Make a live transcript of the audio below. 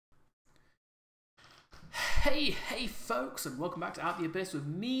Hey folks, and welcome back to Out the Abyss with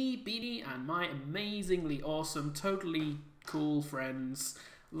me, Beanie, and my amazingly awesome, totally cool friends,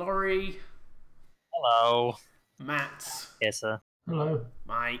 Laurie. Hello. Matt. Yes, sir. Hello.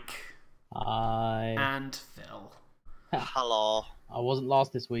 Mike. Hi. And Phil. Hello. I wasn't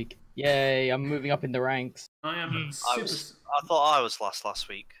last this week. Yay, I'm moving up in the ranks. I am I thought I was last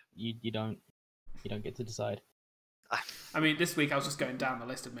week. You don't get to decide. I mean, this week I was just going down the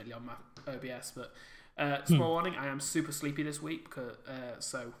list, admittedly, on my OBS, but small warning, I am super sleepy this week,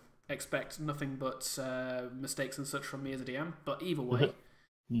 so expect nothing but mistakes and such from me as a DM, but either way...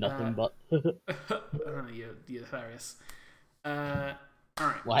 Nothing but... you're hilarious. Alright.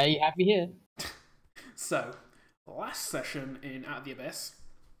 Why are you happy here? So, last session in Out of the Abyss,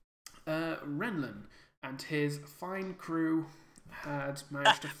 Renlan and his fine crew had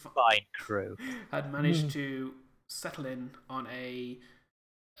managed to... Fine crew. Had managed to settle in on a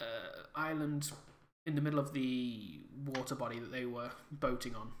island in the middle of the water body that they were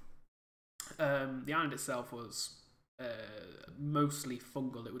boating on. The island itself was mostly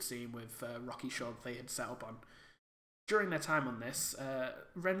fungal, it would seem, with rocky shore they had set up on. During their time on this,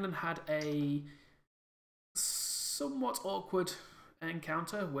 Renlan had a somewhat awkward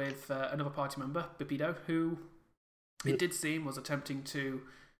encounter with another party member, Bipido, who it did seem was attempting to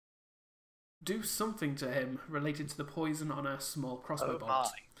do something to him related to the poison on a small crossbow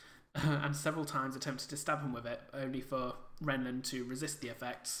bolt. And several times attempted to stab him with it, only for Renlan to resist the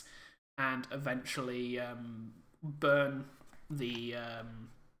effects and eventually burn the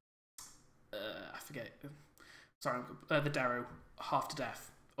the Darrow half to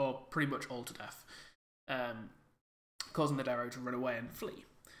death, or pretty much all to death, causing the Darrow to run away and flee.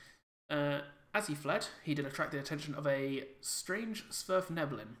 As he fled, he did attract the attention of a strange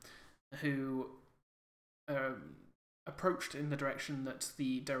Sverfneblin, who approached in the direction that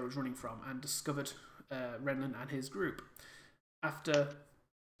the Darrow was running from and discovered Renlan and his group. After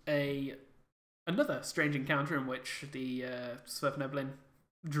another strange encounter in which the Sverfneblin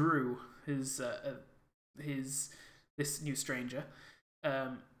drew this new stranger,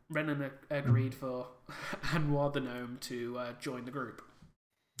 Renlan agreed for Anwar the Gnome to join the group.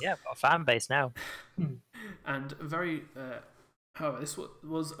 Yeah, got a fan base now. And however, this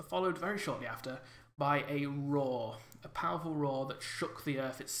was followed very shortly after by a roar, a powerful roar that shook the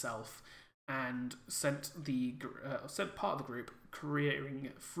earth itself and sent part of the group careering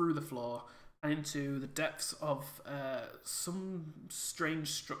through the floor and into the depths of some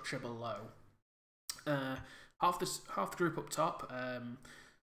strange structure below. Half the group up top,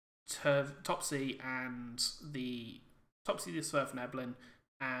 Topsy the Sverfneblin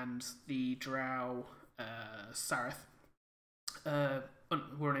and the Drow Sareth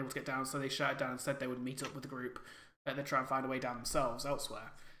were unable to get down, so they shouted down and said they would meet up with the group. They'd try and find a way down themselves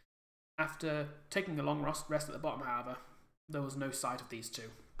elsewhere. After taking a long rest at the bottom, however, there was no sight of these two.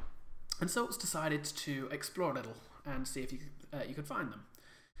 And so it was decided to explore a little and see if you could find them.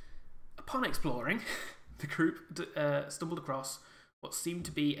 Upon exploring, the group stumbled across what seemed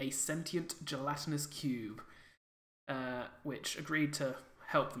to be a sentient gelatinous cube, which agreed to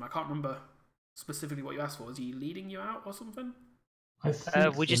help them. I can't remember specifically what you asked for. Was he leading you out or something?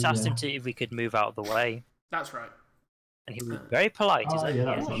 We just asked him if we could move out of the way. That's right. And he was very polite. He's like,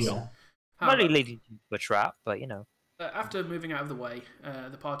 yeah. I'm only leading you to a trap, but you know. After moving out of the way,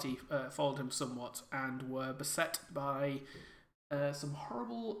 the party followed him somewhat and were beset by some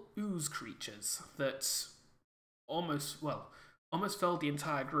horrible ooze creatures that almost felled the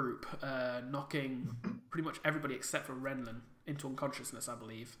entire group, knocking pretty much everybody except for Renlan into unconsciousness, I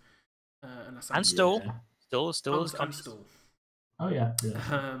believe. And Stool. Stool is conscious. Stool. Oh yeah.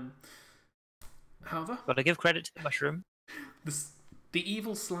 However, gotta give credit to the mushroom. The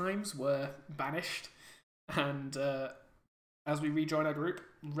evil slimes were banished, and as we rejoin our group,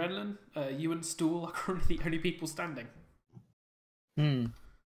 Renlan, you and Stool are currently the only people standing.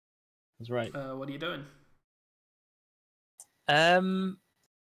 That's right. What are you doing?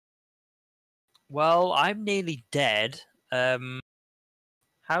 Well, I'm nearly dead.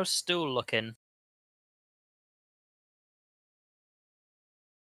 How's Stool looking?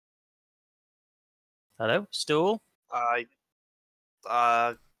 Hello, Stool? I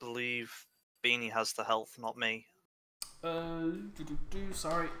believe Beanie has the health, not me.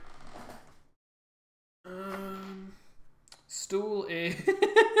 Sorry. Stool is...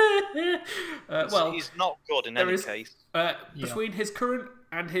 well, he's not good in any case. Between his current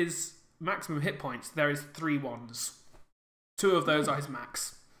and his maximum hit points, there is 3 ones. 2 of those are his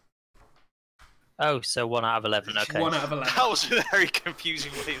max. Oh, so 1 out of 11, okay. 1 out of 11. That was a very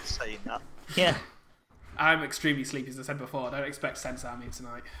confusing way of saying that. Yeah. I'm extremely sleepy, as I said before. I don't expect sense out of me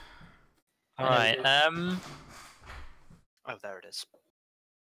tonight. All right. Oh, there it is.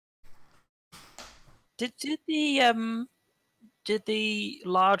 Did the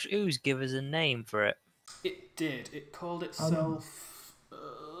large ooze give us a name for it? It did. It called itself.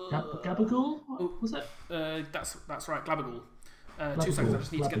 Gabagool? Was it? That's right, Glabagool. 2 Glabagool, seconds. I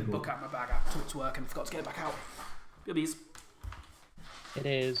just need to get the Glabagool. book out of my bag. I took it to work and forgot to get it back out. Goodies. It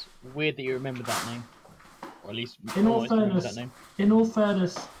is weird that you remember that name, or at least In all almost remember fairness, that name.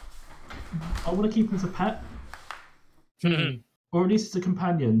 I want to keep him as a pet, or at least as a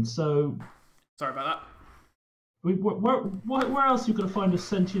companion. So, Sorry about that. where else are you going to find a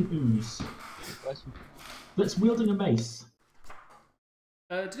sentient ooze that's wielding a mace?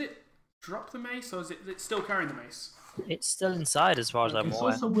 Did it drop the mace, or is it still carrying the mace? It's still inside, as far as I'm It's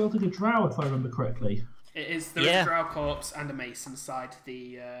aware. also wielding a drow, if I remember correctly. It is. There is a drow corpse and a mace inside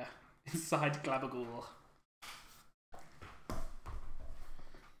the inside Glabagool.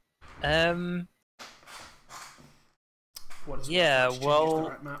 What is Yeah, the well,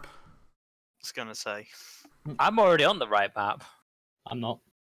 right map? I was gonna say. I'm already on the right map. I'm not.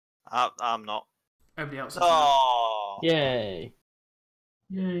 I'm not. Everybody else is. Oh. Yay!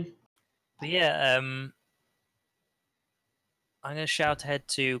 Yay. But yeah, I'm gonna shout ahead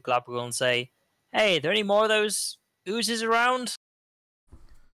to Glabagool and say, "Hey, are there any more of those oozes around?"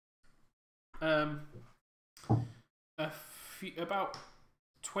 About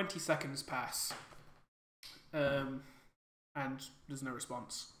 20 seconds pass, and there's no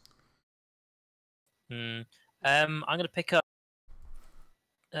response. I'm gonna pick up.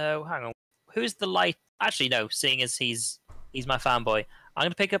 Hang on. Who's the light? Actually, no. Seeing as he's my fanboy, I'm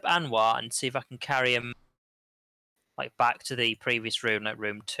gonna pick up Anwar and see if I can carry him like back to the previous room, like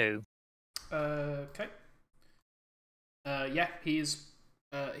room 2. Okay. Yeah, he's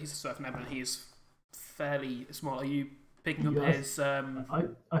a surf nebula. He's fairly small. Are you picking up his I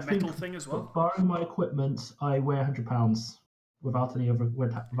metal think, thing as well? Barring my equipment, I weigh 100 pounds without any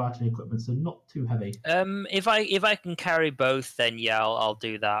equipment, so not too heavy. If I can carry both, then yeah, I'll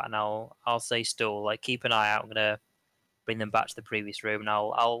do that, and I'll say still like keep an eye out. I'm gonna bring them back to the previous room, and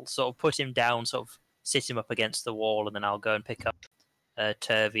I'll sort of put him down, sort of sit him up against the wall, and then I'll go and pick up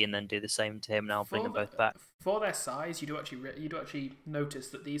Turvey, and then do the same to him, and I'll bring them both back. For their size, you do actually notice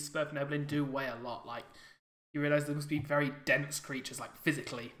that these Sperfneblin do weigh a lot. Like, you realise they must be very dense creatures, like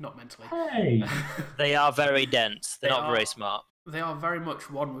physically, not mentally. Hey! They are very dense. They're not very smart. They are very much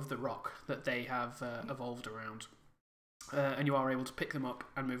one with the rock that they have evolved around, and you are able to pick them up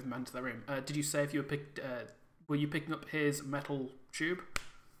and move them into their room. Did you say if you were you picking up his metal tube?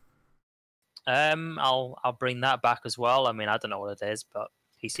 I'll bring that back as well. I mean, I don't know what it is, but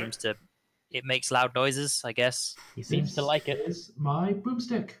he seems to. It makes loud noises, I guess. He seems to like it. Is my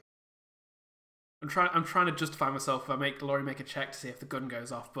broomstick. I'm trying to justify myself if I make Laurie make a check to see if the gun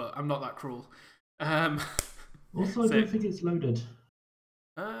goes off, but I'm not that cruel. Also, I don't think it's loaded.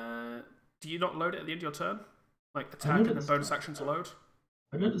 Do you not load it at the end of your turn? Like attack and then bonus action to load?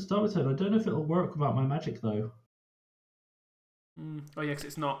 I know at the start of the turn. I don't know if it'll work without my magic, though. Oh yeah, because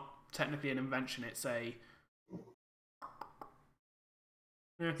it's not technically an invention, it's a...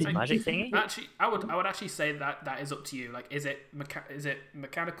 Yeah, magic thingy? Actually, I would actually say that is up to you. Like, is it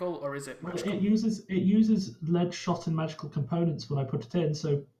mechanical or is it magical? Well, it uses lead shot and magical components when I put it in,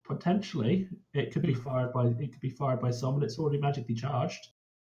 so potentially it could be fired by someone. It's already magically charged.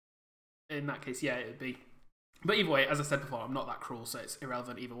 In that case, yeah, it'd be. But either way, as I said before, I'm not that cruel, so it's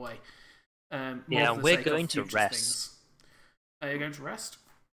irrelevant either way. Yeah, we're going to rest. Things. Are you going to rest?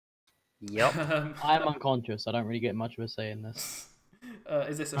 Yep. I'm unconscious. I don't really get much of a say in this.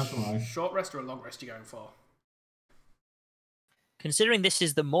 Is this a short rest or a long rest you're going for? Considering this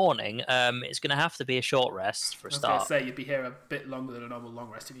is the morning, it's going to have to be a short rest for a start. I was going to say, you'd be here a bit longer than a normal long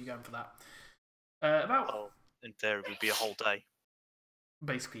rest if you're going for that. In theory, it would be a whole day.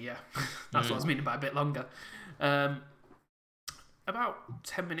 Basically, yeah. That's what I was meaning by a bit longer. About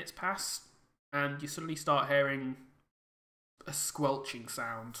 10 minutes pass, and you suddenly start hearing a squelching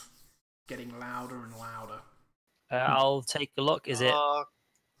sound getting louder and louder. I'll take a look. Is it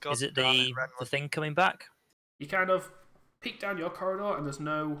the thing coming back? You kind of peek down your corridor and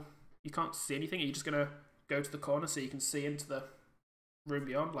you can't see anything. Are you just going to go to the corner so you can see into the room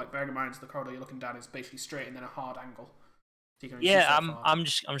beyond? Like, bearing in mind the corridor you're looking down is basically straight and then a hard angle. So I'm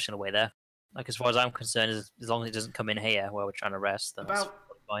just gonna wait there. Like, as far as I'm concerned, as long as it doesn't come in here where we're trying to rest, then that's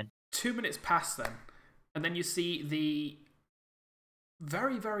fine. 2 minutes pass then, and then you see the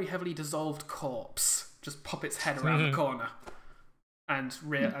very, very heavily dissolved corpse just pop its head around the corner, and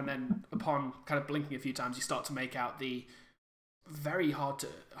then upon kind of blinking a few times, you start to make out the very hard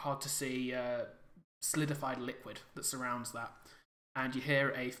to see solidified liquid that surrounds that. and you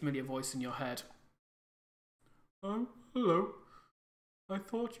hear a familiar voice in your head. Oh, hello. I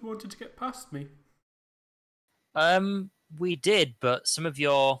thought you wanted to get past me. We did, but some of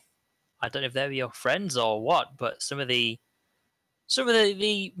your, I don't know if they were your friends or what, but some of the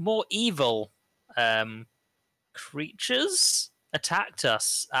more evil creatures attacked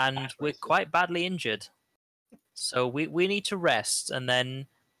us, and we're quite badly injured. So we need to rest, and then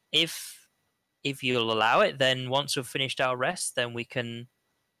if you'll allow it, then once we've finished our rest, then we can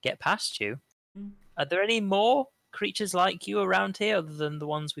get past you. Are there any more creatures like you around here other than the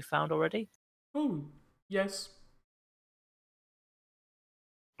ones we found already? Oh, yes.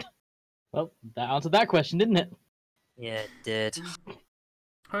 Well, that answered that question, didn't it? Yeah, it did.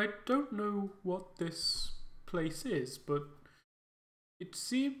 I don't know what this place is, but it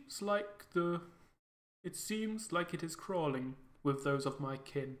seems like it is crawling with those of my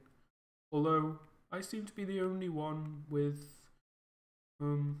kin. Although I seem to be the only one with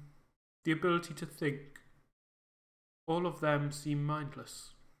the ability to think. All of them seem mindless.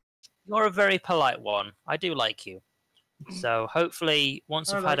 You're a very polite one. I do like you. So hopefully,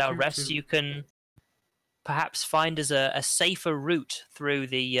 once we've had our rest, you can perhaps find us a safer route through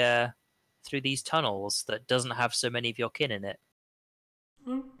the through these tunnels that doesn't have so many of your kin in it.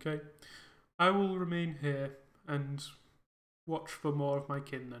 Okay. I will remain here and watch for more of my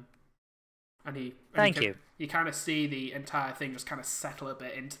kin then. And Thank you. You kind of see the entire thing just kind of settle a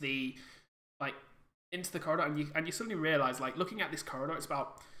bit into the corridor, and you suddenly realize, like, looking at this corridor, it's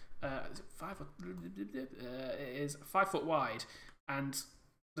about it is 5 foot wide, and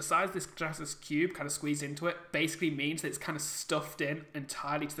the size of this cube kind of squeezed into it basically means that it's kind of stuffed in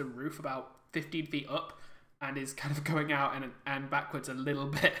entirely to the roof about 15 feet up, and is kind of going out and backwards a little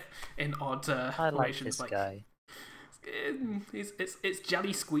bit in odd I like formations. this guy. It's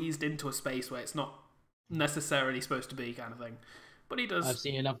jelly squeezed into a space where it's not necessarily supposed to be, kind of thing. But he does. I've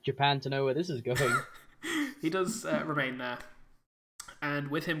seen enough Japan to know where this is going. He does remain there. And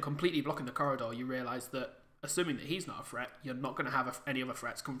with him completely blocking the corridor, you realise that, assuming that he's not a threat, you're not going to have any other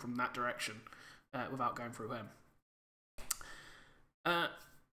threats come from that direction without going through him. Got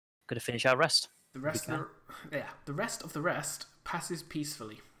to finish our rest. The rest of the rest passes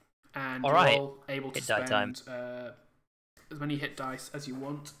peacefully, and All you're right. all able to Hit die time. spend as many hit dice as you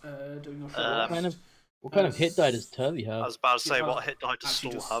want doing your full What kind of hit die does Turvy I have? was about to say, Yeah, what hit die does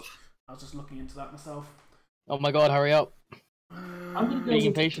actually Stool just- have? I was just looking into that myself. Oh my god, hurry up. I'm going to Being go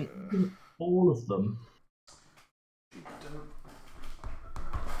impatient. with all of them.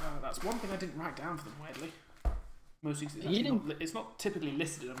 That's one thing I didn't write down for them, weirdly. Mostly 'cause it's, You actually it's not typically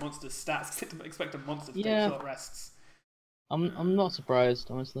listed in a monster's stats, because I didn't expect a monster to Yeah. take short rests. I'm not surprised,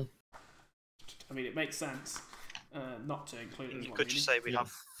 honestly. I mean, it makes sense not to include it as You one. could just say we Yeah.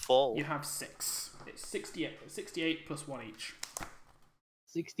 have 4. You have 6. It's 68 plus 1 each.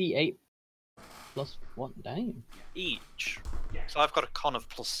 68 plus 1. Damn. each. Yeah. So I've got a con of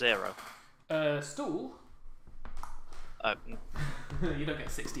 +0. Stool, Uh, you don't get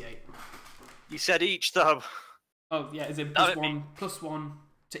 68. you said each though. Oh, yeah, is it No, plus it'd be- plus 1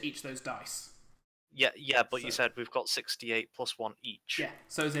 to each those dice? Yeah, but you So- said we've got 68 plus 1 each. Yeah,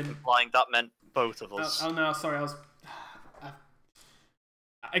 so as in... Implying that meant both of us. Oh no, sorry, I was...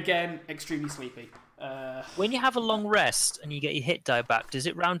 Again, extremely sleepy. When you have a long rest and you get your hit die back, does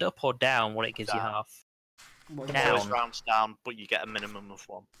it round up or down when it gives you Down. half? What It is it? always down. rounds down, but you get a minimum of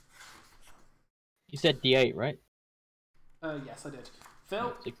 1. You said D8, right? Yes, I did.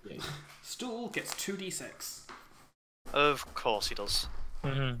 Phil, 68. Stool gets 2d6. Of course he does.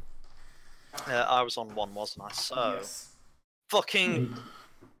 Mm-hmm. I was on 1, wasn't I? So Yes. fucking.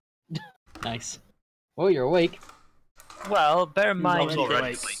 Nice. Oh, you're awake. Well, bear in He's mind,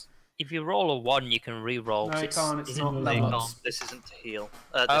 already that awake. if you roll a 1, you can re-roll. No, 'cause you can't, it's isn't not the- level Hang up. on, this isn't to heal.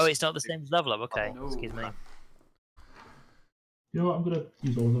 Oh, This it's not the same as level up. Okay, No. excuse me. You know what? I'm going to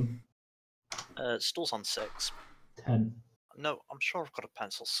use all of them. Stool's on 6. 10. No, I'm sure I've got a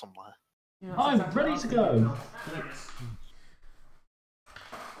pencil somewhere. Yeah, I'm that's exactly ready what to I was go. thinking.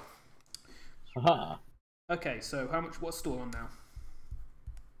 Haha. Okay, so what's Stool on now?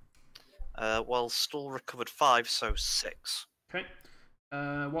 Well, Stool recovered 5, so 6. Okay.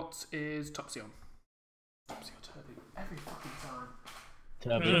 What is Topsy on? Topsy or Turvy? Every fucking time.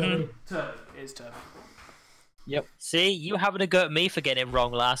 Turvy. Mhm. Turvy is Turvy. Yep. See, you having a go at me for getting it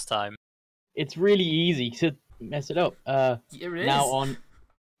wrong last time. It's really easy to mess it up. Here it is. Now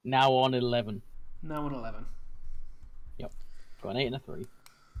on 11. Now on 11. Got an 8 and a 3.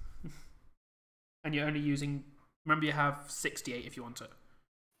 And you're only using... Remember, you have 68 if you want it.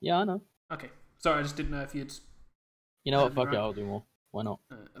 Yeah, I know. Okay. Sorry, I just didn't know if you'd... You know what? Right. Fuck it, I'll do more. Why not?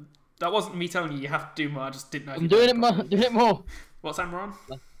 that wasn't me telling you you have to do more, I just didn't know if I'm you'd doing done it more. Doing it more. What's Amber on?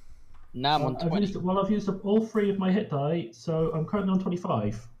 Now I'm on 20. I've used up all 3 of my hit die, so I'm currently on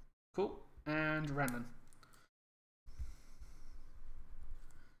 25. Cool. And Renlan.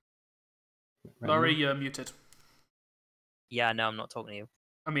 Laurie, you're muted. Yeah, no, I'm not talking to you.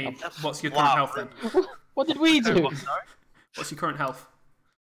 I mean, what's your current health then? What did we do? What's your current health?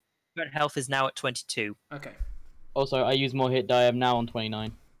 Current health is now at 22. Okay. Also, I use more hit die. I'm now on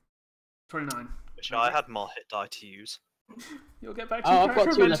 29. 29. Wish I had more hit die to use. You'll get back to Oh, your I've got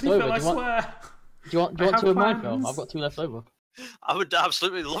character 2 left eventually, over. Phil, I swear. Do you want I have 2 of mine, Phil? plans. I've got 2 left over. I would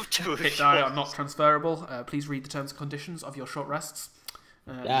absolutely love to. Hit die are not transferable. Please read the terms and conditions of your short rests.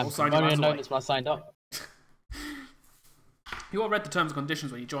 Damn, we'll sign I've you only out known away. this when I signed up. You all read the terms and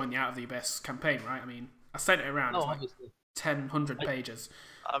conditions when you joined the Out of the Abyss campaign, right? I mean, I sent it around. Oh, It's like obviously. 100 pages.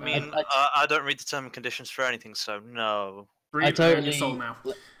 I mean, I don't read the term and conditions for anything, so no. Breathe I your soul totally now.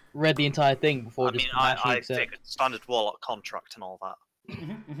 read the entire thing before I mean, just I actually accept. figured standard warlock contract and all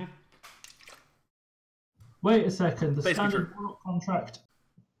that. Wait a second. The Basically standard warlock contract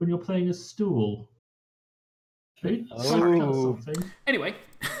when you're playing a stool. Oh. Something. Anyway,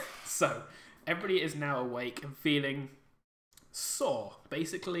 so everybody is now awake and feeling sore.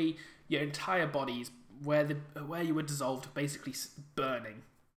 Basically, your entire body's where you were dissolved, basically burning.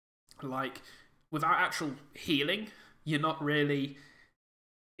 Like, without actual healing, you're not really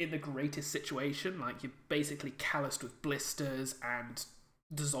in the greatest situation. Like, you're basically calloused with blisters and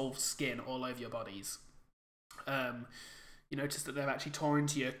dissolved skin all over your bodies. You notice that they've actually torn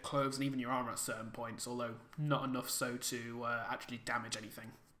into your clothes and even your armor at certain points, although not enough so to actually damage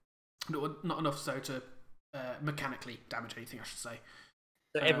anything. Not enough so to mechanically damage anything, I should say.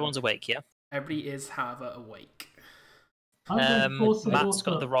 So everyone's awake, yeah? Everybody is, however, awake. Matt's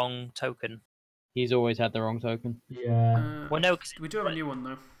got the wrong token. He's always had the wrong token. Yeah. Well, no, cause, We do have a new one,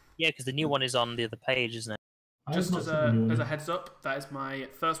 though. yeah, because the new one is on the other page, isn't it? Just as a heads up, that is my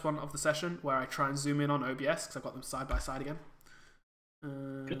first one of the session where I try and zoom in on OBS because I've got them side by side again.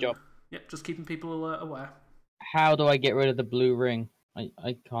 Good job. Yeah, just keeping people aware. How do I get rid of the blue ring?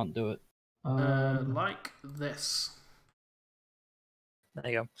 I can't do it. Like this. There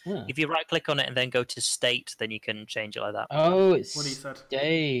you go. Yeah. If you right click on it and then go to state, then you can change it like that. Oh, it's What he said.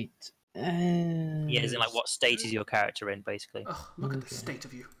 state. Yeah, as in like what state is your character in, basically. Oh, look at the Okay. state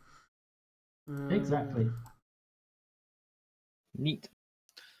of you. Exactly. Neat.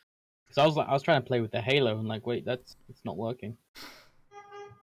 Because I was trying to play with the halo and like, wait, it's not working.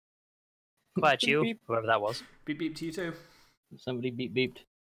 Quiet you, Beep. whoever that was. Beep beep to you too. Somebody beeped.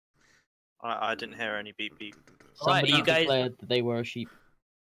 I didn't hear any beep beep. Right, Somebody you guys- declared that they were a sheep.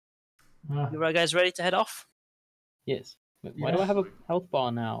 You guys ready to head off? Yes. Why do I have a health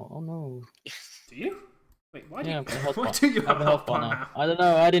bar now? Oh no. Do you? Wait, why do Yeah, you? I've got a health Why bar. do you I have a health bar now? I don't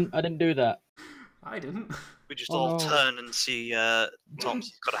know. I didn't do that. I didn't. We just Oh, all no. turn and see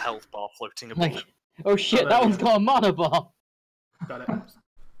Tom's got a health bar floating above Like, him. oh shit, there that we one's go. got a mana bar. Got it.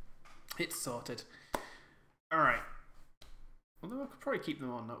 It's sorted. Alright. Although I could probably keep them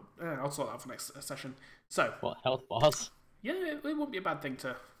on. No, I'll sort that out for next session. So, What, health bars? yeah, it wouldn't be a bad thing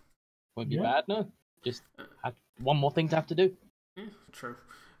to... Won't be Yeah. bad, no. Just have one more thing to have to do. Yeah, true.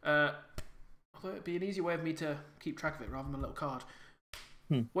 Although it'd be an easy way of me to keep track of it rather than a little card.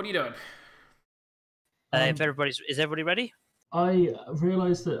 What are you doing? If is everybody ready? I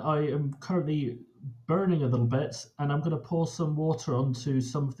realise that I am currently burning a little bit, and I'm going to pour some water onto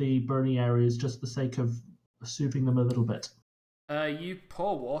some of the burning areas just for the sake of soothing them a little bit. You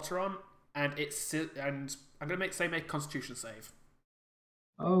pour water on, and and I'm going to make a Constitution save.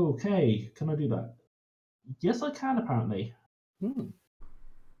 Okay, can I do that? Yes, I can, apparently.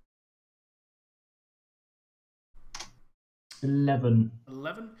 11.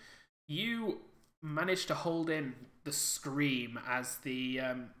 11. You manage to hold in the scream as the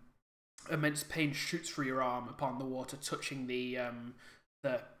immense pain shoots through your arm upon the water touching the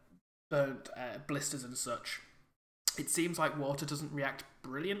burnt blisters and such. It seems like water doesn't react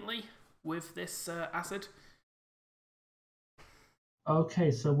brilliantly with this acid. Okay,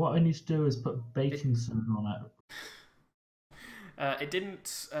 so what I need to do is put baking soda on it. It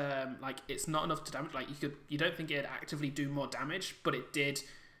didn't it's not enough to damage. Like you don't think it'd actively do more damage, but it did.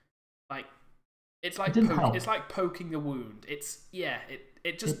 Like it's like It didn't help. it's like poking a wound. It's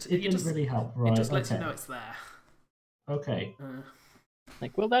it just It didn't really help, right? it just lets you okay. know it's there. Okay.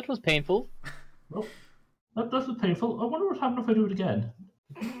 Like, well, that was painful. Well, that was painful. I wonder what happened if I do it again.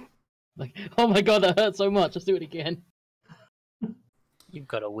 Like, oh my god, that hurt so much. Let's do it again. You've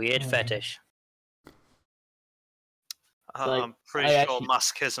got a weird fetish. Like, I'm pretty I sure actually-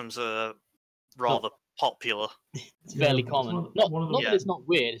 masochisms are rather popular. It's fairly Yeah, common. one of Not the- that it's not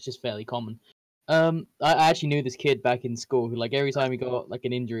weird. It's just fairly common. I actually knew this kid back in school who, like, every time he got like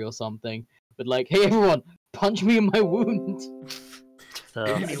an injury or something, would like, "Hey everyone, punch me in my wound." So,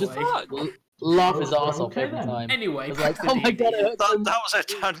 Anyway. Laugh his ass off Okay every then. time. Anyway, It's back like, to oh my D&D. god, it hurts so That much. was a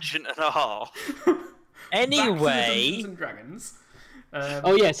tangent and a half. Back to the anyway, Dungeons and Dragons.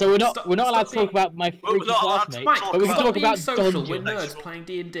 Oh yeah, so we're not Stop- allowed stop to talk being- about my We're freaky not allowed to classmate, Mike, talk but we can stop talk being about social. We're dungeons. nerds playing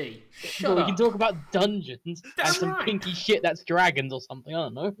D&D. But Shut we up. can talk about dungeons That's and some right. kinky shit that's dragons or something. I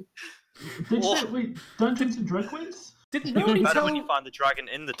don't know. Did you say wait, Dungeons and Dragons? Did nobody Better tell... when you find the dragon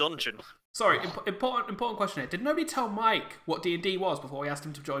in the dungeon. Sorry, important question here. Did nobody tell Mike what D&D was before we asked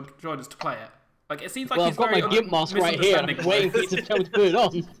him to join us to play it? Like, it seems like Well, he's I've got very my gimp mask right here, and I'm misunderstanding waiting of for you it. to tell me to put it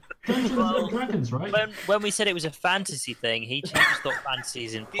on. Dungeons and Dragons, right? when we said it was a fantasy thing, he just thought fantasy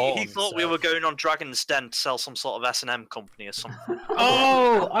is He important. thought we were going on Dragon's Den to sell some sort of S&M company or something.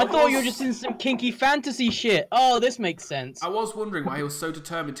 Oh, I thought you were just in some kinky fantasy shit. Oh, this makes sense. I was wondering why he was so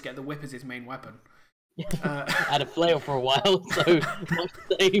determined to get the whip as his main weapon. I had a flail for a while, so not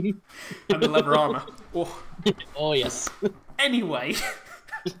the same. And the leather armour. Oh. Oh yes. Anyway.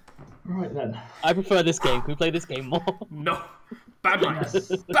 Right then. I prefer this game. Can we play this game more? No. Bad Mike.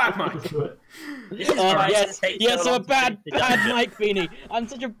 Yes. Bad Mike. Let's do it. Oh Right, yes, take yes, so I'm a long to bad finish the dungeon. Mike Beanie. I'm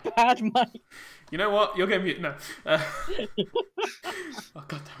such a bad Mike. You know what? You're getting mute. No. Oh,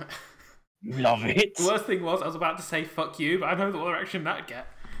 God damn it. Love it. The worst thing was, I was about to say fuck you, but I know the direction that'd get.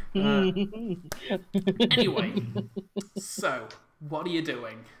 Anyway. So, what are you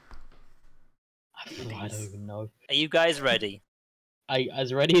doing? I don't even know. Are you guys ready? I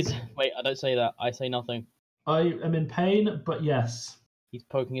as ready as wait. I don't say that. I say nothing. I am in pain, but yes. He's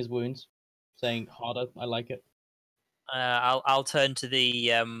poking his wounds, saying harder. I like it. I'll turn to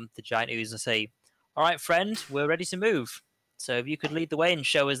the giant ooze and say, "All right, friend, we're ready to move. So if you could lead the way and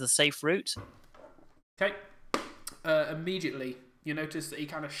show us the safe route." Okay. Immediately, you notice that he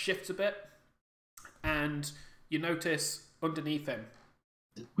kind of shifts a bit, and you notice underneath him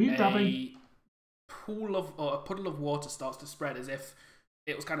Were you dabbing? a puddle of water starts to spread as if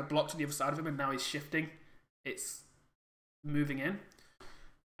it was kind of blocked on the other side of him, and now he's shifting. It's moving in,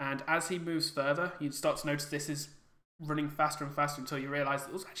 and as he moves further, you start to notice this is running faster and faster until you realise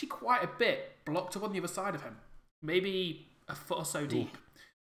there was actually quite a bit blocked up on the other side of him, maybe a foot or so deep.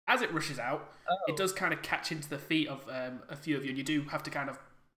 As it rushes out, it does kind of catch into the feet of a few of you, and you do have to kind of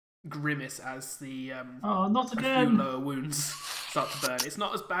grimace as the Oh, not a few again! lower wounds start to burn. It's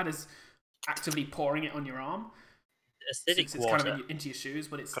not as bad as actively pouring it on your arm, Acidic since it's water. kind of into your shoes,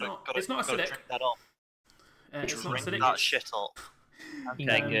 but it's not. Gotta It's not acidic. drink that up. It's not Drink acidic. that shit up.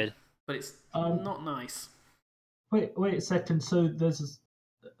 Okay, good. But it's not nice. Wait a second. So there's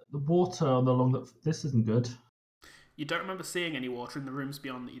the water on the along that. This isn't good. You don't remember seeing any water in the rooms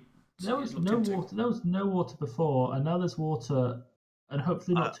beyond that you There was looked no into. water. There was no water before, and now there's water, and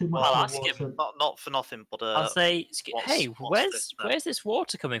hopefully not too much Well, I'll of ask water. him. Not for nothing, but I'll say, what's- "Hey, what's this then?" where's this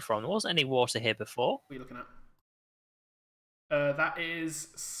water coming from? There wasn't any water here before." What are you looking at? That is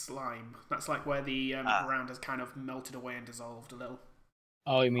slime. That's like where the ground has kind of melted away and dissolved a little.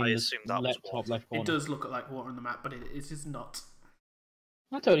 Oh, you mean I the assumed that was left, top water. left corner? It does look like water on the map, but it is not.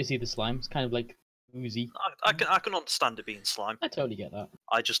 I totally see the slime. It's kind of like oozy. I can understand it being slime. I totally get that.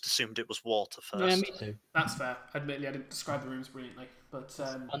 I just assumed it was water first. Yeah, me too. That's fair. Admittedly, I didn't describe the rooms brilliantly, but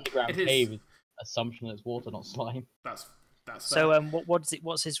Underground it is- cave. Assumption that it's water, not slime. that's fair. So,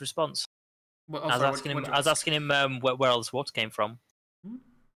 what's his response? Well, I was sorry, asking what'd him. you I was ask? asking him where all this water came from.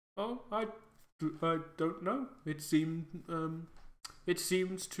 Oh, I don't know. It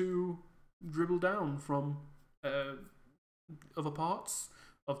seems to dribble down from other parts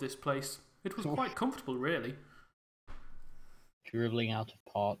of this place. It was quite comfortable, really. Dribbling out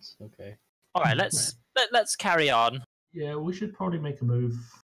of parts. Okay. All right, let's carry on. Yeah, we should probably make a move.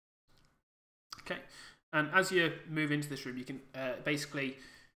 Okay, and as you move into this room, you can basically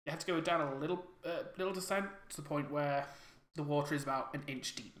you have to go down a little descent to the point where the water is about an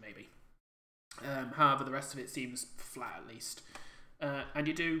inch deep, maybe. However, the rest of it seems flat at least. And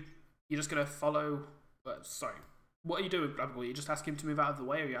you're just going to follow. Sorry, what are you doing, Grabble? You just asking him to move out of the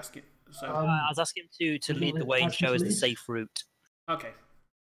way, or are you asking? So I was asking him to lead the way and show us the safe route. okay,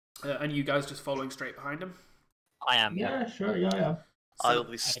 and you guys just following straight behind him. I am. Yeah, sure, yeah. I'll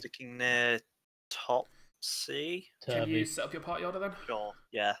be sticking near top C. Can you set up your party order then? Sure.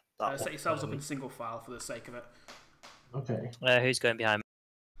 Yeah. That Set one. yourselves up in single file for the sake of it. Okay. Who's going behind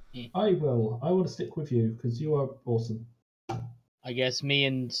me? I will stick with you because you are awesome. I guess me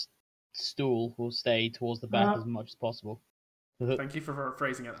and Stool will stay towards the back as much as possible. Thank you for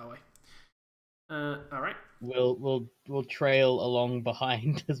phrasing it that way. All right. We'll trail along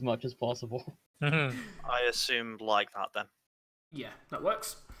behind as much as possible. I assumed like that then. Yeah, that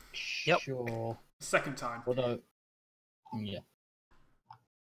works. Yep. Sure. Second time. Although, yeah.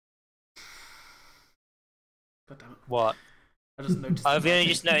 God damn it. What? I just noticed. I've the only marking.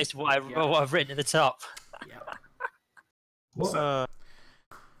 just noticed what Yeah. I've written at the top. Yeah. What? So,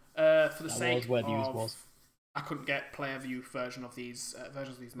 for the That sake was where the use of, was. I couldn't get player view versions of these Oh,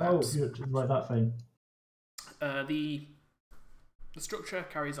 maps. you're right, that thing. The structure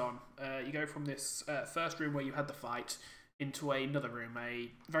carries on. You go from this first room where you had the fight into another room,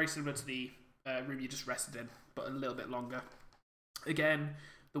 very similar to the room you just rested in, but a little bit longer. Again,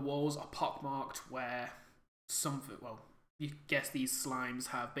 the walls are pockmarked where you guess these slimes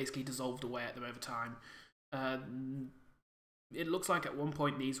have basically dissolved away at them over time. It looks like at one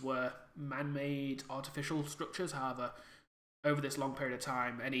point these were man-made artificial structures. However, over this long period of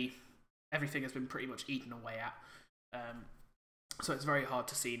time, everything has been pretty much eaten away at. So it's very hard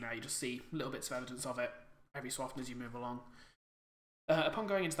to see now. You just see little bits of evidence of it every so often as you move along. Upon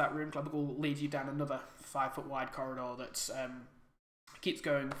going into that room, Clavicle leads you down another 5-foot wide corridor that keeps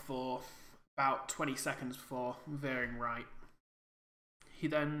going for about 20 seconds before veering right. He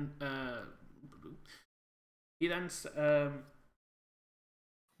then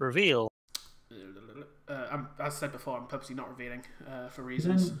Reveal. as I said before, I'm purposely not revealing for He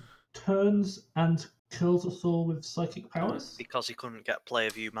reasons. then turns and kills us all with psychic powers. Because he couldn't get player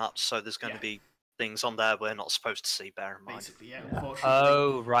view maps, so there's going to be things on there we're not supposed to see, bear in mind. Basically, yeah. Yeah. Unfortunately,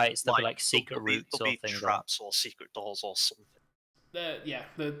 Oh, right. So there'll be like secret there'll be- routes there'll or be things. traps or secret doors or something.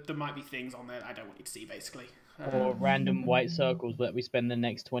 there might be things on there I don't want you to see, basically. Or random white circles that we spend the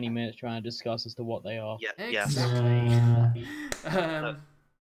next 20 minutes trying to discuss as to what they are. Yeah, Exactly. Yeah.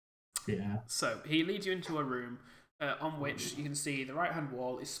 Yeah. So he leads you into a room on which you can see the right-hand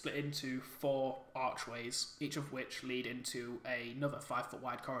wall is split into 4 archways, each of which lead into another 5-foot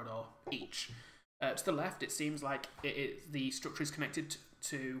wide corridor each. To the left, it seems like the structure is connected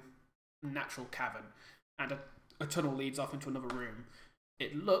to a natural cavern, and a tunnel leads off into another room.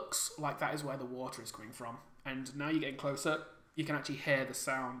 It looks like that is where the water is coming from, and now you're getting closer, you can actually hear the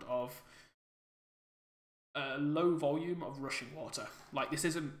sound of a low volume of rushing water. Like this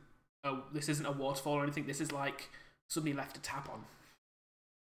isn't a waterfall or anything. This is like somebody left a tap on.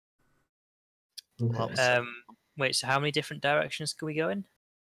 Okay. Wait. So how many different directions can we go in?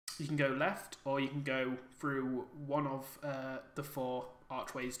 You can go left, or you can go through one of the 4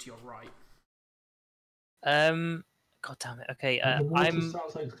 archways to your right. God damn it. Okay. The water I'm.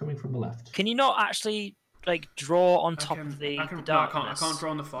 sounds like it's coming from the left. Can you not actually like draw on top of the I can't darkness?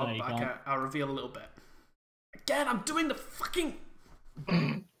 draw on the fog, No, you but I'll reveal a little bit. Again, I'm doing the fucking...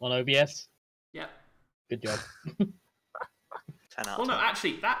 On OBS? Yeah. Good job. 10 out Well, of no, 10.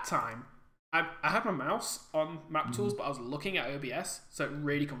 actually, that time, I had my mouse on map tools, but I was looking at OBS, so it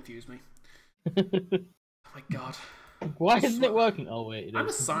really confused me. Oh my god. Why isn't it working? Oh, wait, it I'm a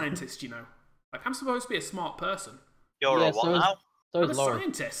is. scientist, you know. Like, I'm supposed to be a smart person. You're Yeah, a what so- now? So I'm a is Laurie.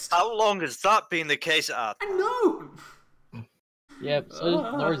 scientist. How long has that been the case, Ad? I know! Yeah, so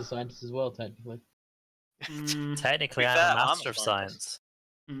is Laurie's a scientist as well, technically. Technically, To be I'm fair, a I'm a master of scientist.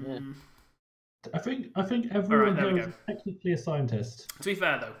 science. I think everyone there we here is go. technically a scientist. To be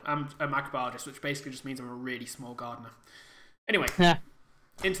fair, though, I'm a microbiologist, which basically just means I'm a really small gardener. Anyway,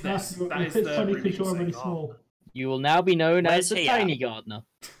 into this. That is It's the funny room you because can you're see. really small. You will now be known Where's as the he at? Tiny Gardener.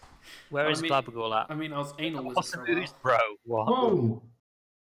 Where I is mean- Glabagol at? I mean, I was anal wizard What's for the a news, while. bro? What?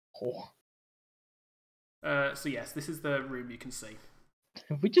 Whoa! So yes, this is the room you can see.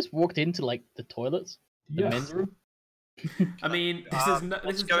 Have we just walked into, like, the toilets? The Yes. men's room? I mean, this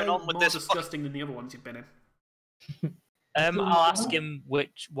what's is going no on with more this disgusting than the other ones you've been in. I'll ask him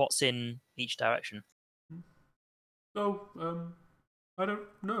what's in each direction. Oh, I don't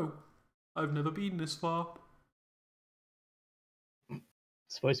know. I've never been this far.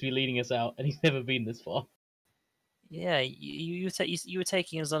 Supposed to be leading us out, and he's never been this far. Yeah, you were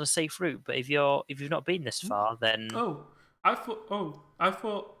taking us on a safe route, but if you've not been this far, then I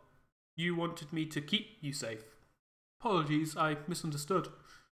thought you wanted me to keep you safe. Apologies, I misunderstood.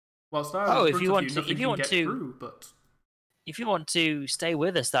 Whilst I was in if you front of want to, nothing if you can want get to, through, but if you want to stay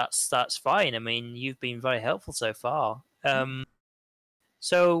with us, that's fine. I mean, you've been very helpful so far.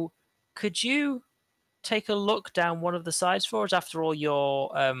 So could you take a look down one of the sides for us? After all,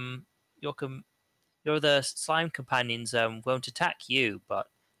 your other slime companions won't attack you, but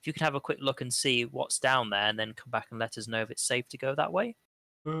if you could have a quick look and see what's down there, and then come back and let us know if it's safe to go that way.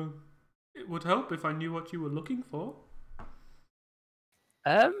 it would help if I knew what you were looking for.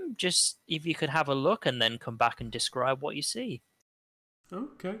 Just if you could have a look and then come back and describe what you see.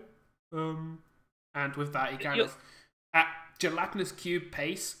 Okay. And with that, he kind You- of at gelatinous cube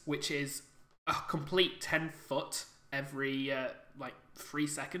pace, which is a complete 10 foot every like 3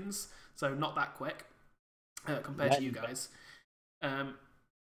 seconds, so not that quick compared to you guys.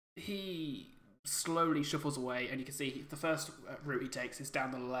 He slowly shuffles away, and you can see the first route he takes is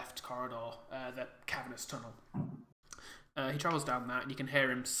down the left corridor, the cavernous tunnel. He travels down that, and you can hear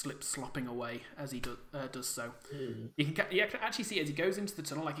him slopping away as he does so. You can actually see as he goes into the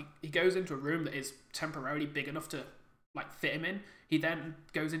tunnel, like he goes into a room that is temporarily big enough to like fit him in. He then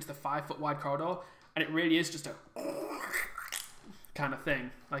goes into the 5-foot wide corridor, and it really is just a kind of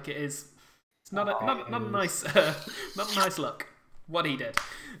thing. Like it is. It's not a nice not a nice look. What he did.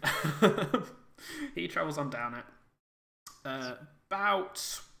 He travels on down it.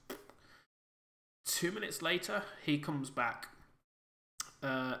 About 2 minutes later, he comes back,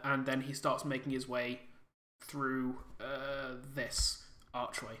 and then he starts making his way through this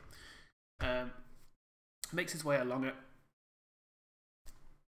archway. Makes his way along it.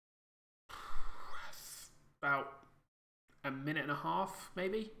 About a minute and a half,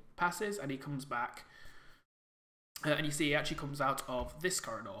 maybe, passes, and he comes back. And you see he actually comes out of this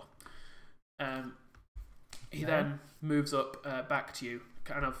corridor. He then moves up back to you,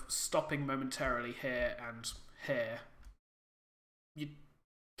 kind of stopping momentarily here and here. You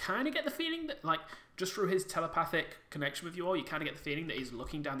kind of get the feeling that, like, just through his telepathic connection with you all, you kind of get the feeling that he's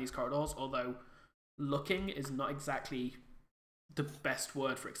looking down these corridors, although looking is not exactly the best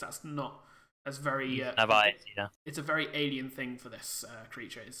word for it, because that's not as very... It's a very alien thing for this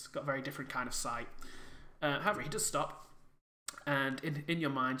creature. It's got a very different kind of sight. However, he does stop, and in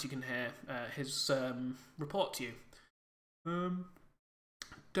your minds you can hear his report to you.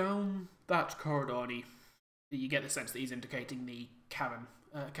 Down that corridor, you get the sense that he's indicating the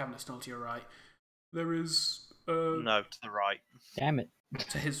cavernous tunnel to your right. There is... No, to the right. Damn it.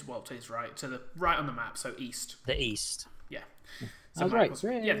 To his right, to the right on the map, so east. The east. Yeah. I was right.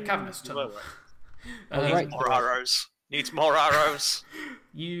 Yeah, the cavernous tunnel. Needs more arrows. Needs more arrows.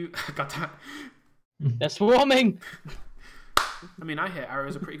 You got that. They're swarming! I mean, I hear Arrow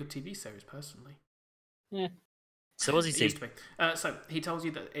is a pretty good TV series, personally. Yeah. So what's he It see? used to be. So he tells you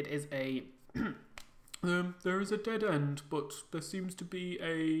that it is a... there is a dead end, but there seems to be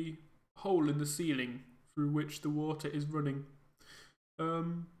a hole in the ceiling through which the water is running.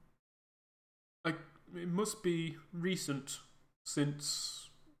 It must be recent, since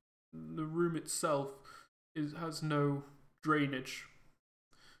the room itself has no drainage.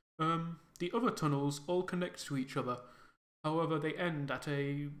 The other tunnels all connect to each other. However, they end at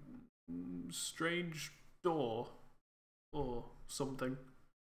a strange door or something.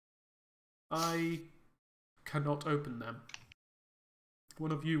 I cannot open them.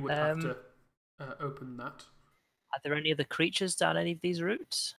 One of you would have to open that. Are there any other creatures down any of these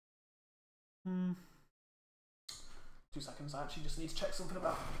routes? 2 seconds, I actually just need to check something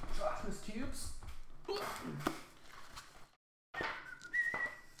about gelatinous cubes.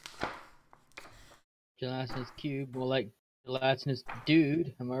 Gelatinous cube, more like gelatinous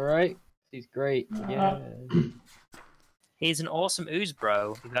dude. Am I right? He's great. Yeah. He's an awesome ooze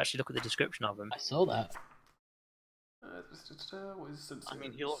bro. If you actually look at the description of him. I saw that. What is I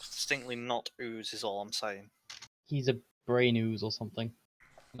mean, he looks distinctly not ooze, is all I'm saying. He's a brain ooze or something.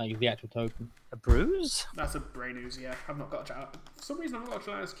 Like the actual token. A bruise? That's a brain ooze, yeah. I've not got a... For some reason, I've not got a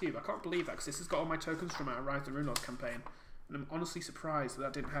gelatinous cube. I can't believe that, because this has got all my tokens from our Rise of the Runelos campaign. And I'm honestly surprised that I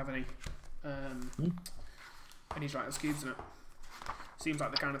didn't have any gelatinous cubes in it. Seems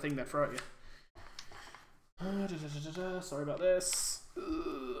like the kind of thing they'd throw at you. Sorry about this.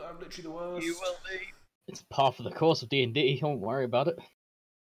 I'm literally the worst. You will be. It's par for the course of D&D. Don't worry about it.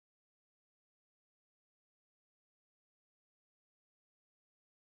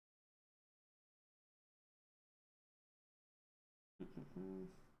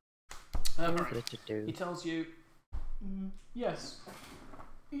 Right. He tells you, yes,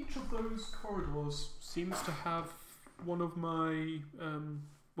 each of those corridors seems to have one of my,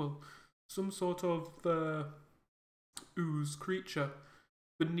 some sort of ooze creature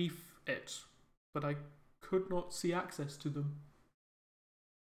beneath it, but I could not see access to them.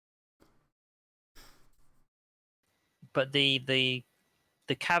 But the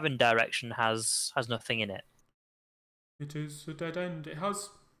cavern direction has nothing in it. It is a dead end. It has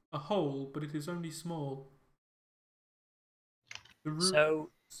a hole, but it is only small. The roof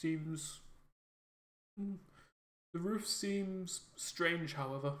seems strange,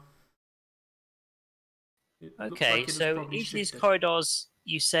 however. Okay, so each of these corridors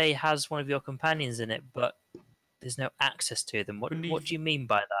you say has one of your companions in it, but there's no access to them. What do you mean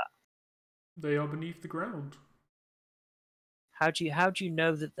by that? They are beneath the ground. How do you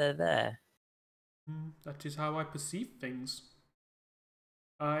know that they're there? That is how I perceive things.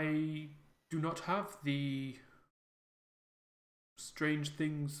 I do not have the strange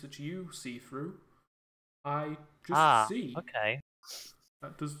things that you see through. I just see. Okay.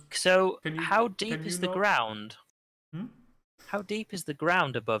 That does. So, Can you- how can deep you is the not- ground? Hmm? How deep is the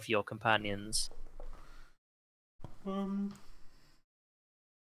ground above your companions? How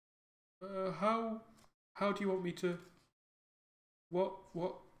do you want me to? What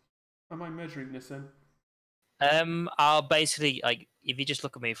am I measuring this in? I'll basically like if you just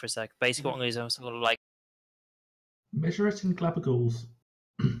look at me for a sec. Basically, what I'm going to do is sort of like Measure it in glabagools.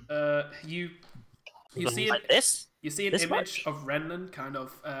 You see like this. You see an This image much? of Renlan kind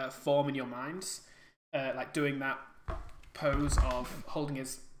of form in your minds, like doing that pose of holding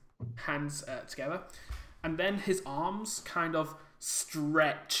his hands together, and then his arms kind of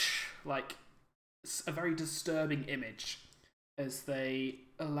stretch like a very disturbing image as they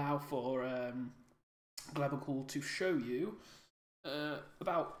allow for Glabbercool to show you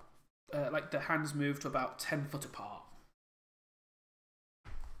about like the hands move to about 10 foot apart.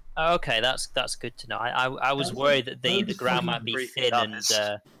 Okay, that's good to know. I was That's worried that the that's ground fucking might be creepy, thin that and is.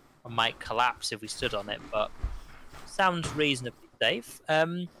 might collapse if we stood on it, but sounds reasonably safe.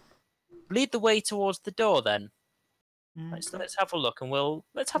 Lead the way towards the door then. Let's have a look, and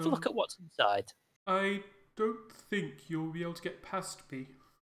let's have a look at what's inside. I don't think you'll be able to get past me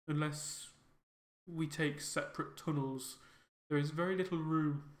unless we take separate tunnels. There is very little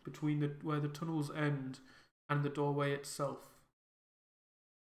room between where the tunnels end and the doorway itself.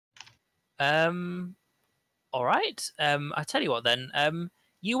 All right. I tell you what then.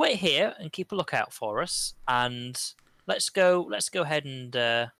 You wait here and keep a lookout for us, and let's go ahead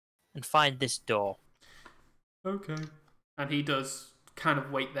and find this door. Okay. And he does kind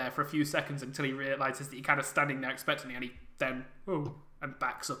of wait there for a few seconds until he realizes that you're kind of standing there expectantly, and he then and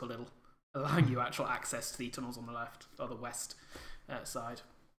backs up a little, allowing you actual access to the tunnels on the left or the west side.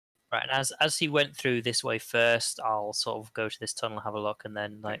 Right, and as he went through this way first, I'll sort of go to this tunnel, have a look, and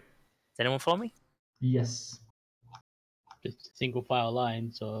then like, does anyone follow me? Yes. Just a single file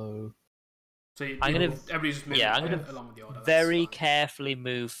line, so So everybody's just moving yeah, I'm gonna along with the order. That's very fine. carefully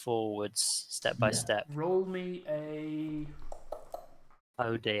move forwards, step by Yeah. step. Roll me a.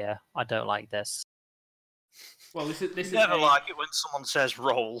 Oh dear, I don't like this. Well, this is Never a, like it when someone says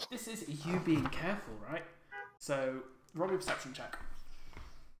roll. This is you being careful, right? So roll me a perception check.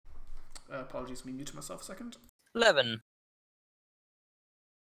 Apologies, me mute myself a second. 11.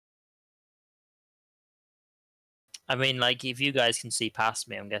 I mean, like, if you guys can see past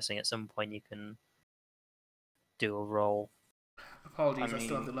me, I'm guessing at some point you can do a roll. Apologies, I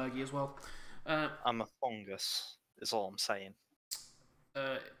still have the lurgy as well. I'm a fungus, is all I'm saying.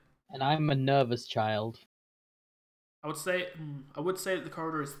 and I'm a nervous child. I would say that the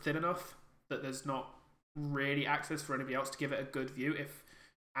corridor is thin enough that there's not really access for anybody else to give it a good view. If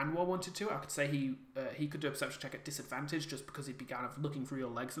Anwar wanted to, I could say he could do a perception check at disadvantage just because he'd be kind of looking through your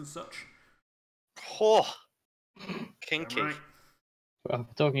legs and such. Oh, kinky. Alright. Well, we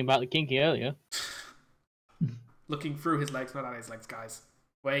were talking about the kinky earlier. Looking through his legs, not at his legs, guys.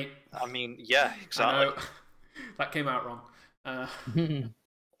 Wait. I mean, yeah, I exactly. know. That came out wrong.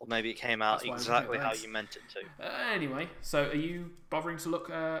 Or maybe it came out That's why I'm exactly looking at how legs. you meant it to. Anyway, so are you bothering to look,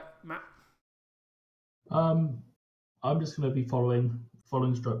 Matt? I'm just going to be following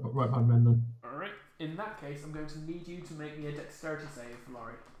straight right behind Renlan. Alright. In that case, I'm going to need you to make me a dexterity save,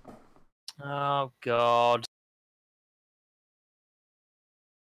 Laurie. Oh, God.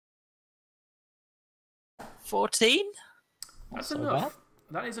 14? That's so enough.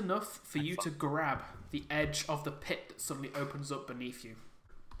 That is enough for you to grab the edge of the pit that suddenly opens up beneath you.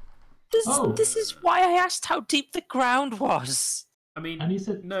 This is why I asked how deep the ground was. I mean, And he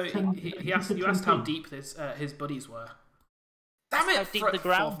said no, 10 he asked, said you 10 asked how feet. deep his buddies were. That's Damn how it! deep for the a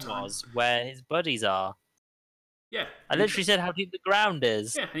ground fourth time. was, where his buddies are. Yeah. I literally said how deep the ground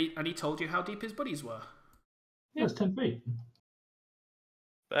is. Yeah, and he told you how deep his buddies were. Yeah, it's 10 feet.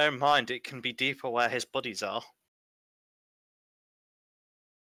 Bear in mind, it can be deeper where his buddies are.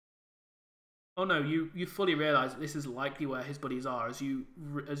 Oh no, you fully realise that this is likely where his buddies are as you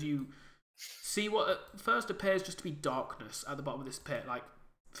see what at first appears just to be darkness at the bottom of this pit, like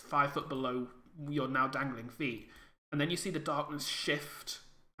 5 foot below your now dangling feet, and then you see the darkness shift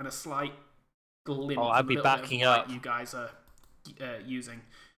and a slight glint. Oh, I'd from be a little bit of backing light up. You guys are using.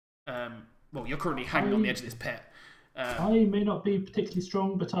 Well, you're currently hanging on the edge of this pit. I may not be particularly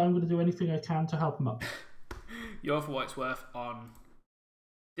strong, but I'm going to do anything I can to help him up. You're for what it's worth on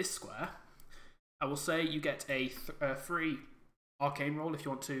this square. I will say you get a free arcane roll if you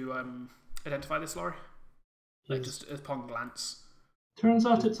want to identify this, Laurie. Like just upon glance. Turns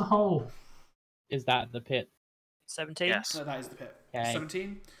out it's a hole. Is that the pit? 17? Yes. No, that is the pit. Okay.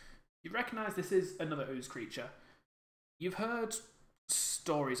 17. You recognise this is another ooze creature. You've heard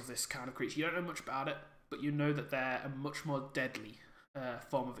stories of this kind of creature. You don't know much about it, but you know that they're a much more deadly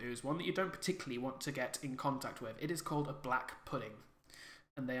form of ooze, one that you don't particularly want to get in contact with. It is called a black pudding,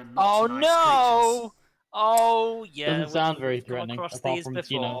 and they are not nice creatures. Oh yeah, Doesn't sound very we've come threatening, across apart these from,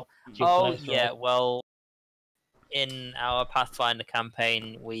 before. just Oh dice yeah, roll. well, in our Pathfinder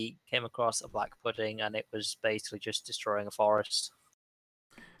campaign, we came across a black pudding, and it was basically just destroying a forest.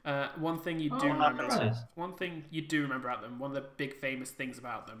 One thing you do Oh, remember, yeah. one thing you do remember about them, one of the big famous things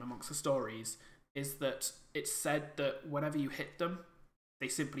about them amongst the stories, is that it's said that whenever you hit them, they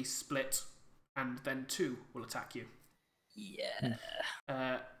simply split, and then two will attack you. Yeah.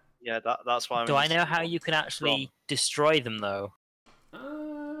 Yeah, that's why. Do I know how you can actually destroy them, though?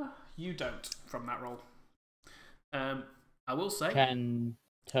 You don't from that roll. I will say Can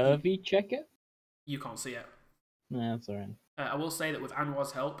Turvey check it? you can't see it. No, that's alright. I will say that with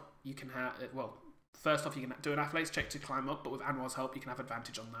Anwar's help, you can have first off, you can do an athletics check to climb up, but with Anwar's help, you can have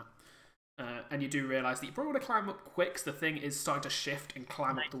advantage on that. And you do realise that you probably want to climb up quick, because the thing is starting to shift and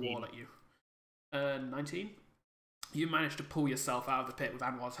climb up the wall at you. 19. You managed to pull yourself out of the pit with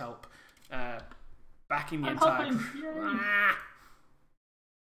Anwar's help, backing the I'm entire. helping, yay.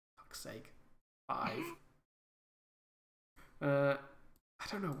 Fuck's sake. 5. I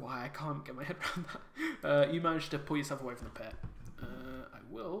don't know why I can't get my head around that. You managed to pull yourself away from the pit. I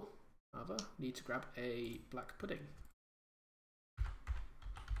will, however, need to grab a black pudding.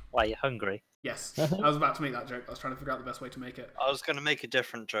 Why, you're hungry? Yes, I was about to make that joke. I was trying to figure out the best way to make it. I was going to make a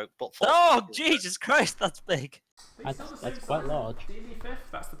different joke, but Oh, Jesus Christ, that's big! That's quite large. D&D 5th,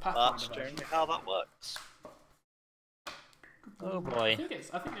 that's the Pathfinder that's version. generally how that works. Oh boy. I think they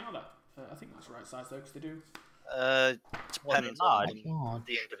are that. I think that's the right size though, because they do. Depends large? on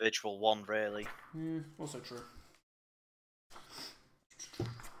the individual one, really. Also true.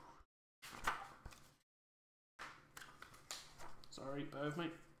 Sorry, bear with me.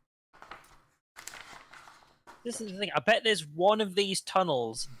 This is the thing. I bet there's one of these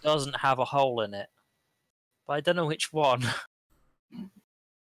tunnels doesn't have a hole in it, but I don't know which one.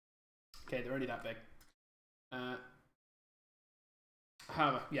 Okay, they're only that big.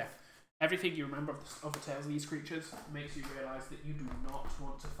 However, yeah, everything you remember of the tales of these creatures makes you realise that you do not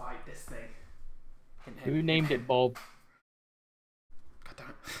want to fight this thing. Who named it Bob? God damn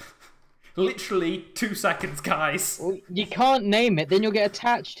it. Literally 2 seconds, guys. Well, you can't name it, then you'll get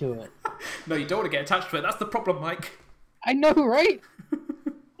attached to it. No, you don't want to get attached to it. That's the problem, Mike. I know, right?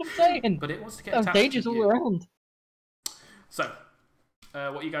 I'm saying. But it wants to get There's attached dangers to all you. around. So,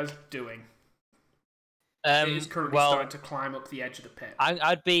 what are you guys doing? It is currently starting to climb up the edge of the pit.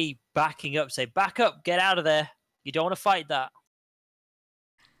 I'd be backing up, say, back up, get out of there. You don't want to fight that.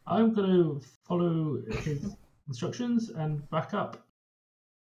 I'm going to follow his instructions and back up.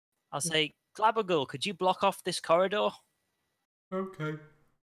 I'll say, Glabagul, could you block off this corridor? Okay.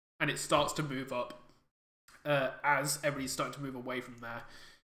 And it starts to move up as everybody's starting to move away from there.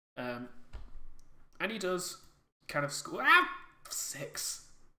 And he does kind of score. 6.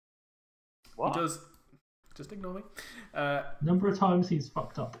 What? He does. Just ignore me. Number of times he's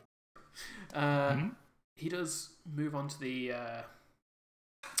fucked up. He does move onto the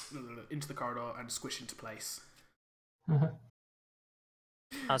into the corridor and squish into place.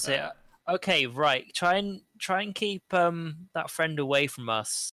 I'll say, okay, right. Try and keep that friend away from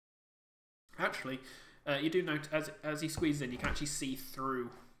us. Actually, you do note as he squeezes in, you can actually see through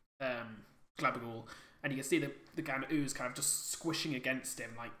Glabagul, and you can see the kind of ooze kind of just squishing against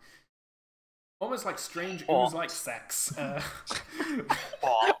him, like almost like strange ooze-like sex.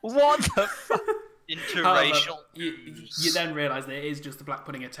 What the fuck? Interracial. You then realise that it is just the black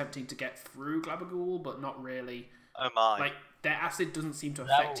pudding attempting to get through Glabagul, but not really. Oh my. Like, their acid doesn't seem to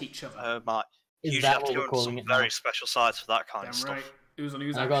affect each other. Oh my. Is You that have what to we're go into some calling it very now? special sites for that kind Damn of stuff. right. Ooze on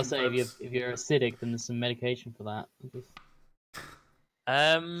ooze I gotta action, say, folks. if you're acidic, then there's some medication for that. I'm just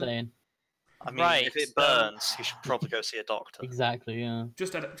saying. I mean, Right, if it so- burns, you should probably go see a doctor. Exactly, yeah.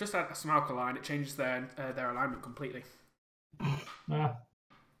 Just add some alkaline, and it changes their alignment completely. Ah,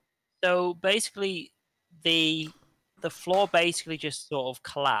 So basically, the floor basically just sort of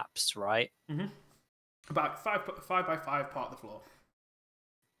collapsed, right? About 5 by 5 part of the floor.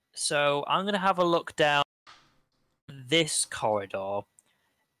 So I'm gonna have a look down this corridor.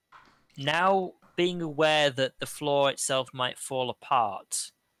 Now, being aware that the floor itself might fall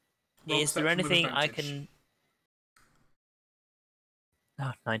apart, Roll is there perception with anything I advantage. can?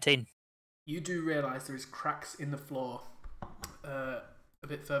 Oh, 19. You do realise there is cracks in the floor a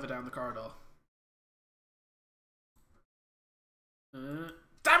bit further down the corridor.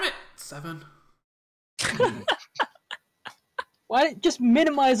 Damn it! 7. Why just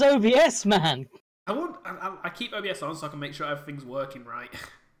minimize OBS, man? I keep OBS on so I can make sure everything's working right.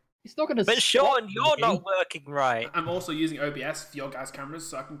 It's not gonna. But stop Sean, you're me. not working right. I'm also using OBS for your guys' cameras,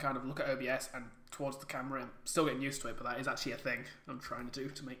 so I can kind of look at OBS and towards the camera. I'm still getting used to it, but that is actually a thing I'm trying to do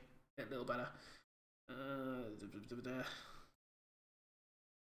to make it a little better.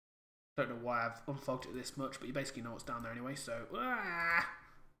 Don't know why I've unfogged it this much, but you basically know what's down there anyway, so...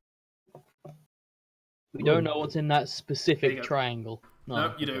 We don't know what's in that There you specific go. triangle.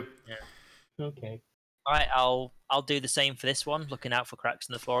 No, you do. Okay. Alright, I'll do the same for this one, looking out for cracks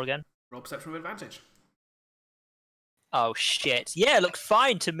in the floor again. Roll perception with advantage. Oh shit. Yeah, it looks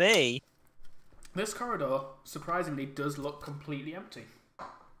fine to me. This corridor, surprisingly, does look completely empty.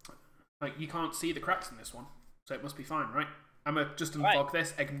 Like, you can't see the cracks in this one, so it must be fine, right? I'm gonna just unfog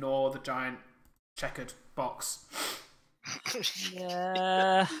this, ignore the giant checkered box.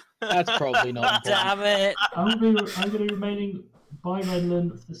 Yeah. That's probably not important. Damn it. I'm going to be remaining by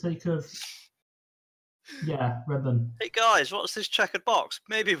Renlan for the sake of... Yeah, Renlan. Hey guys, what's this checkered box?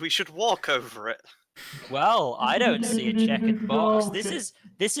 Maybe we should walk over it. Well, I don't see a checkered box. Oh,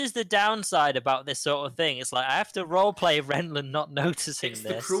 This is the downside about this sort of thing. It's like I have to roleplay Renlan not noticing It's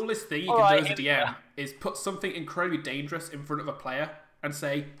this. the cruelest thing you Alright, can do here as a we DM, is put something incredibly dangerous in front of a player and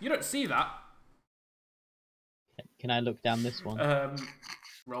say, you don't see that. Can I look down this one?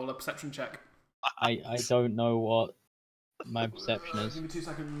 Roll a perception check. I don't know what my perception is. Give me 2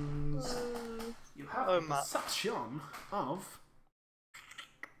 seconds. You have Oh, a Matt. perception of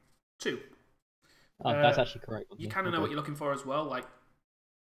 2. Oh, that's actually correct. You kind of know what you're looking for as well. Like,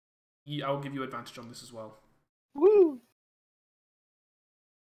 I'll give you advantage on this as well. Woo!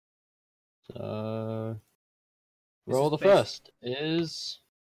 So, roll the is basic. first is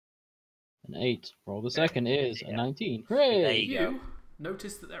an 8. Roll the second is a Yeah. 19. There Hooray! you go. You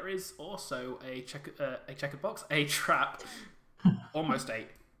notice that there is also a checkered box, a trap, almost 8,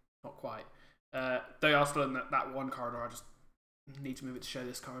 not quite. They are still in that one corridor. I just need to move it to show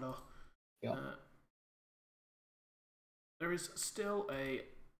this corridor. Yeah. There is still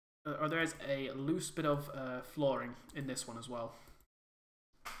there is a loose bit of flooring in this one as well.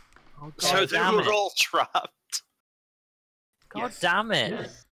 Oh, So God they damn were it. all trapped. God Yes. damn it.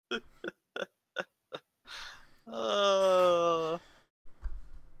 Yes. Not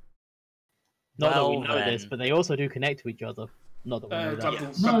that we Well, know this, then. but they also do connect to each other. Not that we know that.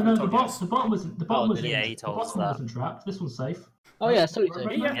 Yes. No, the Yes. bottom wasn't. The bottom wasn't. yeah, he the told us bottom that. wasn't trapped. This one's safe. Oh yeah, so it's,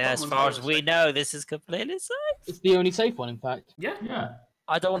 Right, Yeah. Yeah, as far as we know, this is completely safe. it's the only safe one, in fact. Yeah. Yeah.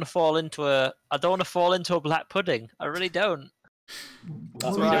 I don't want to fall into a black pudding. I really don't.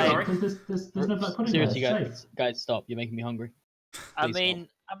 That's What are you right. doing? There's no black pudding there. Seriously, It's guys, safe. guys, stop! You're making me hungry. I Please mean,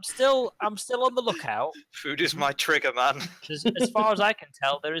 I'm still on the lookout. Food is my trigger, man. As far as I can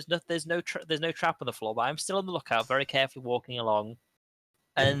tell, there's no trap on the floor. But I'm still on the lookout, very carefully walking along,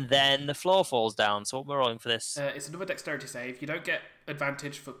 and then the floor falls down. So what we're rolling for this? It's another dexterity save. You don't get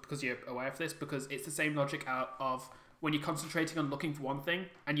advantage because you're aware of this, because it's the same logic out of when you're concentrating on looking for one thing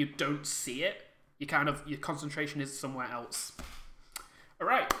and you don't see it. Your concentration is somewhere else. All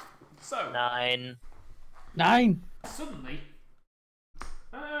right. So 9. 9. suddenly,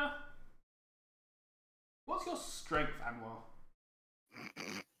 what's your strength, Anwar?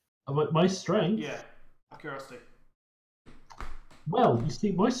 My strength. Yeah. Out of curiosity. Well, you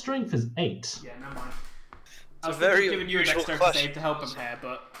see, my strength is 8. Yeah, never mind. a I was very giving you a unusual dexterity question. save to help him here,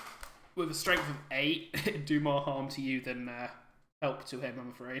 but with a strength of 8, it'd do more harm to you than help to him, I'm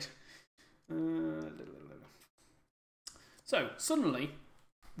afraid. So, suddenly,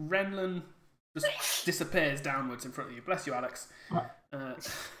 Renlan just disappears downwards in front of you. Bless you, Alex.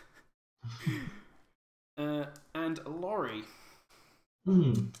 And Laurie.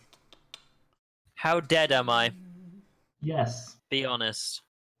 How dead am I? Yes. Be honest.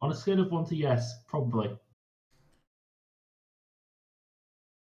 On a scale of 1 to yes, probably.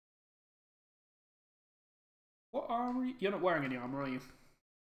 What armor? You're not wearing any armor, are you?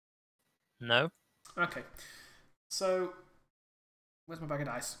 No. Okay. So, where's my bag of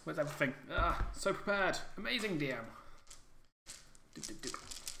dice? Where's everything? Ah, so prepared. Amazing DM.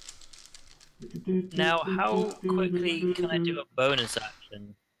 Now, how quickly can I do a bonus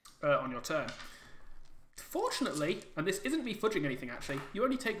action? On your turn. Fortunately, and this isn't me fudging anything actually, you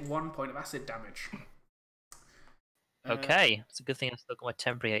only take 1 point of acid damage. Okay, it's a good thing I still got my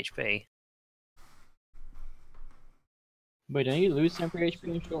temporary HP. Wait, don't you lose temporary HP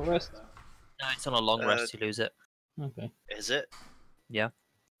in short rest? No, it's on a long rest. You lose it. Okay. Is it? Yeah.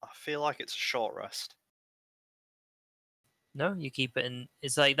 I feel like it's a short rest. No, you keep it in.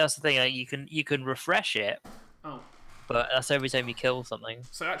 It's like that's the thing. Like, you can refresh it, Oh, but that's every time you kill something.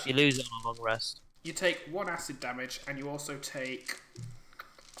 so You actually, lose it on a long rest. you take 1 acid damage, and you also take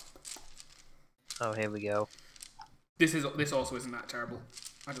Oh, here we go. This also isn't that terrible.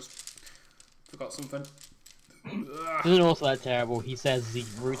 I just forgot something. This isn't also that terrible. He says he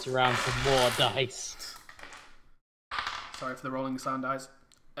roots around for more dice. Sorry for the rolling sound, guys.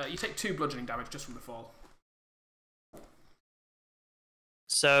 You take 2 bludgeoning damage just from the fall.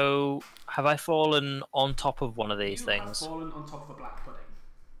 So, have I fallen on top of one of these You things? have fallen on top of a black pudding.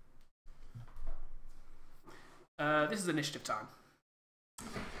 This is initiative time.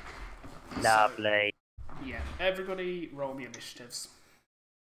 Lovely. So, yeah, everybody roll me initiatives.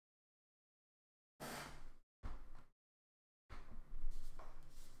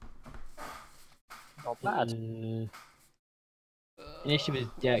 Not bad. Initiative is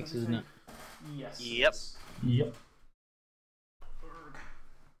Dex, isn't it? Yes. Yep. Yep.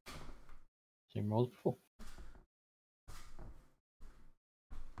 Same rolls before.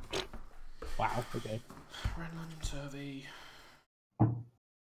 Wow, okay. Renlan, Turvey.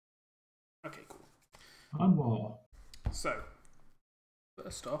 Okay, cool. And war. So,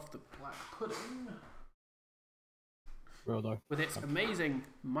 first off, the black pudding. Rodo. With its amazing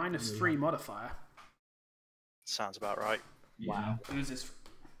 -3 modifier. Sounds about right. Wow. Oozes.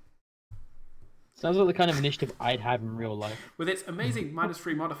 Sounds like the kind of initiative I'd have in real life. With its amazing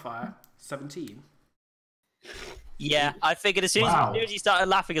 -3 modifier, 17. Yeah, I figured as soon as, Wow. as soon as you started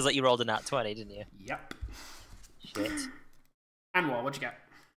laughing, it's like you rolled a nat 20, didn't you? Yep. Shit. Anwar, what'd you get?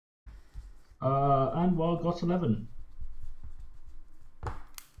 And war got 11.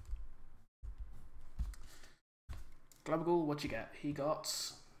 Glabagul, what'd you get? He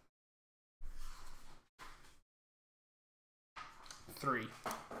got 3.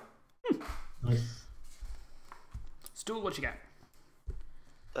 Nice. Stool, what'd you get?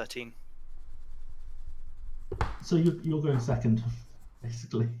 13. So you're going second,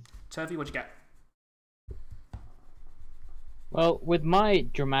 basically. Turvey, what'd you get? Well, with my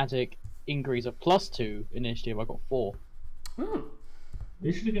dramatic increase of +2 initiative, I got 4. Hmm.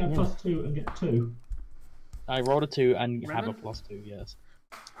 You should get a +2 and get 2. I rolled a 2 and have a Renlan? +2, yes.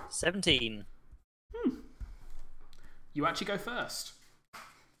 17. You actually go first.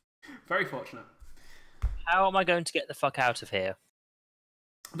 Very fortunate. How am I going to get the fuck out of here?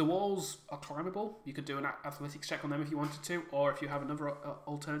 The walls are climbable. You could do an athletics check on them if you wanted to, or if you have another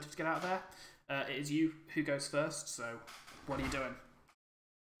alternative to get out of there. It is you who goes first, so what are you doing?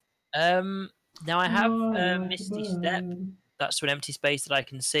 Now I have Oh, Misty Step. That's to an empty space that I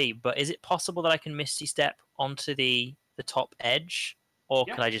can see, but is it possible that I can Misty Step onto the top edge? Or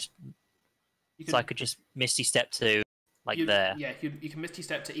Yeah. can I just... You So I could just Misty Step to, like, there? Yeah, you can misty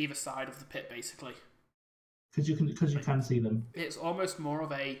step to either side of the pit, basically. Because you can see them. It's almost more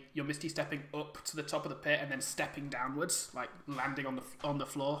of you're misty stepping up to the top of the pit and then stepping downwards, like landing on the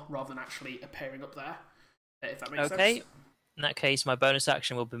floor, rather than actually appearing up there. If that makes Okay. sense. In that case, my bonus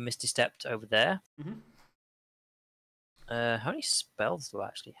action will be Misty Stepped over there. Mhm. How many spells do I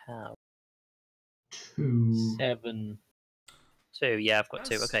actually have? 2. 7. 2, yeah, I've got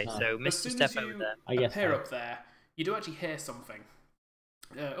 2. That's- Okay, so As Misty soon Step as over you there. I guess appear so. up there, you do actually hear something.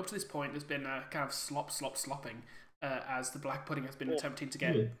 Up to this point, there's been a kind of slopping as the black pudding has been attempting to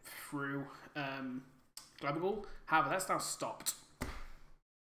get Really? through Glabagul. However, that's now stopped.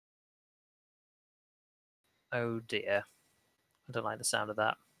 Oh dear. I don't like the sound of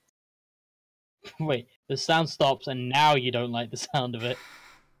that. Wait, the sound stops and now you don't like the sound of it.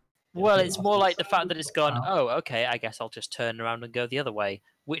 Well, Yeah, it's I more think like the so. fact that it's gone, Wow. oh, okay, I guess I'll just turn around and go the other way,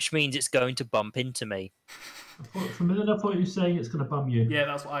 which means it's going to bump into me. For a minute, I thought you were saying it's going to bum you. Yeah,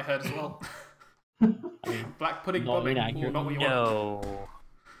 that's what I heard as well. I mean, Black pudding Not bombing, inaccurate. not what you want. No.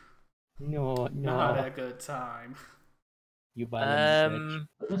 Not no. a good time. You violent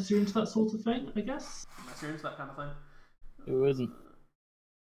bitch. Um, You're into that sort of thing, I guess. Unless you're into that kind of thing. Who isn't?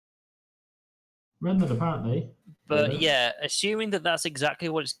 Renlan, apparently. but Yeah. yeah, assuming that that's exactly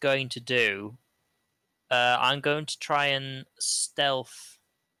what it's going to do, I'm going to try and stealth.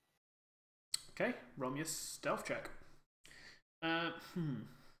 Okay, roll me a stealth check. Ah,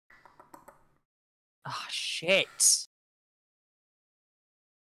 shit.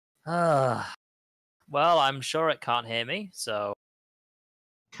 Well, I'm sure it can't hear me, so...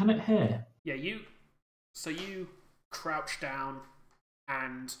 Can it hear? Yeah, you crouch down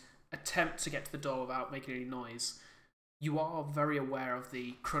and attempt to get to the door without making any noise. You are very aware of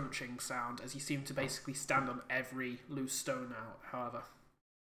the crunching sound as you seem to basically stand on every loose stone now, however.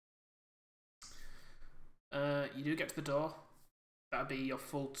 You do get to the door. That'd be your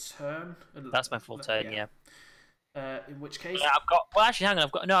full turn. That's my full turn, yeah. In which case... Yeah, I've got... Well, actually, hang on.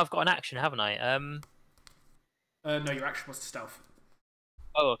 I've got an action, haven't I? no, your action was to stealth.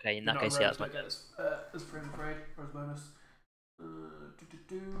 Oh, okay. In You're that not case, a yeah, rogue, that's my so it gets, as frame grade or as bonus.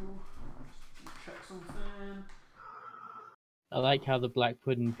 check something. I like how the black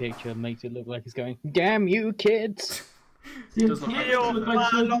pudding picture makes it look like it's going, damn you kids! It does look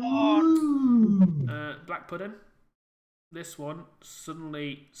like black pudding. This one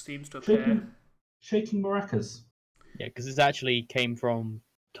suddenly seems to appear. Shaking maracas. Yeah, because this actually came from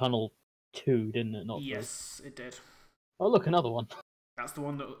Tunnel 2, didn't it? Not Yes, it did. Oh, look, another one. That's the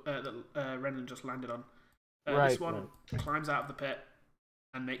one that Renlan just landed on. Right, This one climbs out of the pit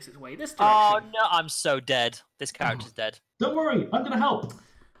and makes its way this Oh direction. no, I'm so dead. This character's dead. Don't worry, I'm gonna help.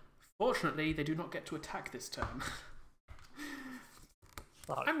 Fortunately, they do not get to attack this turn.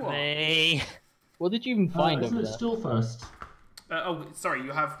 Fuck And what? me. What did you even find Isn't over it there? still first? Oh, sorry,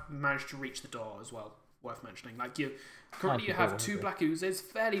 you have managed to reach the door as well. Worth mentioning. Like currently you have two black oozes,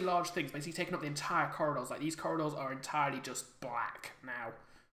 fairly large things, basically taking up the entire corridors. Like these corridors are entirely just black now,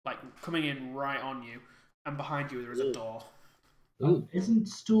 like coming in right on you, and behind you there is a door. Isn't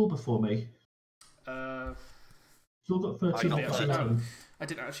Stool before me? Stool got 13 I off actually, that no. turn. I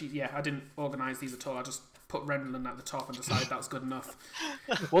didn't actually. Yeah, I didn't organise these at all. I just put Renlan at the top and decided that's good enough.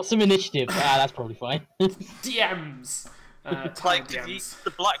 What's some initiative? That's probably fine. DMs. Like, did DMs. the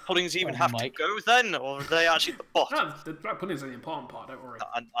black puddings even have Mike. to go then, or are they actually at the bottom? No, the black puddings are the important part. Don't worry.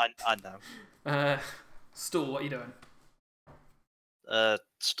 I know. Stool, what are you doing?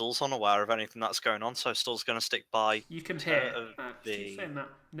 Stull's unaware of anything that's going on, so Stull's going to stick by. You can hear. the- Keep saying that.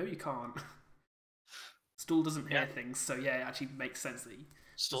 No, you can't. Stool doesn't hear Yeah. things, so yeah, it actually makes sense that he.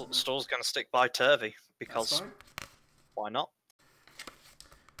 Stull's going to stick by Turvey, That's because fine. why not?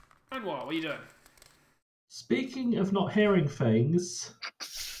 And what are you doing? Speaking of not hearing things,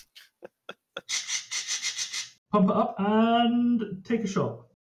 pump it up and take a shot.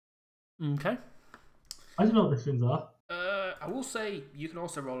 Okay. I don't know what these things are. I will say you can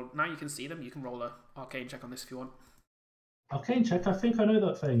also roll. Now you can see them. You can roll a arcane check on this if you want. Arcane check, I think I know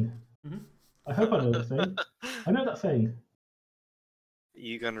that thing. Mhm. I hope I know that thing. I know that thing.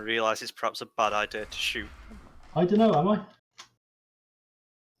 You're going to realise it's perhaps a bad idea to shoot. I don't know, am I?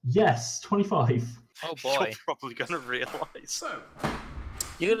 Yes, 25. Oh boy. You're probably going to realise. So,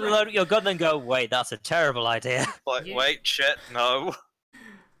 You're gonna load your gun and go, wait, that's a terrible idea. Like, Yeah. wait, shit, no.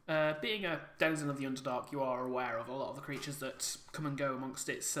 being a denizen of the Underdark, you are aware of a lot of the creatures that come and go amongst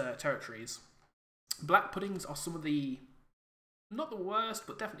its territories. Black puddings are some of the, not the worst,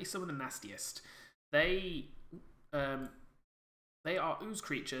 but definitely some of the nastiest. They are ooze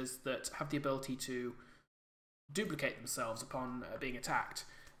creatures that have the ability to duplicate themselves upon being attacked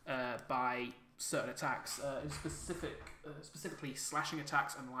by certain attacks, specifically slashing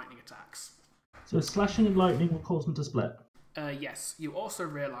attacks and lightning attacks. So slashing and lightning will cause them to split. Yes, you also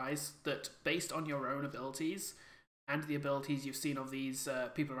realise that based on your own abilities and the abilities you've seen of these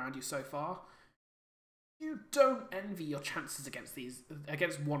people around you so far, you don't envy your chances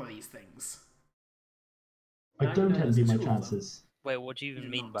against one of these things. I Now you don't know there's envy my two of them. chances. Wait, what do you You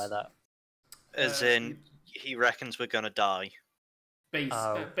even do mean not. by that? As in, he reckons we're going to die.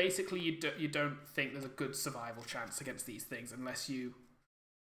 Oh. Basically, you don't think there's a good survival chance against these things unless you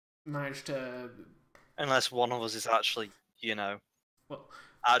manage to. Unless one of us is actually, Well,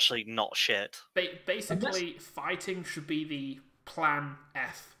 actually not shit. basically, fighting should be the plan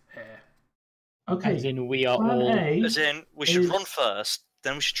F here. Okay, As in, we are plan all. A As in, we should is- run first,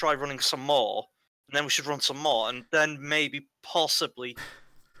 then we should try running some more, and then we should run some more, and then maybe, possibly,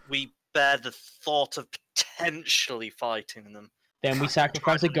 we bear the thought of potentially fighting them. Then we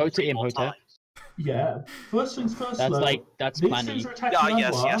sacrifice a goat to Imhotep. Yeah, first things first, That's though. that's These planning. things are attacking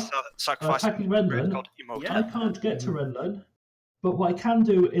Yes, Anwar. sacrifice attacking great Renlan. god Imhotep. Yeah. I can't get to Renlan, but what I can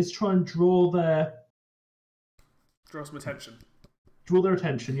do is try and draw their Draw some attention.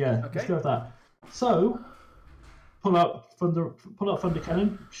 attention. Yeah, Okay. let's go with that. So, pull out thunder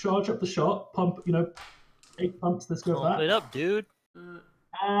cannon, charge up the shot, pump. 8 pumps. Let's go with Pump it that. up, dude. Pump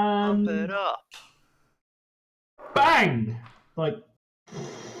And it up. bang! Like.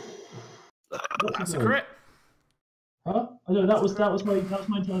 That's a crit. Huh? I know that was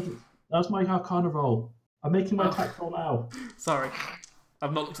my Arcana roll. I'm making my Oh. attack roll now. Sorry,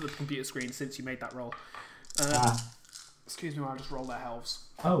 I've not looked at the computer screen since you made that roll. Excuse me while I just roll their helves.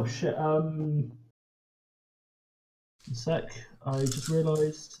 Oh shit. One sec. I just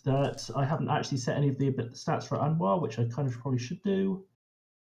realised that I haven't actually set any of the stats for Anwar, which I kind of probably should do.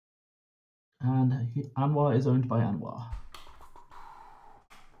 And Anwar is owned by Anwar.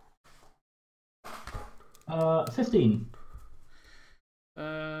 15.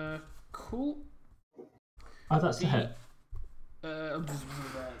 Cool. Oh, that's the hit. That will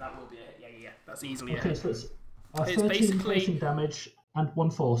be a hit. Yeah. That's easily a Okay, hit. so it's It's 13 basically- piercing damage and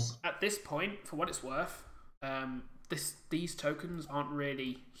 1 force. At this point, for what it's worth, these tokens aren't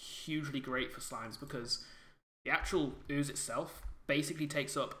really hugely great for slimes because the actual ooze itself basically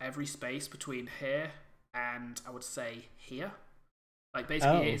takes up every space between here and I would say here. Like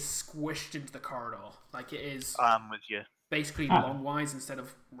basically it is squished into the corridor. Like it is I'm with you. basically long-wise instead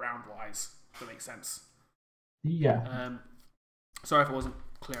of round-wise, if that makes sense. Yeah. Sorry if I wasn't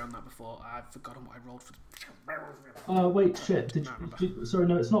clear on that before. I've forgotten what I rolled for Wait, shit. Sorry,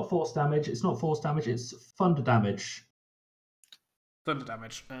 no, it's not force damage. It's not force damage. It's thunder damage. thunder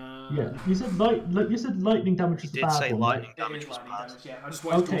damage. Yeah, you said lightning damage was the did bad say one. lightning It damage is was lightning bad. damage, yeah. I just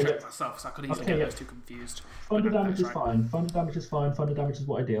wanted to Okay, check yeah. myself, so I could easily Okay, get yeah. those two confused. Thunder Okay, damage that's is right. fine. Thunder damage is fine. Thunder damage is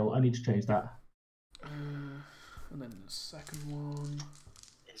what I deal. I need to change that. And then the second one.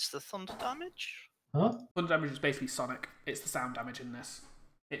 Is the thunder damage? Huh? Thunder damage is basically sonic. It's the sound damage in this.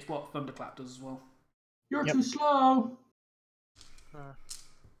 It's what Thunderclap does as well. You're too slow.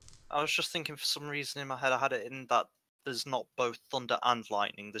 I was just thinking for some reason in my head I had it in that there's not both thunder and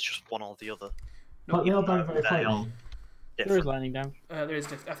lightning, there's just one or the other. But they are very, very They frightening. are There is different. lightning damage. There is. I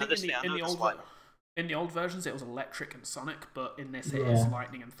think This thing, I in know the there's old lightning. in the old versions it was electric and sonic, but in this it is Yeah.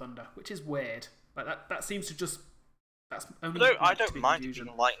 lightning and thunder, which is weird. Like that seems to just that's only. No, I meant to don't be mind it confusion.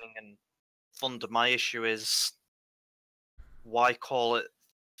 being lightning and thunder. My issue is why call it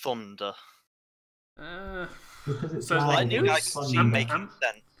thunder? Because it's So loud. Lightning I It's can thunder. see making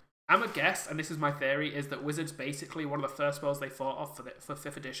sense. I'm a guess, and this is my theory, is that Wizards basically one of the first spells they thought of for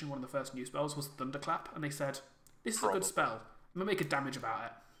 5th edition, one of the first new spells was Thunderclap, and they said, this is a Probably. good spell. I'm going to make a damage about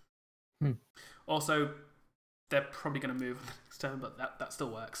it. Hmm. Also, they're probably going to move next turn, but that still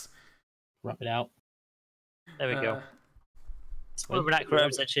works. Rub it out. There we go. Uh, It's more of an accurate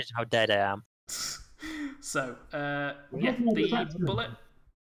representation of how dead I am. So, Yeah, yeah, no, the that's good. bullet.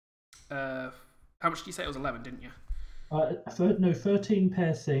 How much did you say it was? 11, didn't you? 13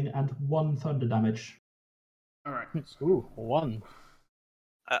 piercing and 1 thunder damage. All right. Ooh, 1.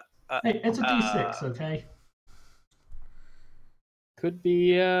 Hey, it's a d6, okay? Could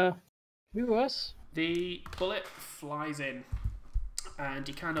be worse. The bullet flies in, and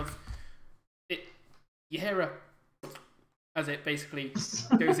you kind of you hear a as it basically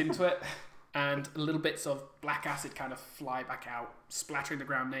goes into it, and little bits of black acid kind of fly back out, splattering the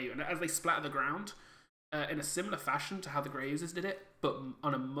ground near you. And as they splatter the ground, in a similar fashion to how the Grey Oozes did it, but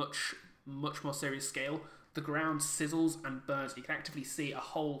on a much more serious scale, the ground sizzles and burns. You can actively see a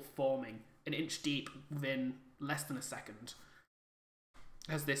hole forming an inch deep within less than a second,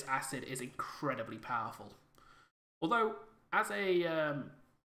 as this acid is incredibly powerful. Although, as a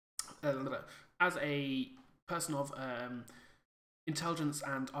person of intelligence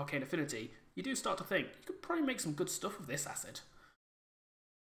and arcane affinity, you do start to think you could probably make some good stuff with this acid.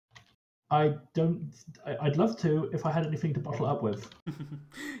 I'd love to if I had anything to bottle it up with.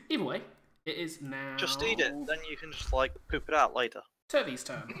 Either way, it is now Just eat it, then you can just like poop it out later. Turvey's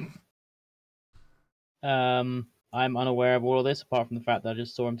turn. I'm unaware of all of this, apart from the fact that I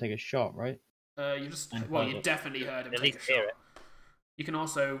just saw him take a shot, right? You definitely heard him At take least a hear shot. it. You can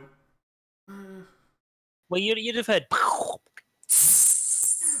also. Well, you'd have heard.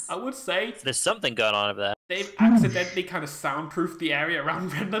 I would say There's something going on over there. they've accidentally kind of soundproofed the area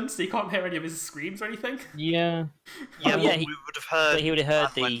around Renlan, so you can't hear any of his screams or anything. Yeah. Yeah, yeah, but he- we would have heard. But he would have heard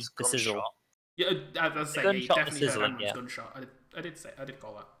Adwin's the sizzle. gunshot. Yeah, as I say, The you gunshot, the definitely heard sizzling, Anwan's yeah. gunshot. I did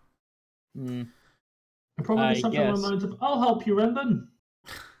call that. Hmm. And probably I something along guess. the lines of, I'll help you, Renlan.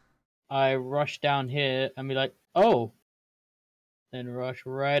 I rush down here and be like, oh. Then rush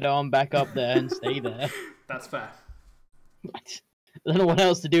right on back up there and stay there. That's fair. I don't know what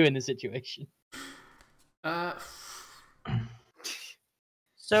else to do in this situation.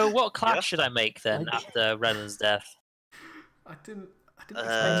 So, what class Yeah. should I make then after Renan's death? I didn't expect you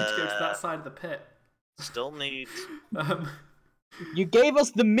to go to that side of the pit. Still need. Um, You gave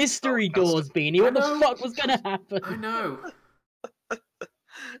us the mystery Oh, that's doors, Beanie. What I the know. fuck was gonna happen? I know. The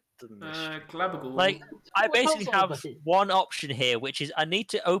mystery. Glabagul. Like, I What basically else are have they? one option here, which is I need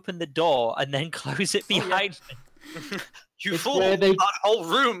to open the door and then close it Oh, yeah. behind me. You It's fool! where they- That whole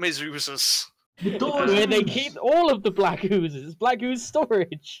room is oozes. The door Where they keep all of the black oozes. Black ooze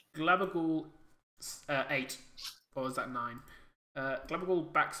storage. Glabagul 8, or was that 9?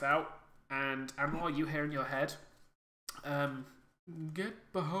 Glabagul backs out, and Anwar, you hear in your head,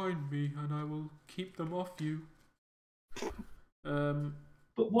 get behind me, and I will keep them off you.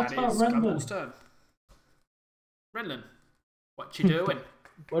 But what That about is Glabagul's Renlan? turn. Renlan, what you doing?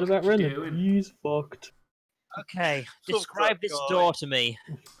 What about you Renlan? doing? He's fucked. Okay, Fuck describe that this guy. door to me.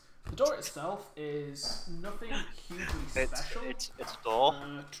 The door itself is nothing hugely special. It's a door.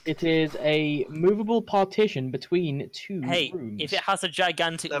 It is a movable partition between two Hey, rooms. if it has a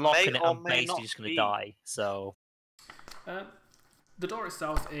gigantic There lock may in it, or I'm may basically not just going to be. die. So, The door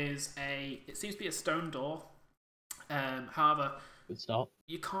itself is it seems to be a stone door. However, Good start.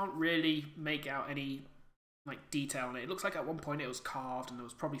 you can't really make out any detail in it. It looks like at one point it was carved and there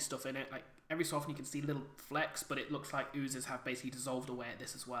was probably stuff in it. Like every so often you can see little flecks, but it looks like oozes have basically dissolved away at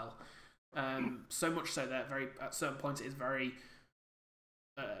this as well. So much so that at certain points it is very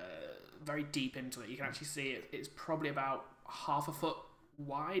deep into it. You can actually see it's probably about half a foot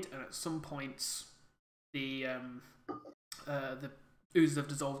wide, and at some points the oozes have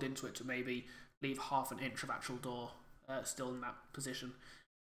dissolved into it to maybe leave half an inch of actual door still in that position.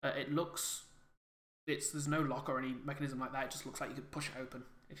 There's no lock or any mechanism like that. It just looks like you could push it open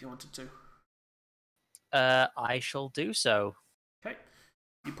if you wanted to. I shall do so. Okay,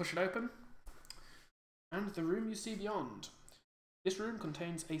 you push it open, and the room you see beyond. This room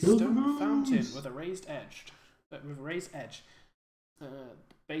contains a stone fountain with a raised edge. The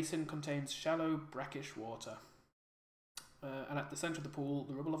basin contains shallow, brackish water. And at the centre of the pool,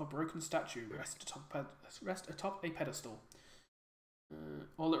 the rubble of a broken statue rests atop a pedestal.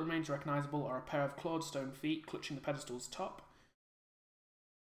 All that remains recognisable are a pair of clawed stone feet clutching the pedestal's top.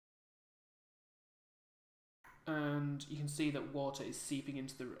 And you can see that water is seeping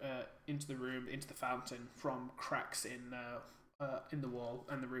into the room, into the fountain, from cracks in the wall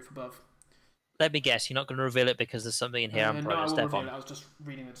and the roof above. Let me guess, you're not going to reveal it because there's something in here I'm No, probably I going to won't step reveal on. it. I was just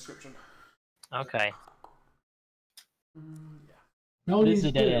reading the description. Okay. Yeah. No, This is he's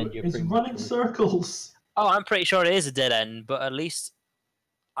a dead end, you're It's pretty running much- circles. Oh, I'm pretty sure it is a dead end, but at least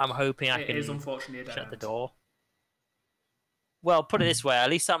I'm hoping I It can is unfortunately a dead shut end. the door. Well, put it this way, at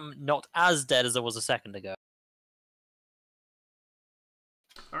least I'm not as dead as I was a second ago.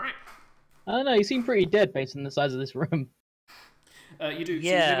 Alright. I don't know, you seem pretty dead based on the size of this room. You do. So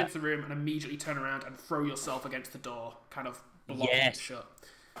you Yeah. move into the room and immediately turn around and throw yourself against the door, kind of blocking Yes. it shut.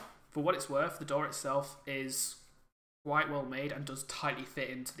 For what it's worth, the door itself is quite well made and does tightly fit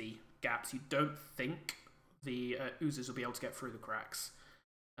into the gaps. You don't think the oozes will be able to get through the cracks,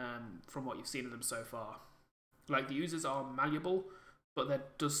 from what you've seen of them so far. Like, the oozes are malleable, but there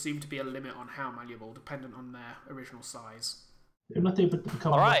does seem to be a limit on how malleable, dependent on their original size. They're not able to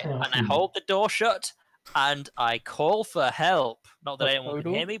become Alright, chaos and I demons. hold the door shut, and I call for help. Not that anyone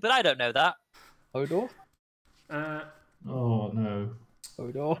can hear me, but I don't know that. Hodor? Oh no.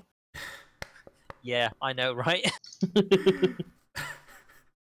 Hodor? Yeah, I know, right?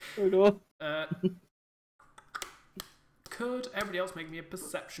 Hodor? Could everybody else make me a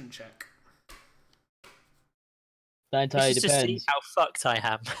perception check? That entirely This is to see depends. how fucked I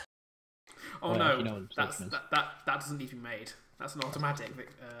am. Oh Well, no, you know what that doesn't need to be made. That's an automatic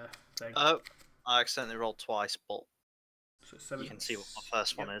thing. Oh, I accidentally rolled twice, but So you can see what my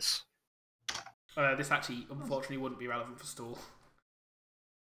first one is. this actually, unfortunately, wouldn't be relevant for stool.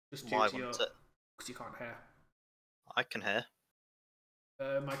 Just due Why to your... wouldn't it? Because you can't hear. I can hear.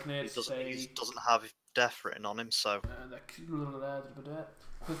 My He Canadians doesn't, say... doesn't have death written on him, so Because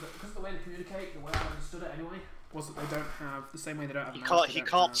the way they communicate, the way I understood it anyway, was that they don't have the same way they don't have. he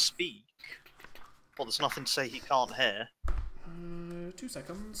can't speak. Well, there's nothing to say he can't hear. 2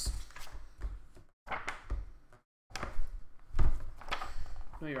 seconds.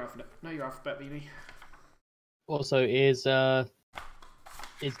 Know your alphabet, Beanie. Also, is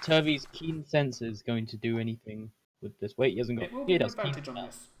Turvey's keen senses going to do anything with this? Wait, he hasn't got. It will He be an does. Keen advantage on smell.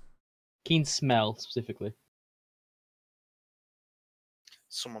 this. Keen smell, specifically.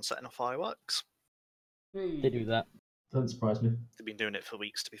 Someone setting off fireworks. They do that. Doesn't surprise me. They've been doing it for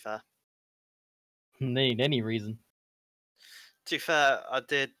weeks, to be fair. They need any reason. To be fair, I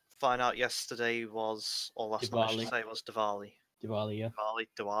did find out yesterday was, or last night I should Diwali. say, was Diwali. Diwali, yeah.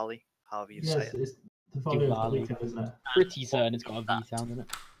 Diwali, however you say Yes, it. it's the value of the Diwali. weekend, isn't it? Pretty certain it's got a V sound in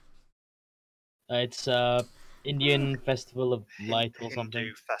it. It's Indian Festival of Light or something.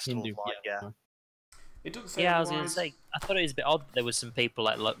 Hindu festival of light, yeah. It doesn't say Yeah, I was going to otherwise. say, I thought it was a bit odd that there was some people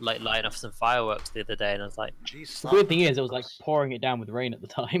like lighting off some fireworks the other day, and I was like, Jesus, The weird thing is, it was like pouring it down with rain at the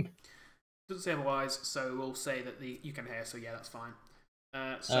time. Doesn't say otherwise, so we'll say that you can hear. So yeah, that's fine.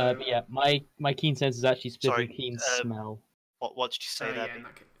 But yeah, my keen sense is actually specifically Sorry, keen smell. what did you say there? yeah, in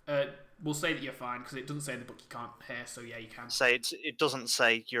that case, we'll say that you're fine because it doesn't say in the book you can't hear. So yeah, you can. Say it doesn't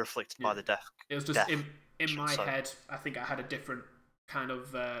say you're afflicted by Yeah. the death. It was just death. in my Sorry. head. I think I had a different kind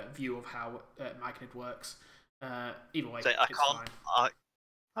of view of how Myconid works. Either way, Say, I it's can't. fine.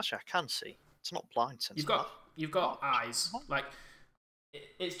 Actually, I can see. It's not blind sense. You've got eyes. Like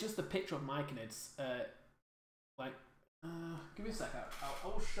it's just the picture of Myconids. Give me a sec. I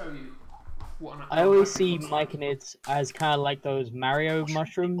will show you what. I always see Myconids as kind of like those Mario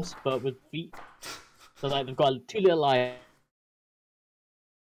mushrooms, but with feet. So like they've got 2 little eyes.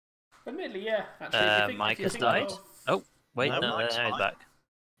 Admittedly, yeah. Actually, if you think Micah's of, died? Oh, wait, No, no, mine's there he's fine. back.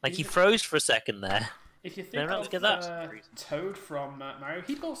 Like, he froze for a second there. If you They're think not of to get that. Toad from Mario,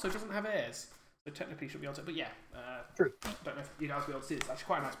 he also doesn't have ears, so technically should be able to. But yeah, True. don't know if you guys will be able to see this. It's actually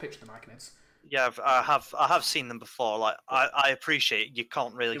quite a nice picture of the Myconids. Yeah, I have seen them before. Like I appreciate you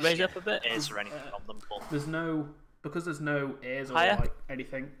can't really You raise see up a bit? ears or anything on them, but There's no ears or Higher? like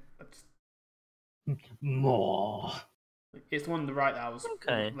anything. More. It's the one on the right that I was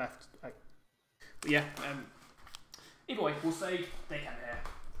Okay. left. But yeah, either way, we'll say they can hear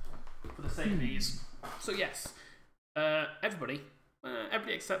for the sake of ease. So yes, everybody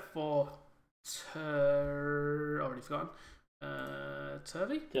except for already forgotten.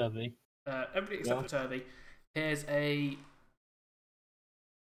 Turvy. Turvy. Everybody except for Turvy hears a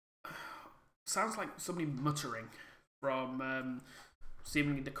sounds like somebody muttering from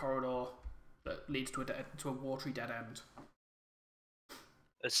seemingly the corridor that leads to a watery dead end.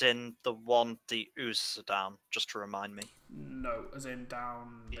 as in the one the Oozes are down. Just to remind me, No, as in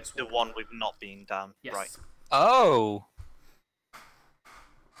down this the one. one we've not been down. Yes. Right. Oh.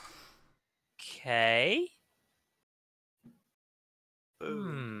 Okay.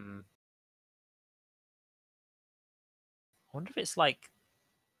 Boom. I wonder if it's like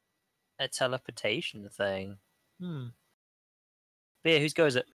a teleportation thing. But yeah, whose go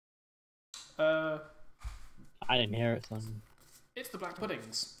is it? I didn't hear it, son. It's the Black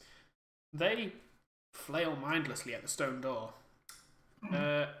Puddings. They flail mindlessly at the stone door.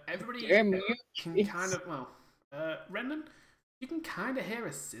 Everybody Damn you, can jeez. kind of Renlan, you can kind of hear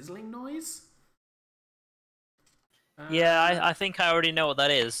a sizzling noise. Yeah, I think I already know what that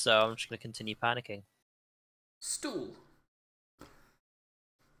is, so I'm just going to continue panicking. Stool.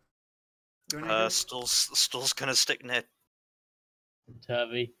 Doing anything? Stool's gonna stick near.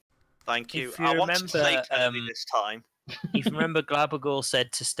 Turvy. Thank you. If you I want to play remember, Turvy this time. If you remember, Glabagor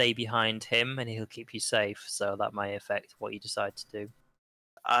said to stay behind him and he'll keep you safe, so that might affect what you decide to do.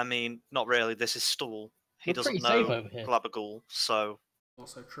 I mean, not really. This is Stool. He We're doesn't pretty safe know over here. Glabagul, so.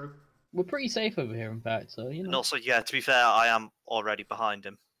 Also true. We're pretty safe over here, in fact, so, you And know. also, yeah, to be fair, I am already behind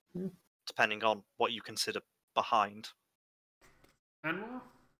him. Hmm. Depending on what you consider behind. Anwar?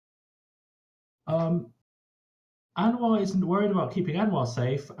 Anwar isn't worried about keeping Anwar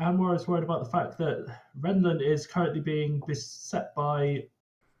safe. Anwar is worried about the fact that Renlan is currently being beset by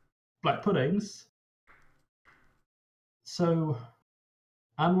black puddings. So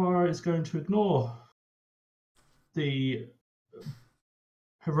Anwar is going to ignore the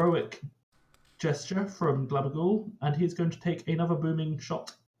heroic gesture from Glabagul, and he's going to take another booming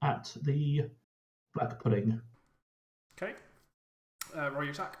shot at the black pudding. Okay. Roll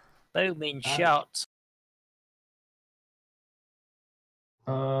your attack. Booming shot.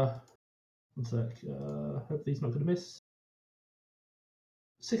 One sec. Hopefully he's not going to miss.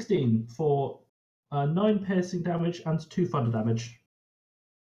 16 for 9 piercing damage and 2 thunder damage.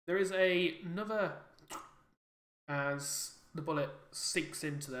 There is another as the bullet sinks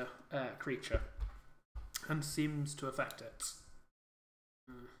into the creature and seems to affect it.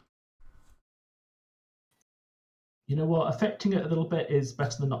 You know what? Affecting it a little bit is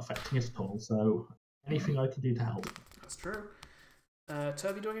better than not affecting it at all. So anything I can do to help. That's true.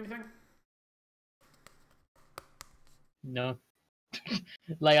 Turvy doing anything? No.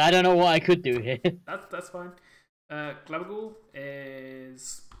 Like, I don't know what I could do here. That's fine. Glabagul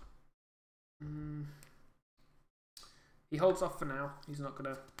is... he holds off for now. He's not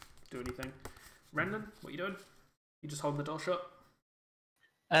going to do anything. Renlan, what are you doing? You just holding the door shut?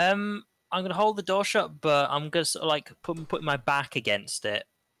 I'm going to hold the door shut, but I'm going to sort of like put my back against it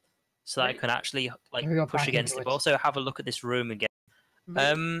so that I can actually like You're push back against into it, but it. also have a look at this room again.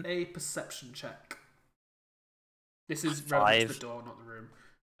 Make a perception check. This is relevant to 5. the door, not the room.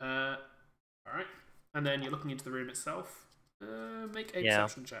 Alright. And then you're looking into the room itself. Make a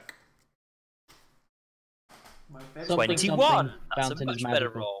perception check. My favorite. Something, 21! something, That's a fountain much is better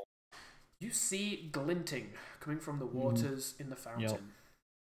magical. roll. You see glinting coming from the waters in the fountain. Yep.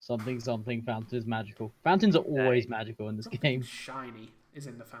 Something, something, fountain is magical. Fountains are always magical in this Something game. shiny is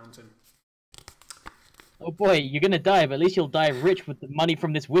in the fountain. Oh boy, you're gonna die, but at least you'll die rich with the money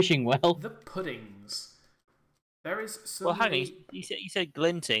from this wishing well. The puddings. There is Well, hang on. suddenly You said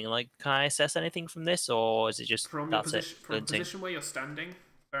glinting. Like, can I assess anything from this, or is it just from your that's position, it? from the Glinting. position where you're standing,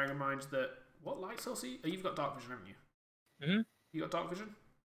 bearing in mind that what light source are you? Oh, you've got dark vision, haven't you? Mhm. You got dark vision?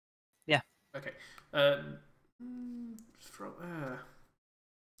 Yeah. Okay.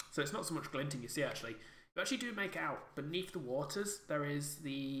 So it's not so much glinting you see actually. You actually do make out beneath the waters there is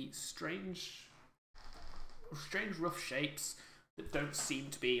the strange rough shapes that don't seem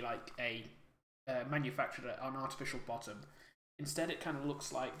to be like a manufactured on an artificial bottom. Instead, it kind of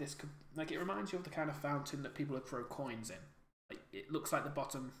looks like this could, like, it reminds you of the kind of fountain that people would throw coins in. Like, it looks like the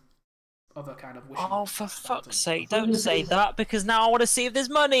bottom of a kind of wishing. Oh, for fountain. fuck's sake! Don't say that, because now I want to see if there's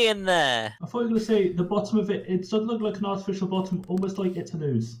money in there. I thought you were going to say the bottom of it. It doesn't look like an artificial bottom, almost like it's an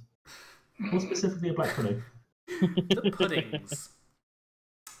ooze. More specifically, a black pudding. The puddings.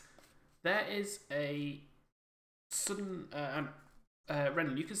 There is a sudden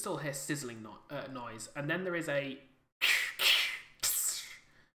Renlan, you can still hear sizzling noise, and then there is a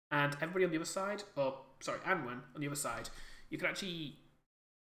and everybody on the other side, or sorry, Anwen on the other side, you can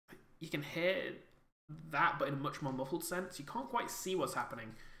hear that, but in a much more muffled sense. You can't quite see what's happening.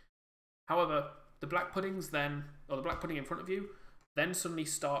 However, the black puddings then, or the black pudding in front of you, then suddenly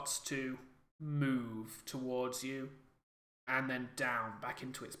starts to move towards you, and then down back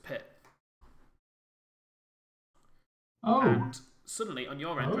into its pit. Oh. And suddenly, on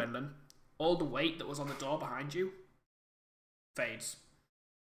your end, Renlan, all the weight that was on the door behind you fades.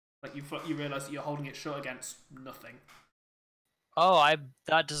 Like you realise that you're holding it shut against nothing. Oh,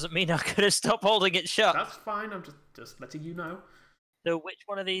 that doesn't mean I could have stopped holding it shut. That's fine. I'm just letting you know. So which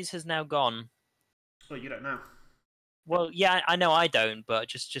one of these has now gone? Well, you don't know. Well, yeah, I know I don't, but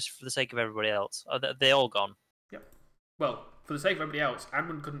just for the sake of everybody else, are they all gone? Yep. Well, for the sake of everybody else,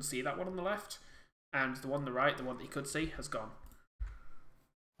 Anwen couldn't see that one on the left, and the one on the right, the one that he could see, has gone.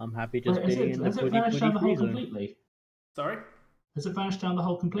 I'm happy just being in the Has it vanished down the hole freezer. completely? Sorry? Has it vanished down the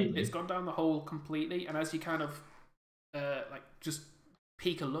hole completely? It's gone down the hole completely, and as you kind of just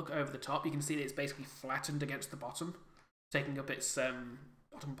peek a look over the top, you can see that it's basically flattened against the bottom, taking up its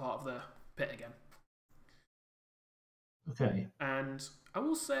bottom part of the pit again. Okay. And I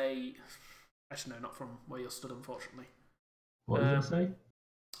will say, actually no, not from where you're stood, unfortunately. What was I going to say?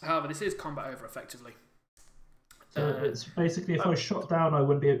 However, this is combat over effectively. So it's basically if I shot down, I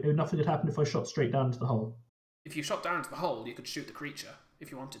wouldn't be. Nothing would happen if I shot straight down into the hole. If you shot down into the hole, you could shoot the creature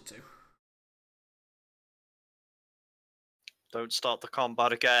if you wanted to. Don't start the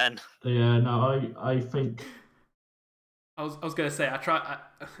combat again. Yeah, no, I think. I was going to say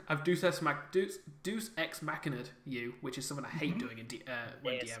I've Deus Ex Machina'd you, which is something I hate doing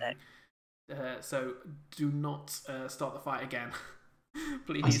when DMing. So do not start the fight again,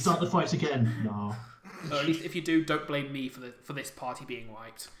 please. I start the fight again. No. Or at least if you do, don't blame me for this party being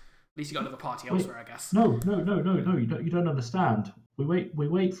wiped. At least you got another party elsewhere, I guess. No. You don't understand. We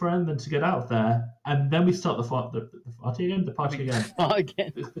wait for Renlan to get out there, and then we start the party again. The party again.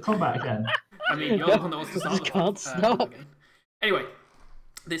 Again. The combat again. I mean, you're the one that wants to start Just can't stop. again. Anyway,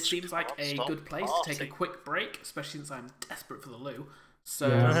 this seems like a Stop good place to take a party. quick break, especially since I'm desperate for the loo. So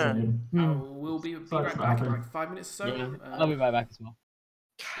Yeah, same. we'll be Sorry right for back in having- like 5 minutes or so. Yeah, I'll be right back as well.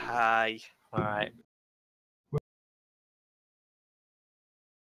 Hi. All right.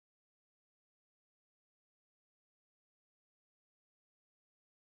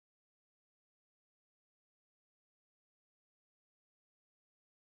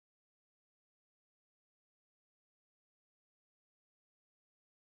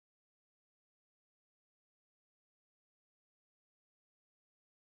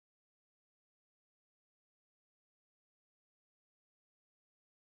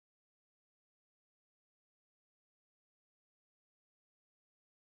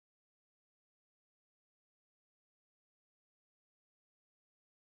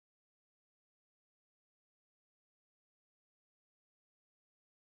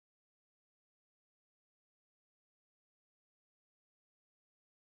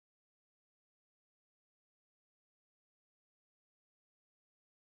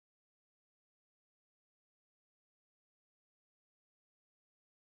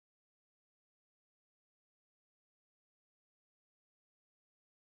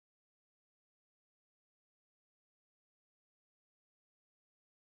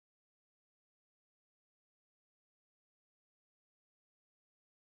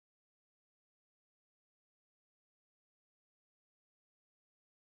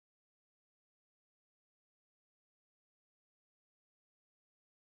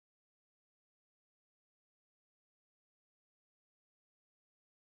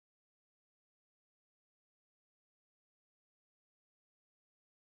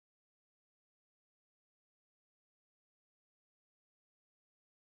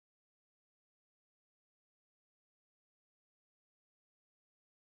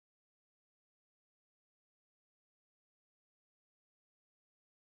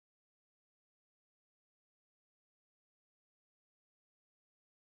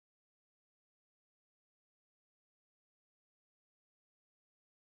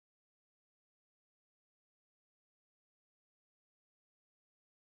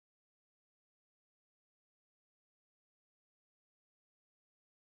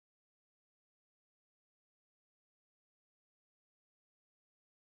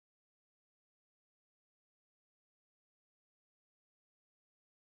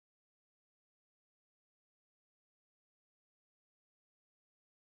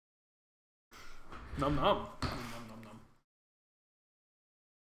 Nom nom. Nom nom nom nom.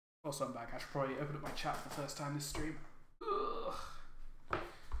 Also, I'm back. I should probably open up my chat for the first time this stream. Ugh.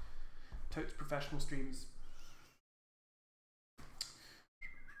 Totes professional streams.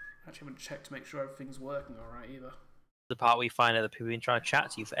 Actually, haven't checked to make sure everything's working alright either. The part where you find out that people have been trying to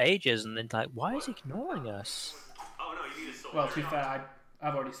chat to you for ages, and then like, why is he ignoring us? Oh no, you need to sort Well, to be fair,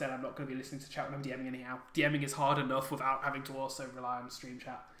 I've already said I'm not going to be listening to chat when I'm DMing anyhow. DMing is hard enough without having to also rely on stream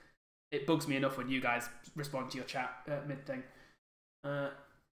chat. It bugs me enough when you guys respond to your chat mid-thing. Oh,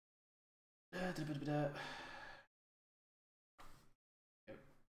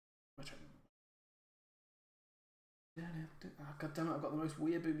 God damn it, I've got the most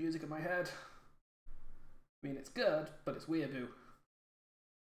weeaboo music in my head. I mean, it's good, but it's weeaboo.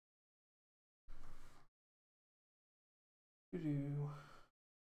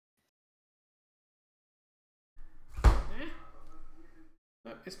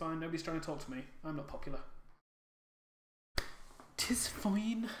 No, it's fine. Nobody's trying to talk to me. I'm not popular. 'Tis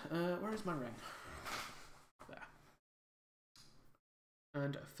fine. Where is my ring? There.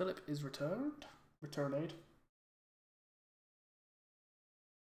 And Philip is returned. Returned.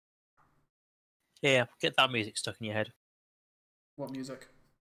 Yeah, get that music stuck in your head. What music?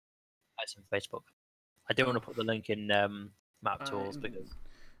 That's on Facebook. I don't want to put the link in map tools because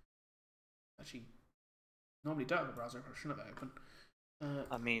Actually, normally don't have a browser. I shouldn't have it open.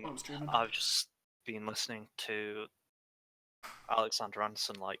 I mean, I'm streaming. I've just been listening to Alexander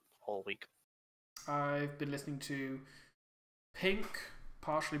Anderson like all week. I've been listening to Pink,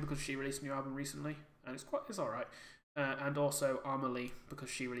 partially because she released a new album recently, and it's alright. And also Amelie, because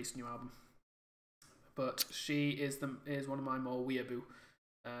she released a new album. But she is one of my more weeaboo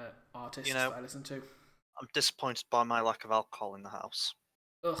artists that I listen to. I'm disappointed by my lack of alcohol in the house.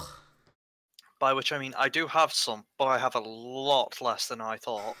 Ugh. By which I mean I do have some, but I have a lot less than I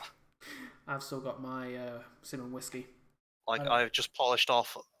thought. I've still got my cinnamon whiskey. Like I've just polished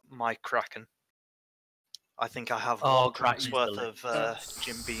off my Kraken. I think I have Oh, 1 grams Kraken's worth of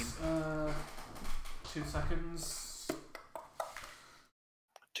Jim Beam. 2 seconds.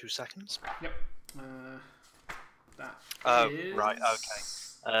 2 seconds? Yep. That is... right,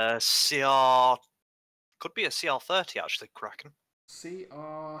 okay. CR... Could be a CR30 actually, Kraken.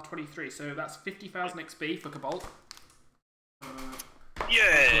 CR23, so that's 50,000 XP for Cobalt.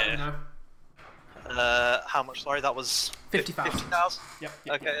 Yeah! How much, sorry, that was... 50,000. 50,000? Yep.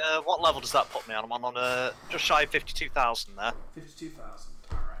 Okay, what level does that put me on? I'm on just shy of 52,000 there. 52,000.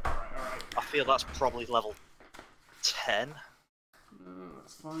 Alright. I feel that's probably level 10.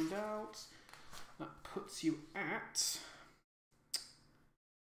 Let's find out. That puts you at...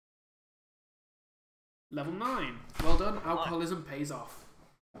 level 9. Well done. Alcoholism pays off.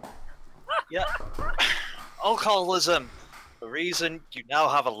 Yeah. Alcoholism. The reason you now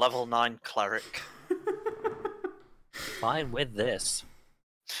have a level 9 cleric. fine with this.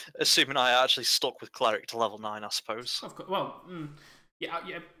 Assuming I actually stuck with cleric to level 9, I suppose. Of course. Well, yeah.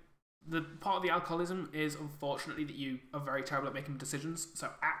 The part of the alcoholism is unfortunately that you are very terrible at making decisions.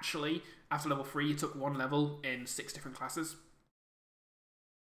 So actually, after level 3, you took 1 level in 6 different classes.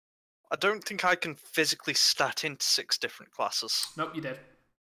 I don't think I can physically stat into 6 different classes. Nope, you did.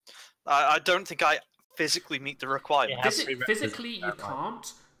 I don't think I physically meet the requirement. Physically, you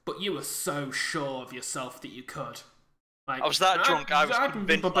can't, but you were so sure of yourself that you could. Like, I was that drunk, I was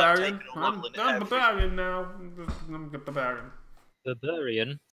convinced I'd taken a level in I'm every... barbarian now. I'm barbarian.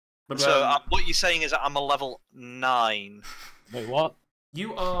 Barbarian? So what you're saying is that I'm a level 9. Wait, what?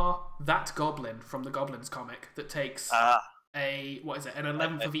 You are that goblin from the Goblins comic that takes an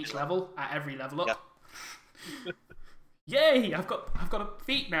 11th of each level at every level up. Yeah. Yay! I've got a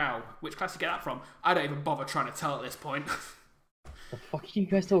feat now. Which class you get that from? I don't even bother trying to tell at this point. The fuck are you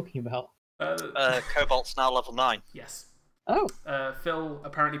guys talking about? Cobalt's now level 9. Yes. Oh. Phil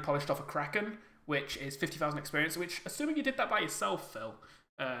apparently polished off a Kraken, which is 50,000 experience. Which, assuming you did that by yourself, Phil,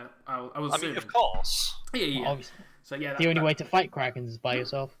 I was. I mean, of course. Yeah. Obviously. So yeah, The only way to fight Krakens is by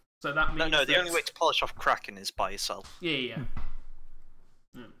yourself. So that means No, the only way to polish off Kraken is by yourself. Yeah.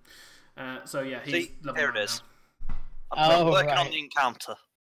 So yeah, he's See, level there 9 it is. now. I'm working on right. the encounter.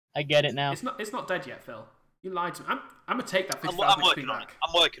 I get it now. It's not dead yet, Phil. You lied to me. I'm gonna take that 50,000 I'm XP working on it. back.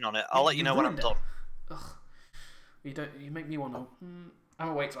 I'm working on it. I'll let you know when I'm ruined done. it. Ugh. You make me want to. I'm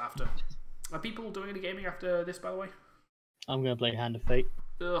gonna wait till after. Are people doing any gaming after this, by the way? I'm gonna play Hand of Fate.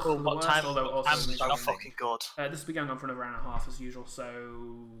 Ugh, Well, the what worst, time- although what also time amazing. is So it? fucking good. This will be going on for another hour and a half as usual,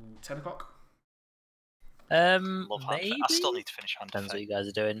 so 10 o'clock? Love Hand of Fate. Maybe? I still need to finish Hand of Depends what Fate. you guys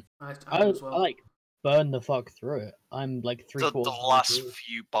are doing. I as well. I like burn the fuck through it. I'm like The 3/4 of the way last through.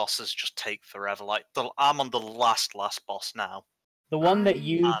 few bosses just take forever. Like I'm on the last boss now. The one that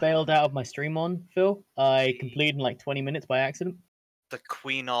you I- bailed out of my stream on, Phil, I completed in like 20 minutes by accident. The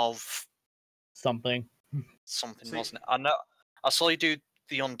Queen of Something. something, See- wasn't it? I know. I saw you do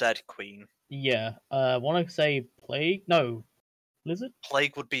the Undead Queen. Yeah. Want to say plague? No, lizard.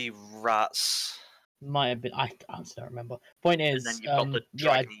 Plague would be rats, Might have been. I honestly don't remember. Point and is, then you've got the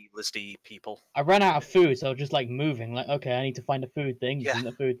yeah, dragony, lizardy people. I ran out of food, so I was just like moving. Like, okay, I need to find a food thing. This Yeah. isn't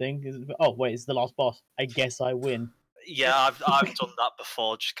a food thing. Oh wait, it's the last boss. I guess I win. Yeah, I've done that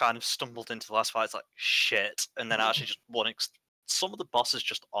before. Just kind of stumbled into the last fight. It's like shit, and then actually just won. Some of the bosses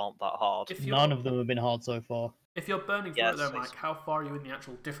just aren't that hard. If you're, None of them have been hard so far. If you're burning through Yeah, it though, so Mike, how far are you in the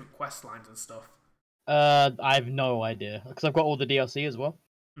actual different quest lines and stuff? I have no idea because I've got all the DLC as well.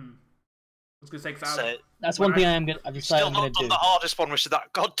 I was gonna say, 'cause So, That's When one thing I- I've you've decided still I'm gonna not done do. the hardest one, which is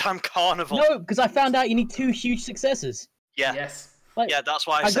that goddamn carnival. No, because I found out you need 2 huge successes. Yeah, yes, Like, yeah, that's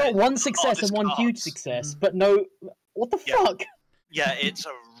why I I said got one the success and hardest one huge cards. success, but no. What the Yeah. fuck? Yeah, it's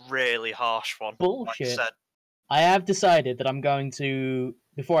a really harsh one. Like I Bullshit. said, I have decided that I'm going to,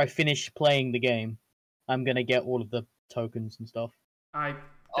 before I finish playing the game, I'm gonna get all of the tokens and stuff.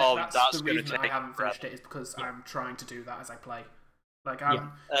 that's that's the gonna reason I take haven't finished forever. it is because I'm trying to do that as I play. Like Yeah.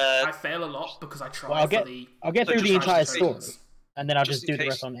 I fail a lot because I try Well, I'll for get- the. I'll get So through the just entire try story, to- and then I'll just just in do the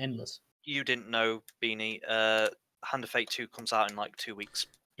case- rest on endless. you didn't know, Beanie. Hand of Fate 2 comes out in like 2 weeks.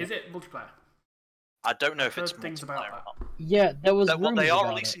 Is it multiplayer? I don't know if I've it's heard things about multiplayer or that. not. Yeah, there was Well, rumors they are about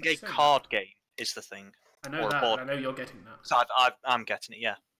releasing it. a card game. Is the thing. I know Or a that. board. I know you're getting that. So I'm getting it.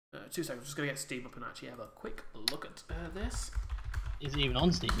 Yeah. 2 seconds. I'm just gonna get Steam up and actually have a quick look at this. Is it even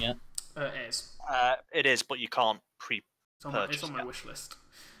on Steam yet? It is. It is, but you can't pre. It's on my Purchase, yeah. wish list.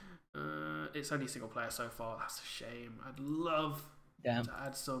 It's only single player so far. That's a shame. I'd love Damn. to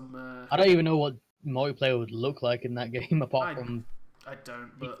add some. I don't even know what multiplayer would look like in that game apart I- from I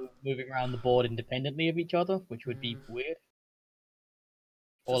don't, but people moving around the board independently of each other, which would be weird.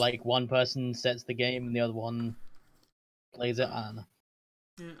 Or like one person sets the game and the other one plays it. I don't know.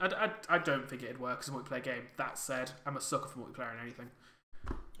 yeah, I don't think it'd work as a multiplayer game. That said, I'm a sucker for multiplayer and anything.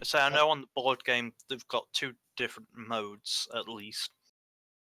 So I know on the board game they've got 2 different modes at least.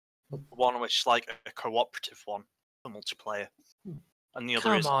 One which is like a cooperative one for multiplayer, and the other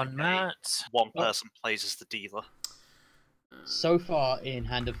Come is on, like Matt. one person plays as the dealer. So far in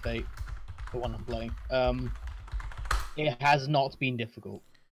Hand of Fate, the one I'm playing, it has not been difficult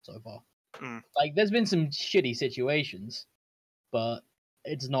so far. Mm. Like, there's been some shitty situations, but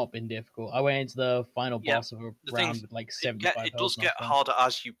it's not been difficult. I went into the final Yeah, boss of a the thing round is, with like It, 75 it does health get knockdown. harder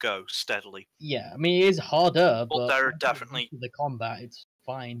as you go steadily. Yeah, I mean, it is harder, But but there are once you get definitely- used to the combat, it's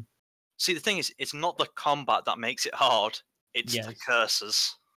fine. See, the thing is, it's not the combat that makes it hard; it's the Yes.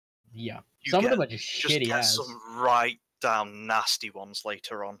 curses. Yeah, You some of get- them are just Just shitty get as. some right down nasty ones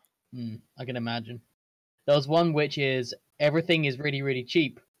later on. I can imagine. There was one which is everything is really, really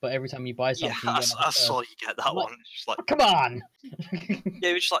cheap, but every time you buy something, Yeah, you get another I saw curse. you get that What? one. It's just like, Come on! yeah,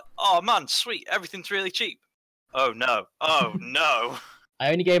 it's just like, oh man, sweet, everything's really cheap. Oh no, oh no.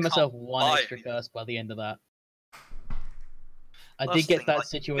 I only gave Can't myself one buy extra anything. curse by the end of that. I That's did the get thing, that like, you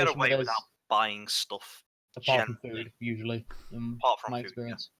situation get away where without there's, buying stuff. apart from generally. food, usually, Apart from my food,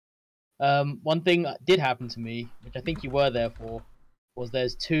 yeah. experience. One thing that did happen to me, which I think you were there for, was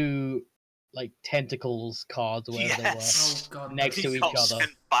there's 2 like tentacles cards or whatever Yes. Oh god, Next no. to You each got other.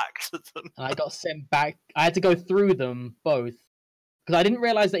 sent back to them. and I got sent back. I had to go through them both because I didn't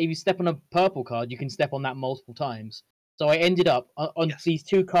realize that if you step on a purple card, you can step on that multiple times. So I ended up on Yes. these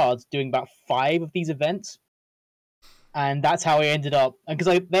 2 cards doing about 5 of these events, and that's how I ended up. And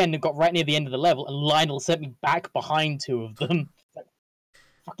because I then got right near the end of the level, and Lionel sent me back behind 2 of them. Like,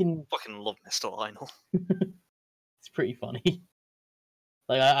 fucking, Fucking love Mr. Lionel. it's pretty funny.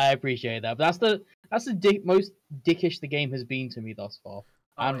 Like I appreciate that, but that's the most dickish the game has been to me thus far.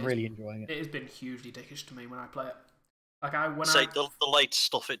 I'm it- really enjoying it. It has been hugely dickish to me when I play it. Like Say the late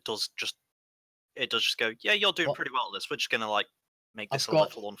stuff, it does just go, yeah, you're doing What? pretty well at this. We're just gonna like make I've this a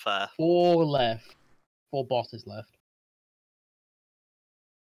got- little unfair. 4 left. 4 bosses left.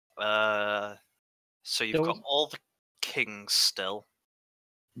 So you've There got was- all the kings still.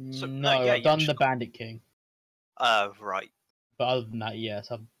 So, No, yeah, I've you done just the got- Bandit King. Right. But other than that, yes,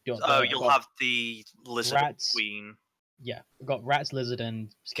 I've got. Oh, I've you'll got have the lizard rats. queen, Yeah, I've got rats, lizard,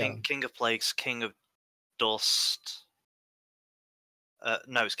 and skeleton. king of plagues, king of dust.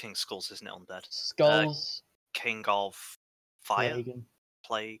 No, it's king of skulls, isn't it? Undead. Skulls, King of fire, plague,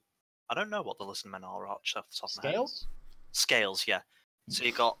 plague. I don't know what the lizard men are actually off the top of my head. scales. Scales, yeah. So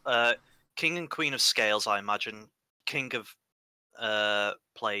you got king and queen of scales, I imagine. King of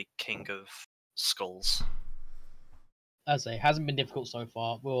plague, king of skulls. As I say, hasn't been difficult so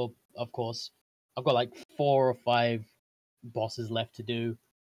far. Well, of course, I've got like 4 or 5 bosses left to do.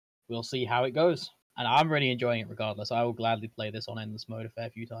 We'll see how it goes. And I'm really enjoying it regardless. I will gladly play this on endless mode a fair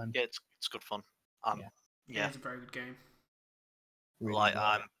few times. Yeah, it's good fun. Yeah, it's a very good game. Really Like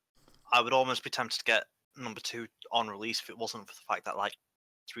enjoy it. I would almost be tempted to get number 2 on release if it wasn't for the fact that like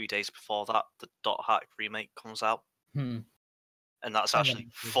 3 days before that the Dot Hack remake comes out, and that's actually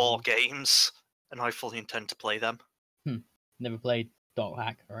 4 games, and I fully intend to play them. Never played Dot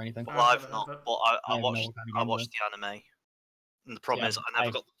Hack or anything. Well, I've not, but I don't know watched what kind of I game it watched is. the anime, and the problem Yeah, is I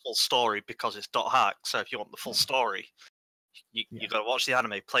never got the full story because it's Dot Hack. So if you want the full story, you got to watch the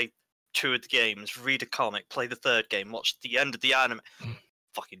anime, play 2 of the games, read a comic, play the 3rd game, watch the end of the anime.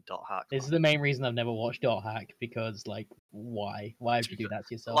 Fucking Dot Hack. This is the main reason I've never watched Dot Hack, because like, why? Why would you do that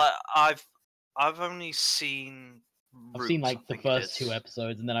to yourself? Like I've only seen. I've seen Roots, like I the think it first is. 2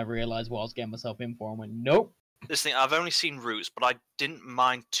 episodes, and then I realized what I was getting myself in for, and went, nope. This thing, I've only seen Roots, but I didn't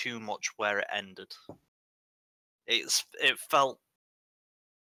mind too much where it ended. It felt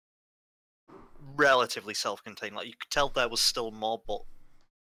relatively self-contained. Like you could tell there was still more, but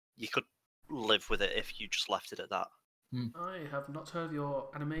you could live with it if you just left it at that. I have not heard of your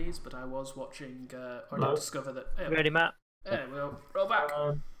animes, but I was watching. I Hello? did discover that. Ready, Matt? We'll roll back.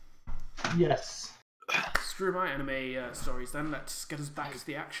 Yes. Screw my anime stories then. Let's get us back to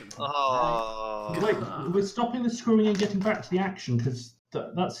the action. Oh, Wait, we're stopping the screwing and getting back to the action, because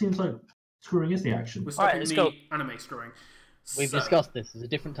that seems like screwing is the action. We're stopping let's the go. anime screwing. We've So, discussed this. It's a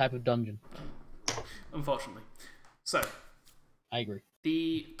different type of dungeon. Unfortunately. So, I agree.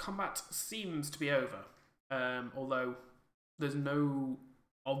 the combat seems to be over, although there's no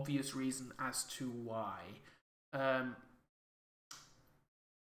obvious reason as to why.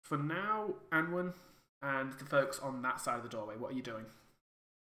 For now, Anwen and the folks on that side of the doorway, what are you doing?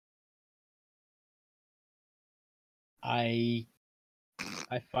 I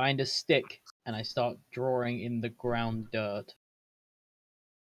find a stick and I start drawing in the ground dirt.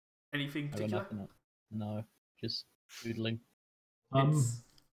 Anything I got particular? nothing else. No, just doodling. It's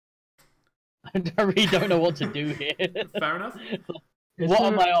I really don't know what to do here. fair enough. What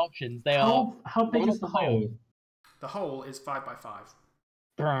are my options? They are. How big is the hole? The hole is 5 by 5.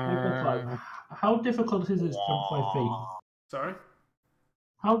 5 by 5. How difficult is it to jump 5 feet? Sorry?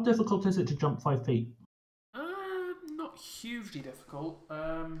 How difficult is it to jump 5 feet? Not hugely difficult.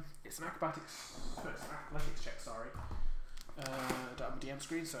 It's an athletics check, sorry. Don't have a DM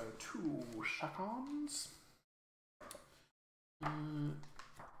screen, so 2 seconds.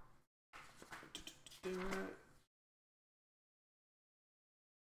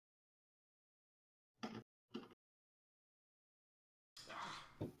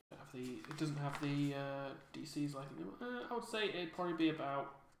 It doesn't have the DCs like I would say it'd probably be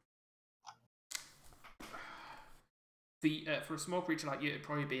about for a small creature like you, it'd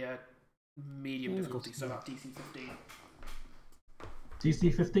probably be a medium difficulty, so about DC 15.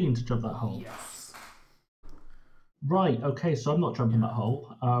 DC 15 to jump that hole? Yes. Right, okay, so I'm not jumping that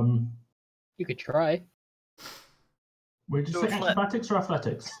hole. You could try. Would you Do say a flip. acrobatics or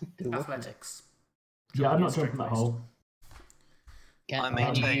athletics? Athletics. Yeah, I'm not Strength jumping that based. hole. I Can you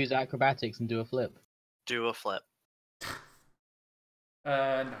maintain. use acrobatics and do a flip? Do a flip.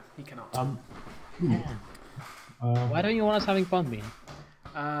 No, he cannot. Why don't you want us having fun, Bean?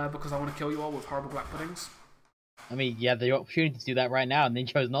 Because I want to kill you all with horrible black puddings. I mean, you had the opportunity to do that right now and then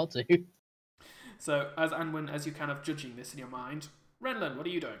chose not to. So, as Anwen, as you're kind of judging this in your mind, Renlan, what are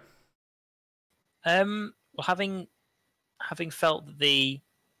you doing? Well, having felt that the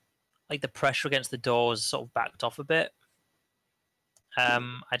pressure against the doors sort of backed off a bit, I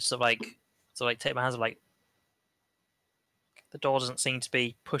just sort of take my hands like the door doesn't seem to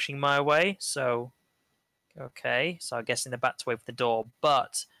be pushing my way, so okay, so I'm guessing they're backed away from the door,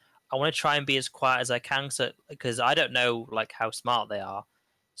 but I want to try and be as quiet as I can, so because I don't know like how smart they are.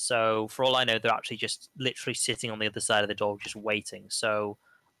 So for all I know, they're actually just literally sitting on the other side of the door, just waiting. So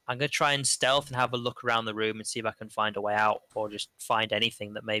I'm going to try and stealth and have a look around the room and see if I can find a way out or just find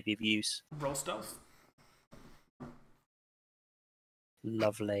anything that may be of use. Roll stealth.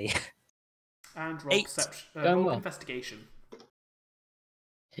 Lovely. And roll 8. perception. Going Roll well. investigation.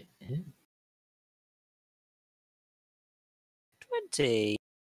 20.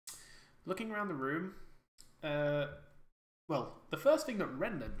 Looking around the room, well, the first thing that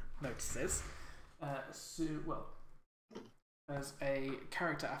Renlan notices, as a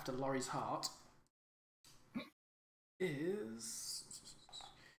character after Laurie's heart, is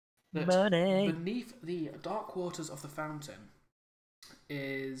that Money. beneath the dark waters of the fountain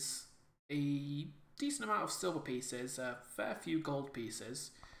is a decent amount of silver pieces, a fair few gold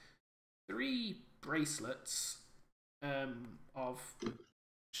pieces, 3 bracelets of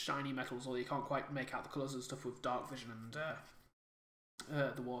shiny metals, or you can't quite make out the colours and stuff with dark vision and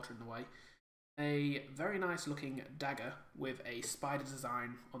the water in the way. A very nice looking dagger with a spider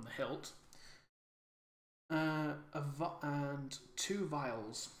design on the hilt. And 2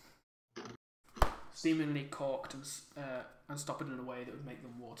 vials, seemingly corked and stoppered in a way that would make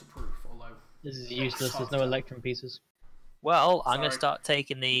them waterproof, although... This is useless, there's no electrum pieces. Well, I'm Sorry. going to start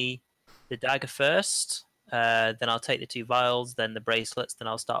taking the dagger first, then I'll take the 2 vials, then the bracelets, then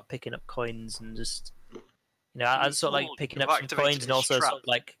I'll start picking up coins and just... I'd sort of like picking up some coins and also sort of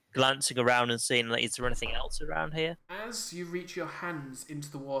like glancing around and seeing, like, is there anything else around here? As you reach your hands into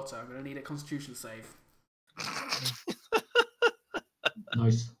the water, I'm going to need a constitution save.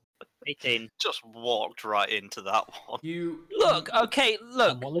 Nice. 18. Just walked right into that one. Look,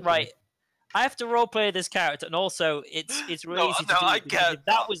 right. I have to roleplay this character, and also it's really easy to do. I because get if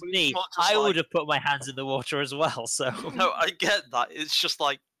that was me, It's not just I like- would have put my hands in the water as well. So No, I get that. It's just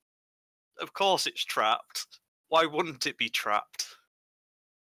like, of course it's trapped. Why wouldn't it be trapped?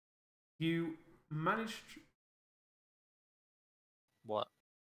 You managed... what?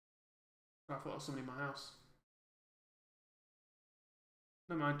 I thought it was somebody in my house.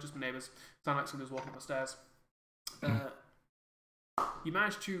 Never mind, just my neighbours. Sound like somebody was walking up the stairs. You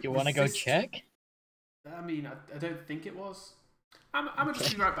managed to. You want to go resist- check? I mean, I don't think it was. I'm gonna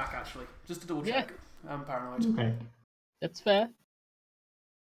just be right back, actually, just to double check. I'm paranoid. Okay. That's fair.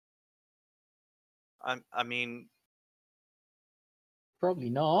 I mean,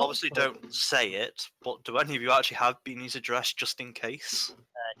 Probably not. obviously don't say it, but do any of you actually have Beanie's address just in case?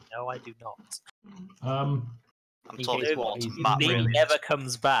 No, I do not. I'm In talking case what what, he's Matt If he really never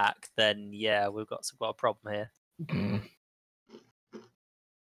comes back, then yeah, we've got a problem here.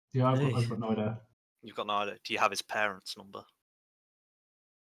 Yeah, I've got no idea. You've got no idea. Do you have his parents' number?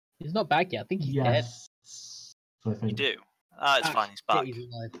 He's not back yet. I think he's dead. Yes. So I You think. do. It's fine. He's Yeah, back. he's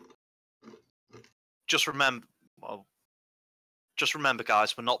alive. Just remember,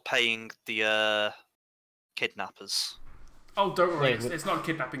 guys, we're not paying the kidnappers. Oh, don't worry. Wait, It's not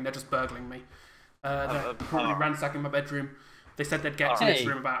kidnapping. They're just burgling me. They're currently alright. ransacking my bedroom. They said they'd get to this Hey.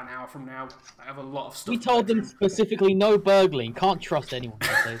 room about an hour from now. I have a lot of stuff. We in told my them bedroom. specifically no burgling. Can't trust anyone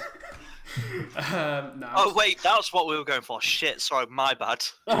these days. No. Oh wait, that's what we were going for. Shit, sorry, my bad.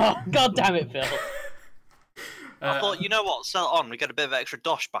 Oh, God damn it, Phil. I thought, you know what, sell it on. We get a bit of extra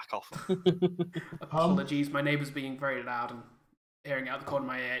dosh back off. Apologies, my neighbour's being very loud and hearing out the corner of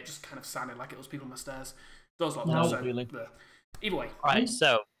my ear. It just kind of sounded like it was people on my stairs. Does look No. so. Really. bleh. Either way, Right,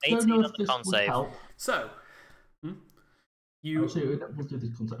 so Don't 18 know on if the this con would save. help. so you Actually, we'll do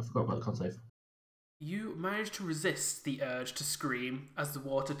this con save. I forgot about the con save. you manage to resist the urge to scream as the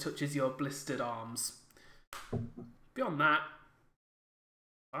water touches your blistered arms. Beyond that,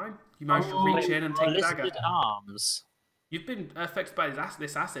 fine. You manage to reach in and take the dagger. Listed arms. You've been affected by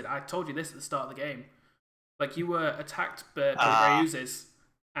this acid. I told you this at the start of the game. Like, you were attacked by grey oozes,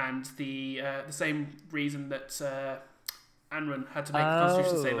 and the same reason that Anran had to make the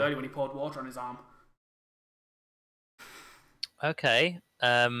Constitution save earlier when he poured water on his arm. Okay.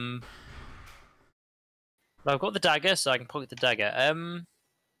 But I've got the dagger, so I can pocket the dagger.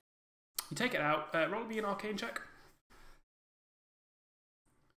 You take it out. Roll me an arcane check.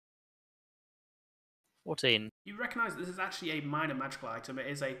 14. You recognise that this is actually a minor magical item. It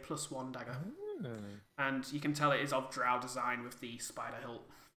is a +1 dagger. And you can tell it is of drow design with the spider hilt.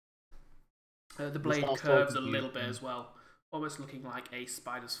 The blade starts curves a talking to you. little bit as well, almost looking like a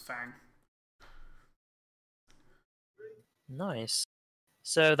spider's fang. Nice.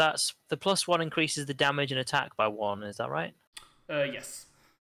 So that's the +1 increases the damage and attack by 1. Is that right? Yes.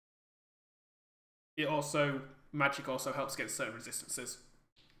 It also magic also helps against certain resistances.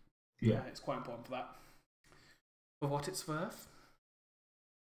 Yeah. It's quite important for that. For what it's worth.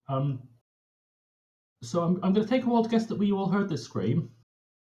 So I'm going to take a wild guess that we all heard this scream.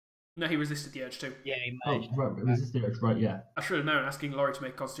 No, he resisted the urge too. Yeah, he Oh, managed. right, resist the urge, right? Yeah. I should have known, asking Laurie to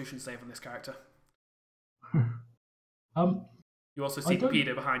make a Constitution save on this character. You also see I don't-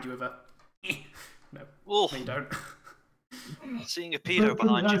 Pedo behind you with a. No, Oof, no, you don't. seeing a pedo But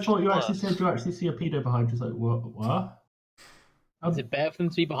behind you. I thought you just actually said you actually see a pedo behind you. It's like, what? Is it better for them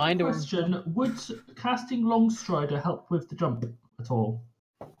to be behind or? Question: would casting Longstrider help with the jump at all?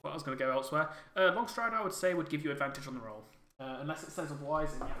 Well, I was going to go elsewhere. Longstride, I would say, would give you advantage on the roll. Unless it says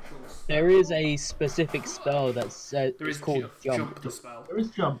otherwise in the actual spell. There is a specific spell that's There it's is called jump. the spell. There is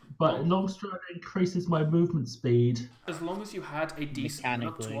jump, but Oh. Longstrider increases my movement speed. As long as you had a decent run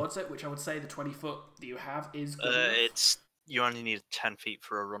up Mechanically. towards it, which I would say the 20 foot that you have is good enough. It's you only need 10 feet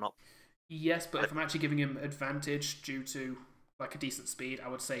for a run up. Yes, but if I'm actually giving him advantage due to like a decent speed, I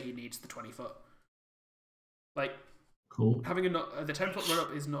would say he needs the 20 foot. Like, Cool. Having the 10-foot run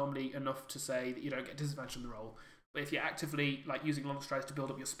up is normally enough to say that you don't get disadvantage on the roll. But if you're actively using long strides to build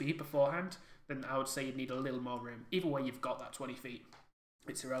up your speed beforehand, then I would say you'd need a little more room. Either way, you've got that 20 feet.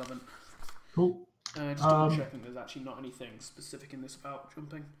 It's irrelevant. Cool. Just double checking. There's actually not anything specific in this about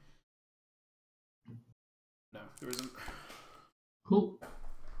jumping. No, there isn't. Cool.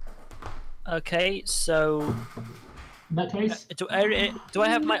 Okay, so In that case, do I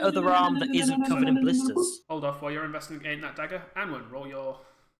have my other arm that isn't covered in blisters? Hold off while you're investigating that dagger. Anwen, roll your...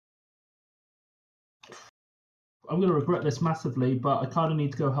 I'm going to regret this massively, but I kind of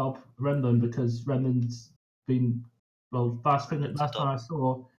need to go help Renlan because Renlan's been, well, last time I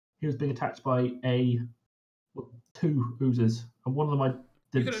saw, he was being attacked by two oozes, and one of them I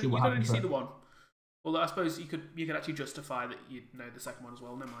didn't see what happened. You could only see the one. Although I suppose you could actually justify that you know the second one as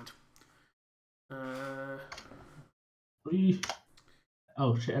well. Never mind.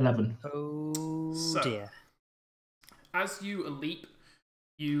 11. Oh dear. As you leap,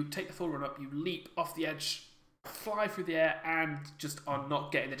 you take the full run up, you leap off the edge, fly through the air, and just are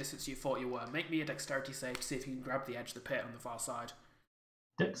not getting the distance you thought you were. Make me a dexterity save to see if you can grab the edge of the pit on the far side.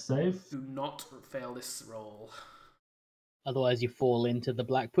 Dex save. Do not fail this roll. Otherwise, you fall into the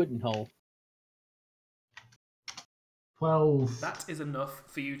black pudding hole. 12. That is enough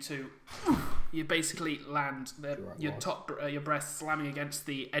for you to... You basically land your breast slamming against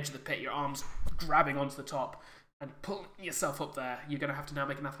the edge of the pit, your arms grabbing onto the top, and pulling yourself up there. You're going to have to now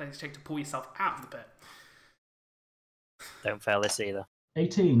make an athletics check to pull yourself out of the pit. Don't fail this either.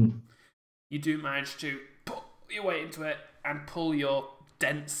 18. You do manage to pull your way into it and pull your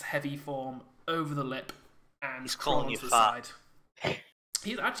dense, heavy form over the lip and crawl onto the side.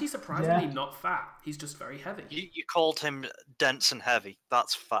 He's actually surprisingly not fat. He's just very heavy. You called him dense and heavy.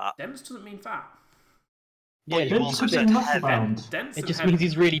 That's fat. Dense doesn't mean fat. Yeah, Dense could be muscle bound. Dense it and just heavy. means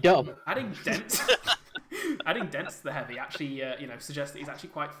he's really dumb. Adding dense to the heavy actually, suggests that he's actually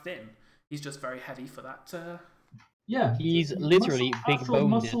quite thin. He's just very heavy for that. Yeah. He's literally big boned.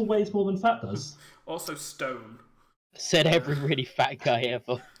 Muscle weighs more than fat does. Also stone. Said every really fat guy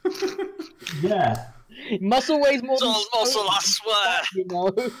ever. Yeah. Muscle weighs more than muscle, I swear. You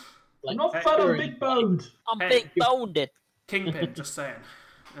know? I'm not fat, I'm big boned. I'm big boned. Kingpin, just saying.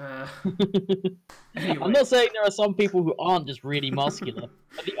 Anyway. I'm not saying there are some people who aren't just really muscular,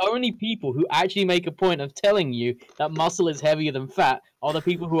 but the only people who actually make a point of telling you that muscle is heavier than fat are the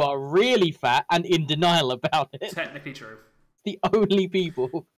people who are really fat and in denial about it. Technically true. The only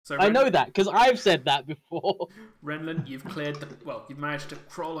people. So I know that because I've said that before. Renlan, you've you've managed to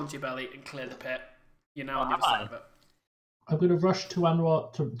crawl onto your belly and clear the pit. You're now on the other side of it. I'm going to rush to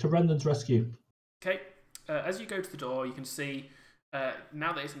Renlan's rescue. Okay. As you go to the door, you can see,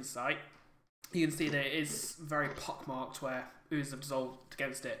 now that it's in sight, you can see that it is very pockmarked where oozes have dissolved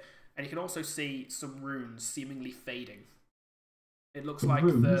against it. And you can also see some runes seemingly fading. It looks like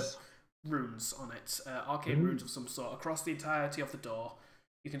the runes on it, arcane runes of some sort. Across the entirety of the door,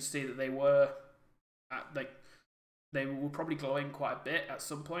 you can see that they were they were probably glowing quite a bit at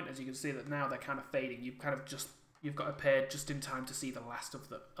some point. As you can see that now they're kind of fading. You've got appeared just in time to see the last of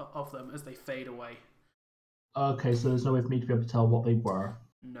them as they fade away. Okay, so there's no way for me to be able to tell what they were.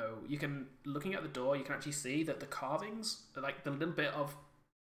 No, you can, looking at the door, you can actually see that the carvings, like the little bit of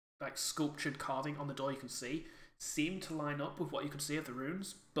like sculptured carving on the door you can see, seem to line up with what you can see of the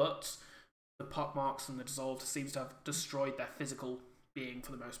runes, but the pot marks and the dissolved seems to have destroyed their physical being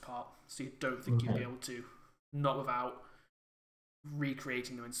for the most part. So you don't think you'd be able to, not without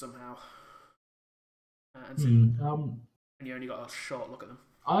recreating them in somehow. And you only got a short look at them.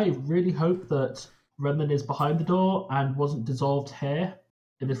 I really hope that Renlan is behind the door and wasn't dissolved here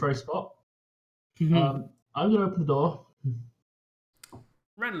in this very spot. I'm going to open the door.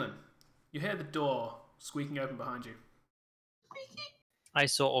 Renlan, you hear the door squeaking open behind you. I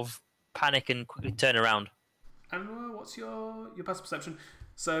sort of panic and quickly turn around. And what's your passive perception?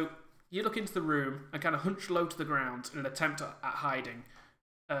 So you look into the room and kind of hunch low to the ground in an attempt at hiding.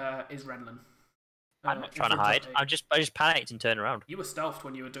 Is Renlan? I'm not trying to hide. I just panicked and turned around. You were stealthed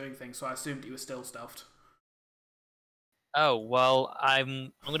when you were doing things, so I assumed you were still stealthed. Oh well,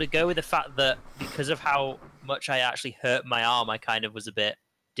 I'm going to go with the fact that because of how much I actually hurt my arm, I kind of was a bit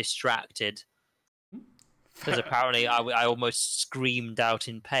distracted. Because apparently I almost screamed out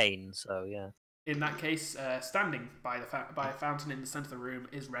in pain. So yeah. In that case, standing by a fountain in the centre of the room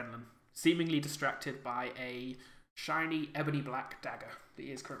is Renlan, seemingly distracted by a shiny ebony black dagger that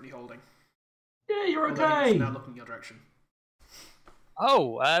he is currently holding. Yeah, you're Although okay. he's now looking your direction.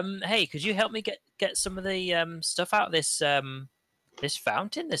 Oh, hey, could you help me get some of the stuff out of this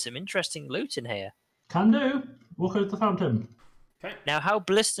fountain? There's some interesting loot in here. Can do. Walk over to the fountain. Okay. Now, how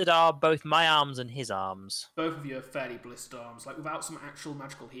blistered are both my arms and his arms? Both of you are fairly blistered arms. Like, without some actual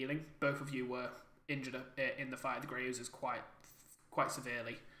magical healing, both of you were injured in the fight of the Grey Oozes quite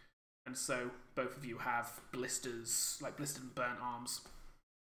severely. And so, both of you have blisters, like blistered and burnt arms.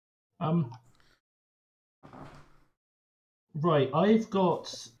 Right, I've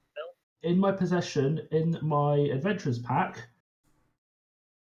got in my possession, in my adventurers pack,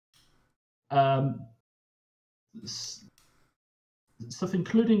 stuff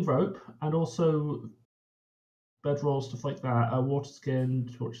including rope and also bedroll, stuff like that. Water skin.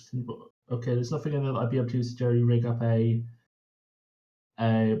 Okay, there's nothing in there that I'd be able to use to jerry rig up a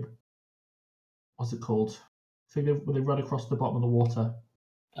what's it called? Thing where they run across the bottom of the water.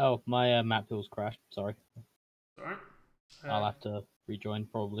 Oh, my map tools crashed. Sorry. Alright. I'll have to rejoin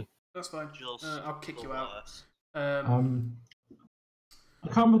probably. That's fine. I'll kick you out. I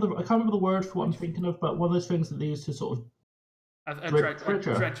can't remember the word for what I'm thinking of, but one of those things that they use to sort of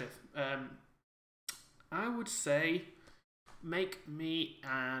dredge. I would say make me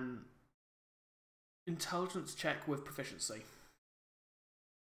an intelligence check with proficiency.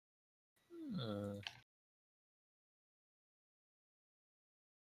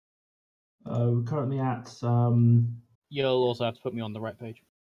 We're currently at. You'll also have to put me on the right page.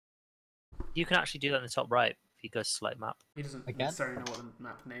 You can actually do that in the top right if you go to select map. He doesn't necessarily know what the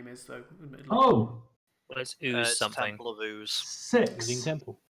map name is, though. Oh! Well, it's Ooze something. Temple of Ooze. 6. Oozing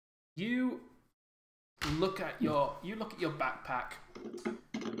Temple. You look at your backpack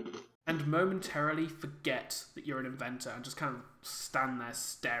and momentarily forget that you're an inventor and just kind of stand there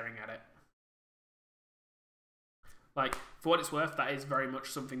staring at it. Like, for what it's worth, that is very much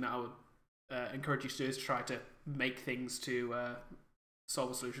something that I would encourage you to do, is try to make things to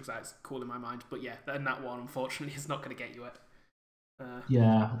solve a solution, because that's cool in my mind. But yeah, and that one, unfortunately, is not going to get you it.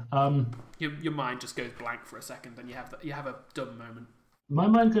 Your mind just goes blank for a second, and you have a dumb moment. My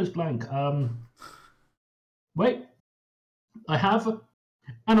mind goes blank. Wait, I have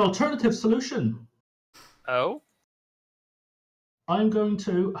an alternative solution. Oh? I'm going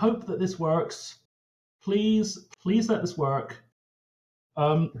to hope that this works. Please let this work.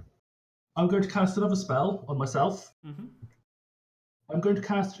 I'm going to cast another spell on myself. Mm-hmm. I'm going to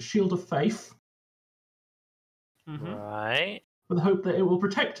cast Shield of Faith. Mm-hmm. Right. With the hope that it will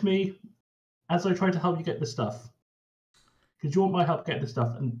protect me as I try to help you get this stuff. Because you want my help get this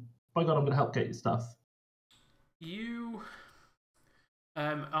stuff, and by God, I'm going to help get your stuff. You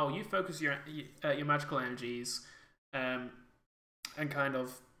focus your magical energies, and kind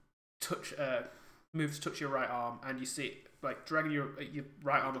of move to touch your right arm, and you see, like, dragging your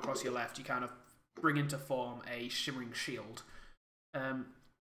right arm across your left, you kind of bring into form a shimmering shield.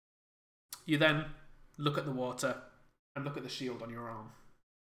 You then look at the water and look at the shield on your arm.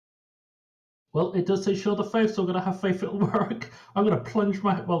 Well, it does say Shield of Faith, so I'm going to have faith it'll work. I'm going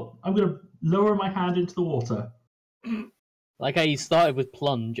to lower my hand into the water. Like how you started with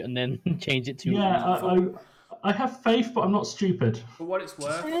plunge and then change it to... Yeah, I have faith, but I'm not stupid. For what it's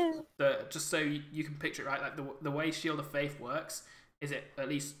worth, just so you can picture it right, like the way Shield of Faith works, is it, at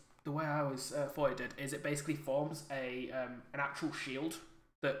least the way I always thought it did, is it basically forms an actual shield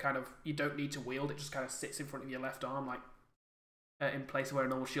that kind of, you don't need to wield, it just kind of sits in front of your left arm, like in place of where a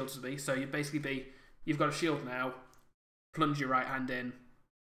normal shield would be. So you've got a shield now, plunge your right hand in.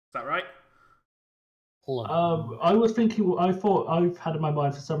 Is that right? I was thinking. I thought I've had in my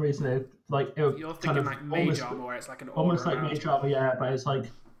mind for some reason you're thinking like mage armor, where it's like an aura almost like around. mage armor, yeah. But it's like,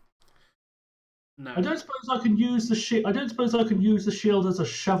 no. I don't suppose I can use the shield as a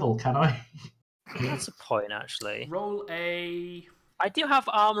shovel, can I? That's a point, actually. Roll a. I do have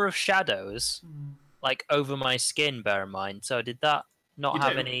armor of shadows, like over my skin. Bear in mind. So did that not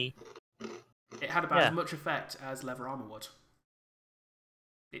have any? It had about as much effect as leather armor would.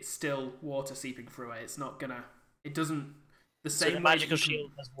 It's still water seeping through it. It's not gonna. It doesn't. The same so the magical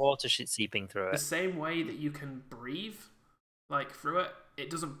shield has water seeping through it. The same way that you can breathe, like through it, it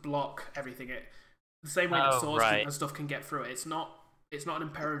doesn't block everything. The same way that swords and stuff can get through it. It's not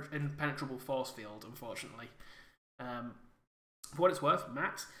an impenetrable force field, unfortunately. For what it's worth,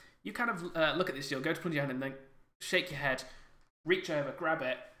 Max, you kind of look at this shield, go to plunge your hand, and then shake your head, reach over, grab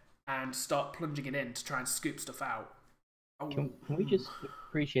it, and start plunging it in to try and scoop stuff out. Oh. Can we just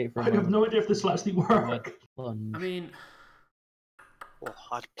appreciate for a I have no idea if this will actually work. I mean... Oh,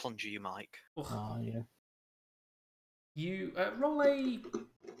 I'd plunge you, Mike. Oh, yeah. You roll a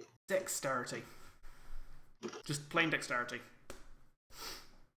dexterity. Just plain dexterity.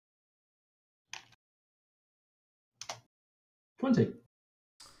 20.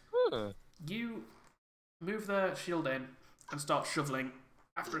 You move the shield in and start shoveling.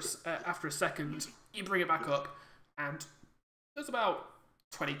 After a second, you bring it back up, and There's about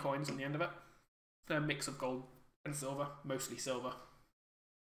 20 coins on the end of it. They're a mix of gold and silver, mostly silver.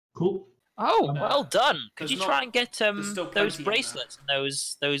 Cool. Oh, well done. Could there's you not- try and get there's still those plenty in bracelets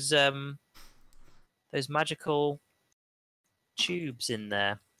and those magical tubes in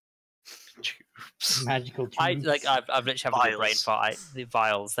there? Tubes. Magical tubes. I've literally having a brain Vials. fart. The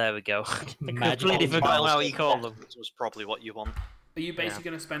vials. There we go. Magical Completely forgot Vials how of you call them. bottles was probably what you want. Are you basically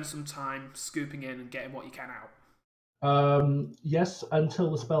going to spend some time scooping in and getting what you can out? Yes,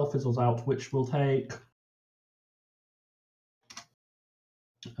 until the spell fizzles out, which will take.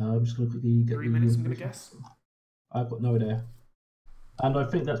 I'm just going to quickly get 3 minutes, I'm going to guess. I've got no idea. And I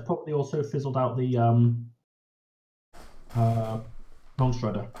think that's probably also fizzled out the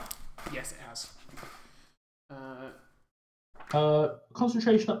non-shredder. Yes, it has.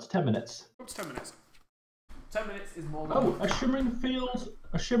 Concentration up to 10 minutes. Up to 10 minutes. 10 minutes is more than... Oh, a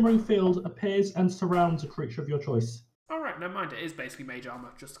shimmering field appears and surrounds a creature of your choice. Alright, never mind. It is basically mage armor,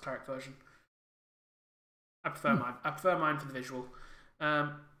 just the cleric version. I prefer mine. I prefer mine for the visual. So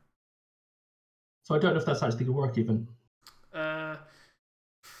I don't know if that's actually going to work even.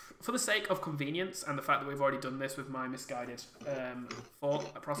 For the sake of convenience and the fact that we've already done this with my misguided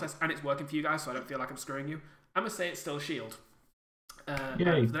thought process, and it's working for you guys, so I don't feel like I'm screwing you, I'm going to say it's still a shield. And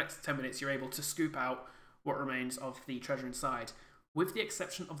for the next 10 minutes, you're able to scoop out what remains of the treasure inside, with the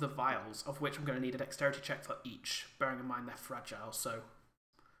exception of the vials, of which I'm going to need a dexterity check for each, bearing in mind they're fragile, so...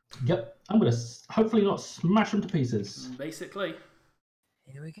 Yep, I'm going to hopefully not smash them to pieces. Basically.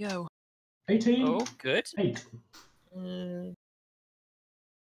 Here we go. 18. Oh, good. 8.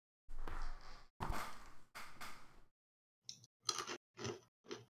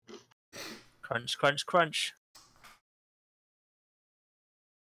 Crunch, crunch, crunch.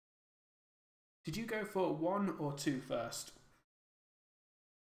 Did you go for 1 or 2 first?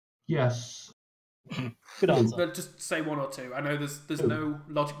 Yes. Good answer. But just say 1 or 2. I know there's no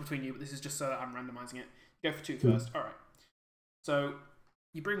logic between you, but this is just so that I'm randomising it. Go for 2 first. Alright. So,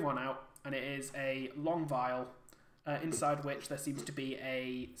 you bring one out, and it is a long vial, inside which there seems to be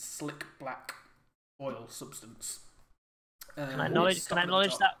a slick black oil substance. Can I acknowledge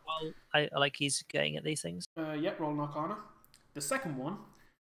that while I like he's getting at these things? Yep, roll an arcana. The second one,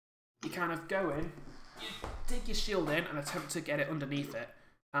 you kind of go in, you dig your shield in and attempt to get it underneath it.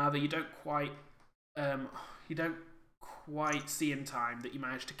 However, you don't quite see in time that you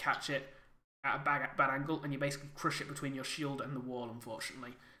manage to catch it at a bad angle, and you basically crush it between your shield and the wall,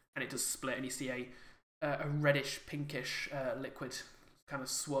 unfortunately. And it does split, and you see a reddish, pinkish liquid kind of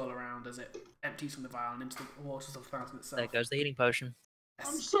swirl around as it empties from the vial and into the waters of the fountain itself. There goes the healing potion. Yes.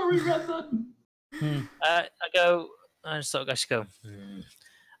 I'm sorry, Renlan. I just go.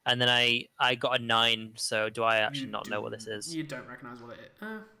 And then I got a 9. So do I actually not know what this is? You don't recognise what it is.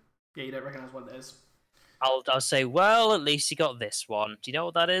 Yeah, you don't recognise what it is. I'll say, well, at least you got this one. Do you know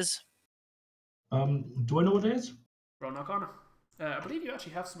what that is? Do I know what it is? Roll an arcana. I believe you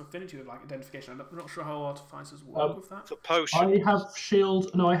actually have some affinity with like identification. I'm not sure how artificers work with that. For potion. I have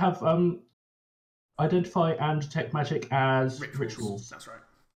shield. No, I have identify and detect magic as rituals. That's right.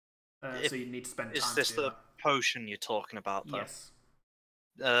 So you need to spend time. Is this to do the that. potion you're talking about, though? Yes.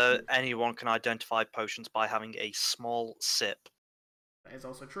 Anyone can identify potions by having a small sip. That is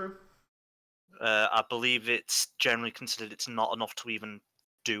also true. I believe it's generally considered it's not enough to even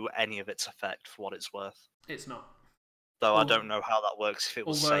do any of its effect for what it's worth. It's not. Though I don't know how that works if it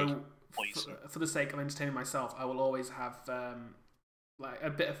was, say, Although, poison. for the sake of entertaining myself, I will always have like a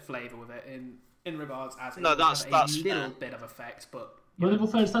bit of flavour with it in regards as No, that's a fair. little bit of effect, but Well, level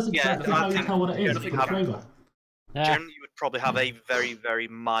first, that's exactly how you tell what it is. nothing The flavour. Generally, you would probably have a very, very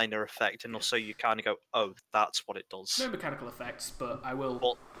minor effect, and also you kind of go, "Oh, that's what it does." no mechanical effects. But I will.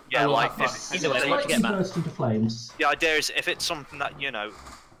 But yeah, I will like have if, fun. Either way, Slightly what you get, Matt? burst into flames. the idea is if it's something that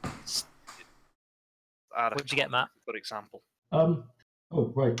What'd you get, Matt? Good example. Oh,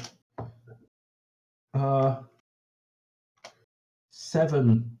 right.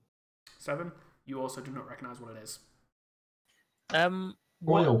 7. 7. You also do not recognise what it is.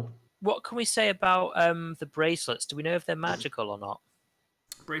 Oil. What can we say about the bracelets? Do we know if they're magical or not?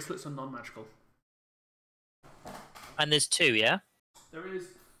 Bracelets are non-magical. And there's 2, yeah? There is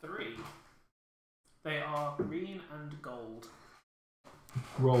 3. They are green and gold.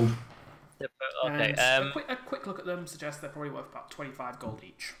 Rolled. Okay. And a quick look at them suggests they're probably worth about 25 gold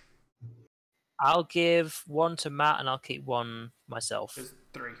each. I'll give 1 to Matt, and I'll keep 1 myself. There's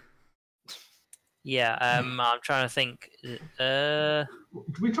 3. Yeah. I'm trying to think.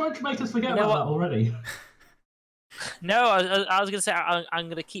 We tried to make us forget You know about what? that already. No, I was going to say I'm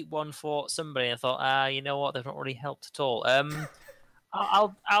going to keep 1 for somebody. I thought, you know what? They've not really helped at all.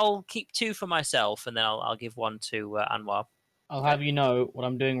 I'll keep 2 for myself, and then I'll give 1 to Anwar. I'll have you know, what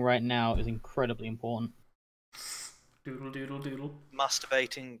I'm doing right now is incredibly important. Doodle, doodle, doodle.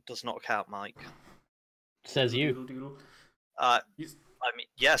 Masturbating does not count, Mike. Says you. Doodle, doodle. I mean,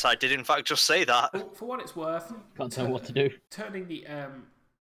 yes, I did in fact just say that. For what it's worth, Can't tell me what to do. Turning the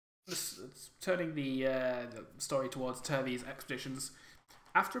story towards Turvey's expeditions,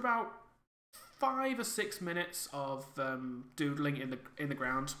 after about 5 or 6 minutes of doodling in the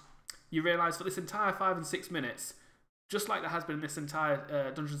ground, you realise for this entire 5 and 6 minutes, just like there has been in this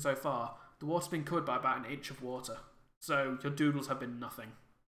entire dungeon so far, the water's been covered by about an inch of water. So your doodles have been nothing.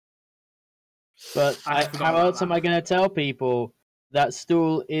 But how else am I going to tell people that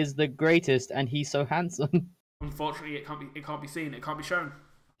Stool is the greatest and he's so handsome? Unfortunately, it can't be seen. It can't be shown.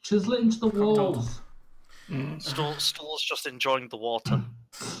 Chisel it into the walls. Stool's just enjoying the water.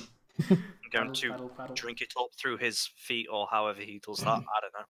 I'm going to paddle. drink it up through his feet or however he does that. I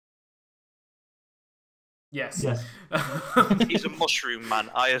don't know. Yes. He's a mushroom man.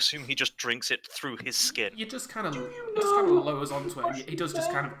 I assume he just drinks it through his skin. You just kind of lowers onto it. And he does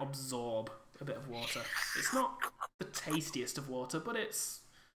just kind of absorb a bit of water. It's not the tastiest of water, but it's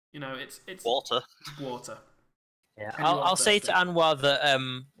Water. Water. Yeah, I'll say to Anwar that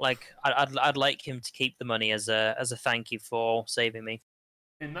I'd like him to keep the money as a thank you for saving me.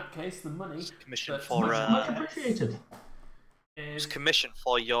 In that case, the money Commission that's for Much appreciated. is commission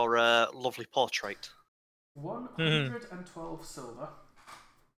for your lovely portrait. 112 silver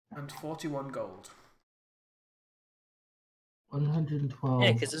and 41 gold. 112.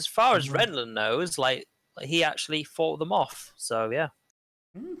 Yeah, because as far as Renlan knows, like he actually fought them off. So yeah.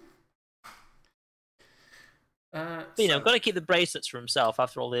 But, I've got to keep the bracelets for himself.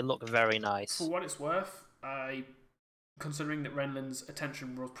 After all, they look very nice. For what it's worth, considering that Renlan's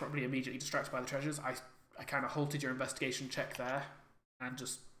attention was probably immediately distracted by the treasures, I kind of halted your investigation check there, and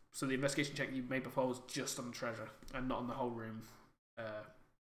so the investigation check you made before was just on the treasure and not on the whole room.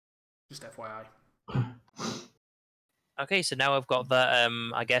 Just FYI. Okay, so now I've got that.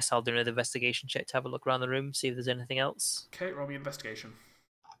 I guess I'll do another investigation check to have a look around the room, see if there's anything else. Okay, roll me investigation.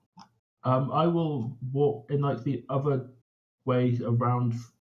 I will walk in like the other way around.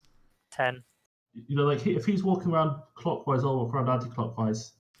 10. If he's walking around clockwise, I'll walk around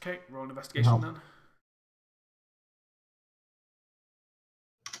anti-clockwise. Okay, roll an investigation then.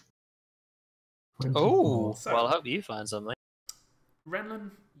 Oh, well, I hope you find something.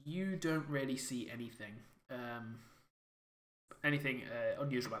 Renlan, you don't really see anything. Anything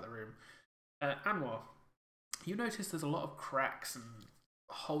unusual about the room. Anwar, you notice there's a lot of cracks and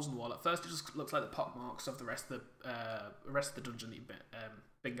holes in the wall. At first, it just looks like the pock marks of the rest of the dungeon that you've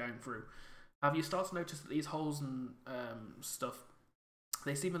been going through. Have you started to notice that these holes and stuff,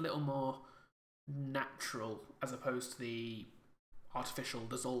 they seem a little more natural as opposed to the artificial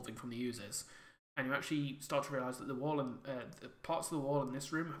dissolving from the oozes? And you actually start to realise that the wall and the parts of the wall in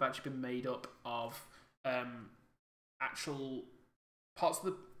this room have actually been made up of actual parts of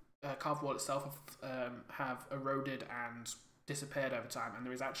the carved wall itself have eroded and disappeared over time, and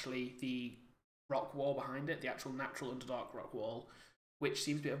there is actually the rock wall behind it, the actual natural Underdark rock wall, which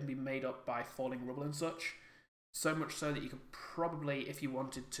seems to be able to be made up by falling rubble and such. So much so that you could probably, if you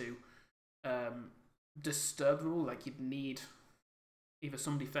wanted to, disturb the wall, like you'd need either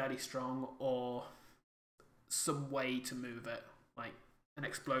somebody fairly strong or some way to move it, like an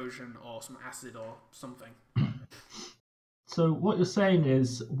explosion or some acid or something. So what you're saying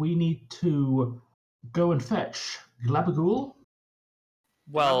is we need to go and fetch Glabagool?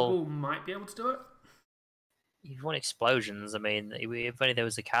 Well, Glabagool might be able to do it. You want explosions? I mean, if only there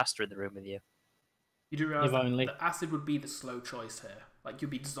was a caster in the room with you. You do realise that the acid would be the slow choice here. Like, you'd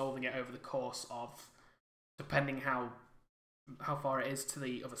be dissolving it over the course of, depending how far it is to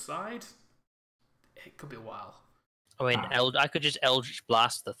the other side, it could be a while. I mean, I could just Eldritch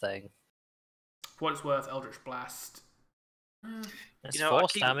Blast the thing. For what it's worth, Eldritch Blast. It's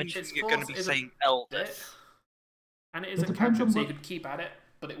force damage. You're going to be saying Eldritch. And it is a cantrip, so you could keep at it,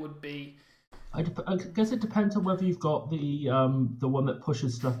 but it would be... I guess it depends on whether you've got the one that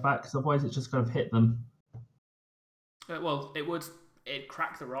pushes stuff back, because otherwise it's just kind of hit them. Well, it'd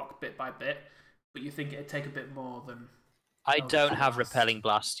crack the rock bit by bit, but you think it'd take a bit more than... I don't have Repelling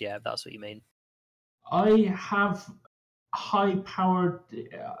Blast yet, if that's what you mean. I have high-powered...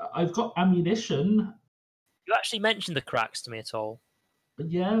 I've got ammunition. You actually mentioned the cracks to me at all.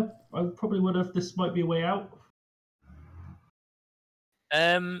 Yeah, I probably would have. This might be a way out.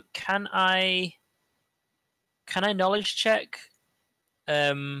 Can I knowledge check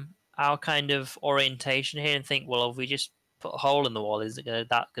our kind of orientation here and think, well, if we just put a hole in the wall, is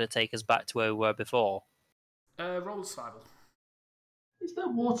that going to take us back to where we were before? Roll survival. Is there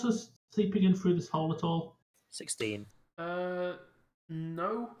water seeping in through this hole at all? 16.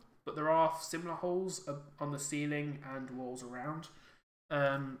 No, but there are similar holes on the ceiling and walls around.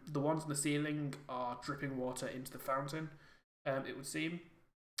 The ones on the ceiling are dripping water into the fountain, it would seem.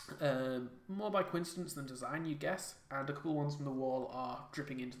 More by coincidence than design, you'd guess. And a couple ones from the wall are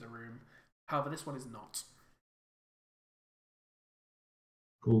dripping into the room. However, this one is not.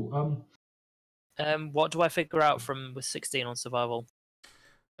 Cool. What do I figure out from with 16 on survival?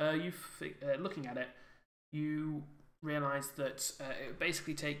 Looking at it, you realise that it would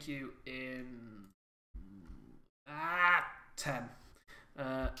basically take you in 10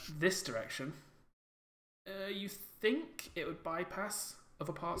 this direction. You think it would bypass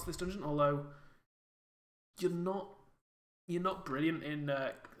other parts of this dungeon, although you're not brilliant in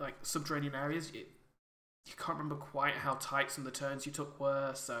like subterranean areas. You can't remember quite how tight some of the turns you took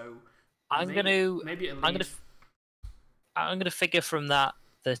were, so I'm gonna figure from that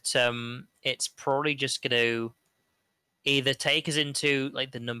it's probably just gonna either take us into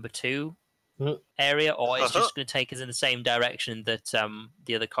like the number 2 area, or it's just going to take us in the same direction that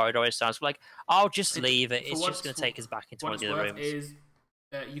the other corridor is. Sounds like I'll just leave it. It's just going to take us back into one of the other rooms. Is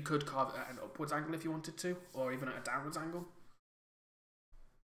you could carve it at an upwards angle if you wanted to, or even at a downwards angle.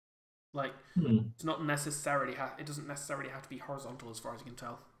 Like it's not necessarily it doesn't necessarily have to be horizontal as far as you can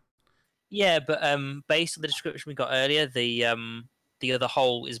tell. Yeah, but based on the description we got earlier, the other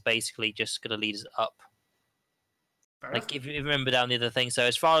hole is basically just going to lead us up. Like if you remember down the other thing, so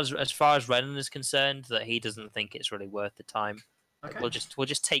as far as Renlan is concerned, that he doesn't think it's really worth the time. Okay. Like, we'll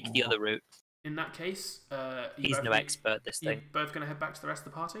just take the other route. In that case, he's no expert. This thing. You both going to head back to the rest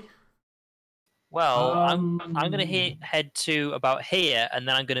of the party? Well, I'm going to head to about here, and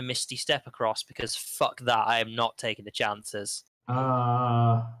then I'm going to Misty Step across because fuck that, I am not taking the chances.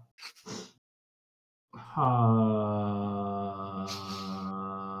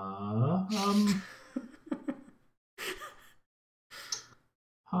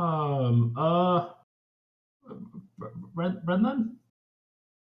 Renlan?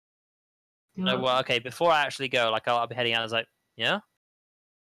 No, well, okay. Before I actually go, like I'll be heading out. I was like, yeah.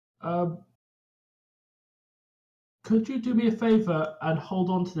 Could you do me a favor and hold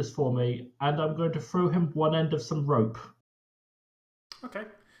on to this for me? And I'm going to throw him one end of some rope. Okay.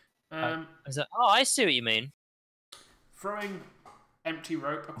 I see what you mean. Throwing empty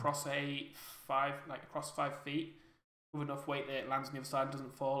rope across across 5 feet with enough weight that it lands on the other side and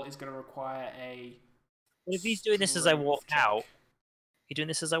doesn't fall is going to require a. Well, if he's doing this as I walk out, you doing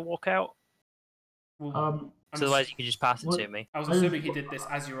this as I walk out? Well, so otherwise you can just pass it to me. I was assuming he did this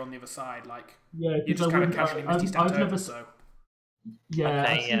as you're on the other side, like yeah, you just kind of casually Misty stepped over. So yeah,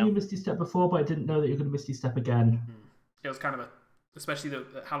 I've seen you Misty Step before, but I didn't know that you're going to Misty Step again. It was kind of especially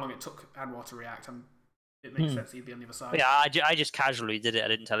how long it took Anwar to react, and it makes sense he'd be on the other side. But yeah, I just casually did it. I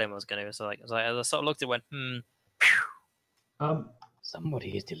didn't tell him I was going to. So I sort of looked at it and went,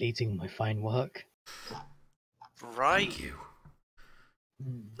 Somebody is deleting my fine work. Right. You.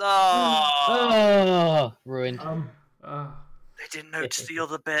 Oh, ruined. They didn't notice the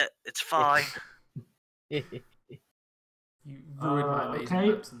other bit. It's fine. You ruined my amazing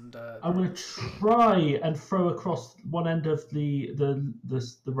lips, and I'm going to try and throw across one end of the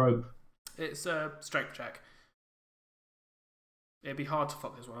rope. It's a strength check. It'd be hard to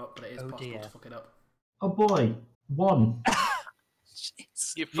fuck this one up, but it is possible to fuck it up. Oh boy, 1.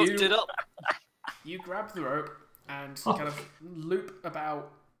 You fucked it up. You grab the rope and kind of loop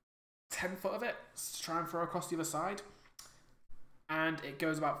about 10 foot of it to try and throw across the other side. And it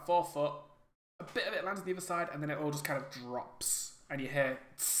goes about 4 foot. A bit of it lands on the other side, and then it all just kind of drops. And you hear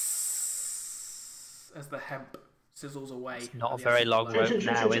as the hemp sizzles away. It's not a very long rope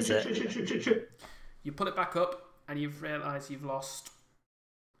now, is it? You pull it back up, and you realise you've lost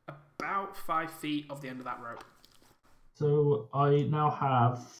about 5 feet of the end of that rope. So I now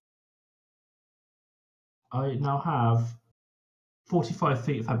have 45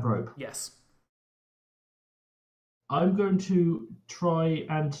 feet of hemp rope. Yes. I'm going to try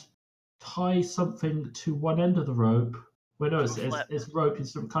and tie something to one end of the rope. Well, no, it's rope.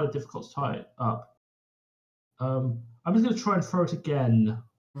 It's kind of difficult to tie it up. I'm just going to try and throw it again.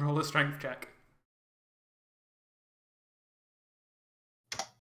 Roll a strength check.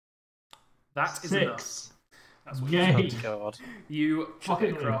 That is 6. enough. That's what Yay. God. You chuck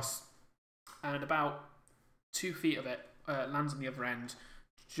it across, and about 2 feet of it lands on the other end,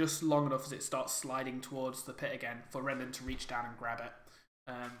 just long enough as it starts sliding towards the pit again for Renlan to reach down and grab it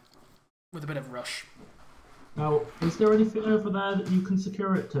with a bit of rush. Now, is there anything over there that you can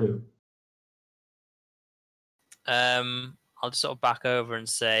secure it to? I'll just sort of back over and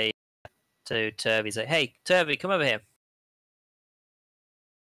say to Turvey, hey, Turvey, come over here.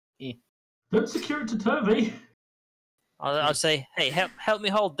 Don't secure it to Turvey. I'll say, hey, help me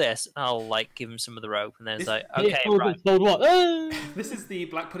hold this. And I'll like give him some of the rope, and then it's like, Hey, okay, hold right. it, hold what? Ah! This is the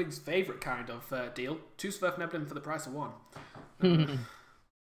Black Pudding's favourite kind of deal. 2 Sverfneblin for the price of 1.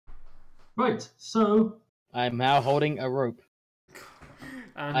 Right, so I'm now holding a rope.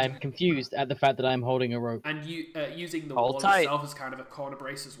 And, I'm confused at the fact that I'm holding a rope. And you using the Hold wall tight. itself as kind of a corner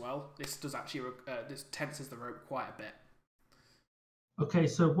brace as well. This does actually this tenses the rope quite a bit. okay,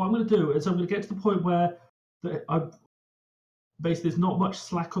 so what I'm going to do is I'm going to get to the point where basically there's not much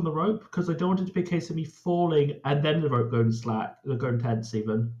slack on the rope because I don't want it to be a case of me falling and then the rope going tense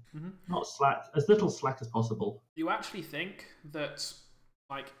even. Not slack, as little slack as possible. You actually think that,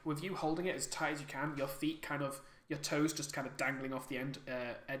 like, with you holding it as tight as you can, your feet your toes just kind of dangling off the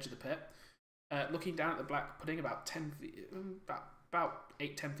edge of the pit. Looking down at the Black Pudding about 10 feet, about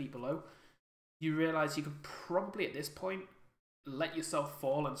 8-10 feet below, you realise you could probably at this point let yourself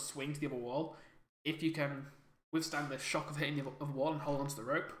fall and swing to the other wall. If you can withstand the shock of hitting the other wall and hold onto the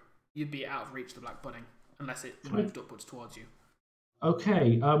rope, you'd be out of reach of the Black Pudding unless it moved upwards towards you.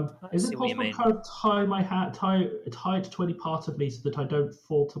 Okay, is it see what you possible to mean. kind of tie my hat, tie it to any part of me so that I don't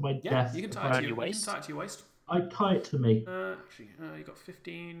fall to my Yeah, death? you can tie Around it to your you waist? can tie it to your waist. I tie it to me. Actually, you got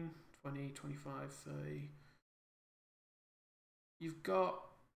 15, 20, 25, 30. You've got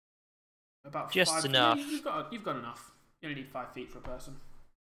about Just 5. enough. You've got enough. You only need 5 feet for a person,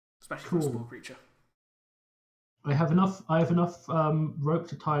 especially Cool. for a small creature. I have enough rope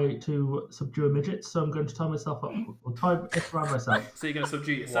to tie to subdue a midget, so I'm going to tie myself up or tie it around myself. So you're going to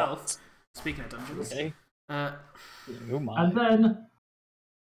subdue yourself. Speaking of dungeons, Okay. And And then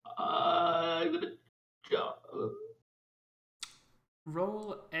I'm gonna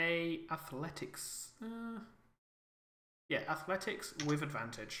roll a athletics. Athletics with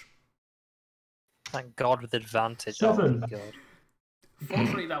advantage. Thank God with advantage. 7. Oh God.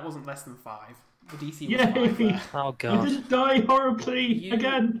 Fortunately, that wasn't less than 5. The DC was Yay! 5 there. Oh I God. didn't die horribly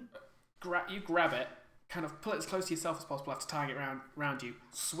again. You grab it, kind of pull it as close to yourself as possible after tying it around you,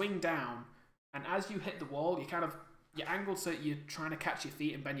 swing down, and as you hit the wall, you're angled so that you're trying to catch your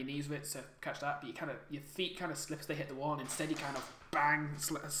feet and bend your knees with it to catch that, but your feet kind of slip as they hit the wall, and instead you kind of bang,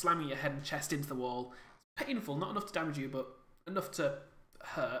 slamming your head and chest into the wall. It's painful, not enough to damage you, but enough to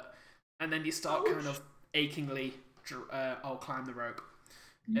hurt, and then you start kind of achingly climb the rope.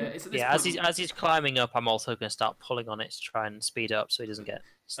 It's at this point, as he's climbing up, I'm also going to start pulling on it to try and speed up so he doesn't get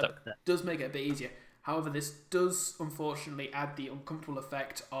stuck there. Does make it a bit easier. However, this does unfortunately add the uncomfortable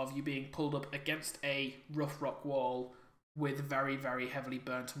effect of you being pulled up against a rough rock wall with very, very heavily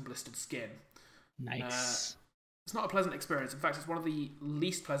burnt and blistered skin. nice. It's not a pleasant experience. In fact, it's one of the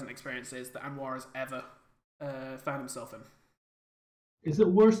least pleasant experiences that Anwar has ever found himself in. Is it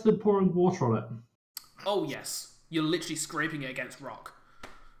worse than pouring water on it? Oh yes, you're literally scraping it against rock.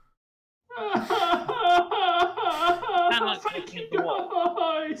 Thank you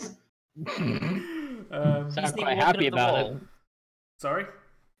guys. Sound quite happy about it. Sorry?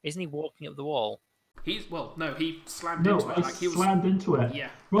 Isn't he walking up the wall? He slammed into it. I Like he was slammed into it. Yeah.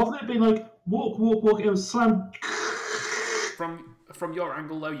 Rather than it being like walk, it was slammed. From your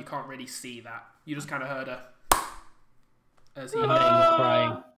angle though, you can't really see that. You just kind of heard a as he And then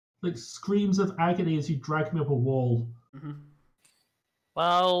crying. Like screams of agony as you drag me up a wall. Mhm.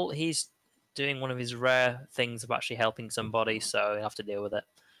 Well, he's doing one of his rare things of actually helping somebody, so you have to deal with it.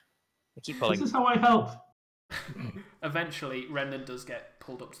 I keep pulling. This is how I help. Eventually, Renlan does get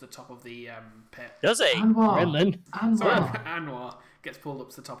pulled up to the top of the pit. Does he? Anwar. Renlan. Sorry, Anwar. Anwar gets pulled up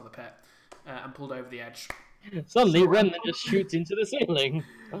to the top of the pit and pulled over the edge. Suddenly, Renlan just shoots into the ceiling.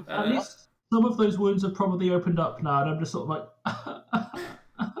 At least some of those wounds have probably opened up now, and I'm just sort of like.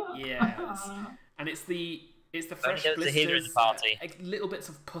 Yes, and it's the fresh knows the healer in the blisters, party. little bits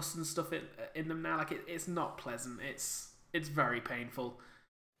of pus and stuff in them now. Like it's not pleasant. It's very painful.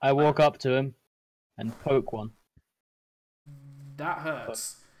 I walk up to him and poke one. That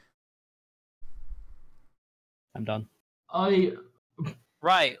hurts. I'm done. I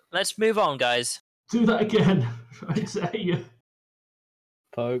Right, let's move on, guys. do that again. I say.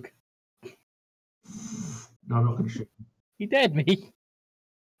 Poke. No, I'm not going to shoot. He dared me.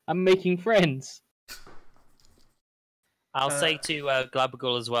 I'm making friends. I'll say to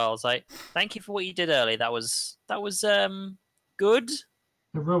Glabagul as well. I was like, thank you for what you did earlier. That was good.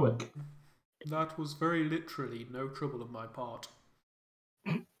 Heroic. That was very literally no trouble on my part.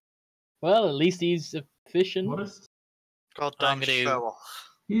 Well, at least he's efficient. Modest. God I'm damn gonna- show off.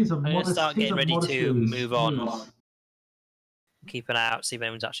 He's a I'm going to modest. start he's getting a ready modest to ooze. move on. Ooze. Keep an eye out, see if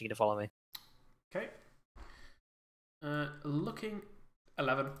anyone's actually going to follow me. Okay. Looking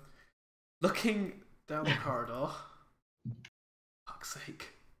 11. Looking down the corridor. Fuck's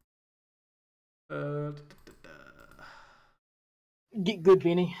sake. Get good,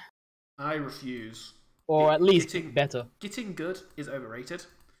 Beanie. I refuse. Or at least get better. Getting good is overrated.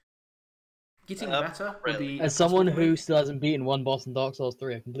 Getting better would be... As someone who still hasn't beaten one boss in Dark Souls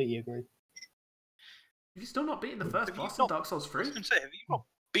 3, I completely agree. You've still not beaten the first boss in Dark Souls 3? I was going to say, have you not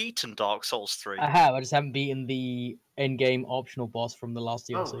beaten Dark Souls 3? I have, I just haven't beaten the endgame optional boss from the last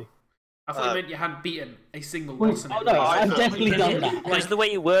DLC. Oh. I thought you meant you hadn't beaten a single boss in it. Oh no, I've definitely done that. Because the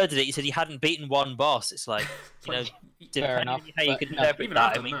way you worded it, you said you hadn't beaten one boss. It's like, you know, depending on how you could interpret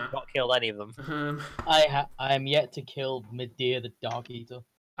that, I mean, you've not killed any of them. I am yet to kill Medea the Dark Eater.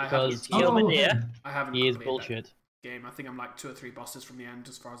 Because kill Medea? I haven't. He is bullshit. Game. I think I'm like 2 or 3 bosses from the end,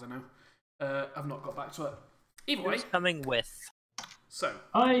 as far as I know. I've not got back to it. Either way. Who's coming with? So.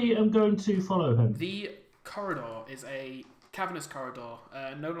 I am going to follow him. The corridor is a cavernous corridor.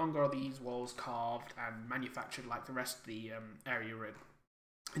 No longer are these walls carved and manufactured like the rest of the area you're in.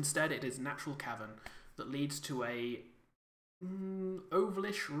 Instead, it is a natural cavern that leads to a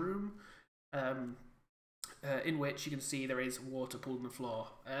ovalish room in which you can see there is water pooled on the floor.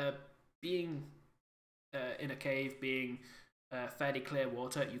 Being in a cave, being fairly clear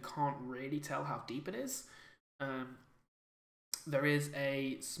water, you can't really tell how deep it is. There is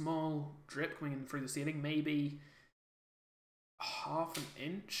a small drip coming in through the ceiling, maybe half an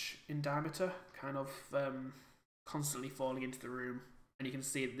inch in diameter, kind of constantly falling into the room, and you can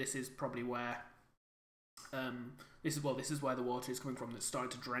see that this is probably where this is where the water is coming from. That's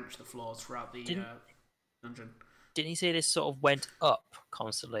starting to drench the floors throughout the dungeon. Didn't you say this sort of went up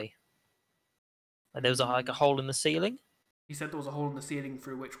constantly? Like there was like a hole in the ceiling? He said there was a hole in the ceiling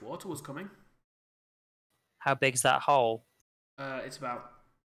through which water was coming. How big's that hole? It's about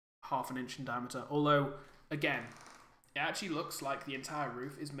half an inch in diameter. Although, again, it actually looks like the entire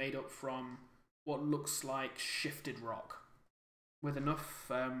roof is made up from what looks like shifted rock. With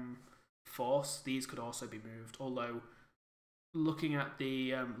enough force, these could also be moved. Although, looking at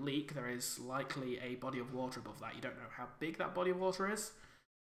the leak, there is likely a body of water above that. You don't know how big that body of water is,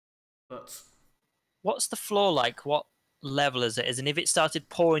 but... What's the floor like? What level is it? And if it started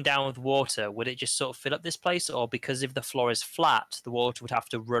pouring down with water, would it just sort of fill up this place? Or because if the floor is flat, the water would have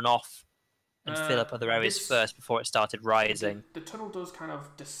to run off and fill up other areas first before it started rising? The tunnel does kind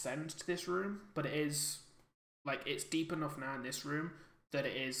of descend to this room, but it is... like, it's deep enough now in this room that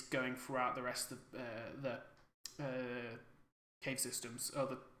it is going throughout the rest of the cave systems, or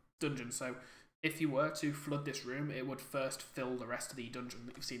the dungeon. So if you were to flood this room, it would first fill the rest of the dungeon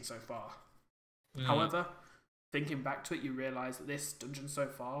that you've seen so far. However, thinking back to it, you realise that this dungeon so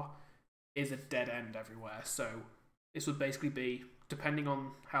far is a dead end everywhere. So this would basically be, depending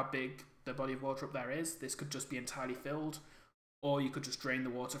on how big the body of water up there is, this could just be entirely filled, or you could just drain the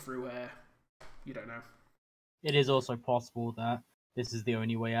water through here. You don't know. It is also possible that this is the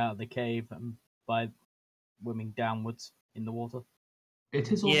only way out of the cave by swimming downwards in the water. It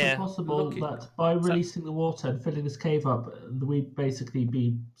is also possible that by releasing the water and filling this cave up, we'd basically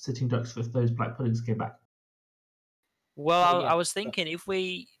be sitting ducks if those black puddings came back. Well, I was thinking if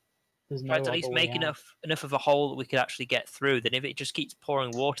we tried to at least make enough of a hole that we could actually get through, then if it just keeps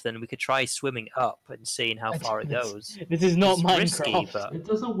pouring water, then we could try swimming up and seeing how far it goes. This is not Minecraft. Risky, but... It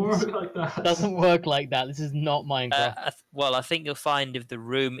doesn't work like that. It doesn't work like that. This is not Minecraft. Well, I think you'll find if the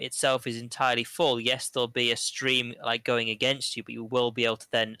room itself is entirely full, yes, there'll be a stream like going against you, but you will be able to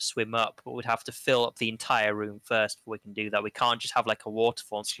then swim up. But we'd have to fill up the entire room first before we can do that. We can't just have like a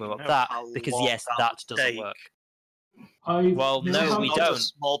waterfall and swim up that, because yes, that doesn't work. Well, no, we don't. A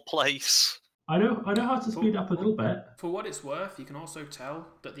small place. I know how to speed up a little bit. For what it's worth, you can also tell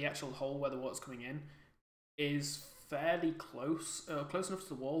that the actual hole where the water's coming in is fairly close enough to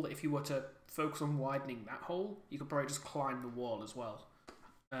the wall that if you were to focus on widening that hole, you could probably just climb the wall as well.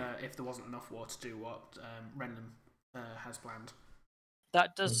 If there wasn't enough water to do what Renlan has planned.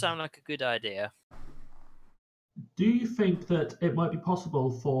 That does sound like a good idea. Do you think that it might be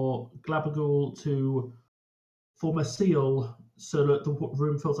possible for Glabagool to form a seal so that the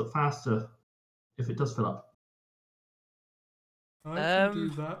room fills up faster if it does fill up? I can do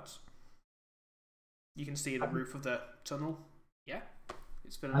that. You can see the roof of the tunnel. Yeah,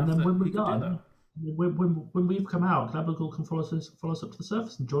 it's filling up. And then when we're done, when we've come out, Glabagool can follow us up to the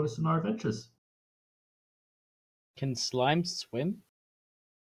surface and join us in our adventures. Can slimes swim?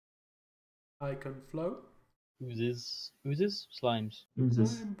 I can float. Oozes, slimes.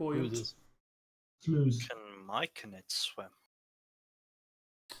 Oozes. I'm buoyant. Oozes. Slews. Can myconids swim?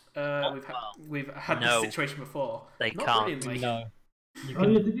 We've had this situation before. They Not can't. brilliantly. No.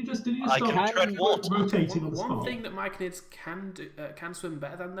 Did you just start rotating on the One spot? thing that myconids can swim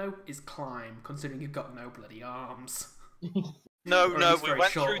better than though is climb, considering you've got no bloody arms. No, Or at no, least we very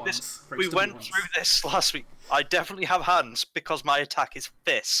went short through ones, this. very We stubby went ones. through this last week. I definitely have hands because my attack is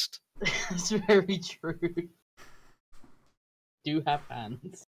fist. That's very true. Do have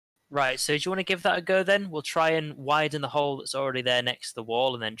hands. Right, so do you want to give that a go then? We'll try and widen the hole that's already there next to the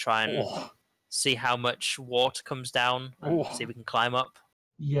wall and then try and see how much water comes down and see if we can climb up.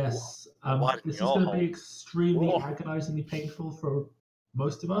 Yes. Why This is your going to be hole? extremely agonizingly painful for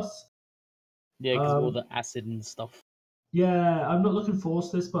most of us. Yeah, because all the acid and stuff. Yeah, I'm not looking forward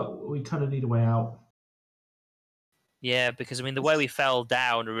to this, but we kind of need a way out. Yeah, because I mean the way we fell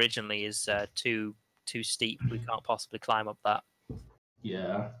down originally is too steep. We can't possibly climb up that.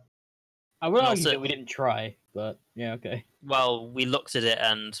 Yeah. I would And argue also- that we didn't try, but yeah, okay. Well, we looked at it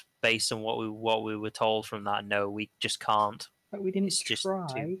and based on what we were told from that, no, we just can't. But we didn't It's just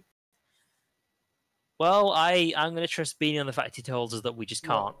try. Well, I'm going to trust Beanie on the fact he told us that we just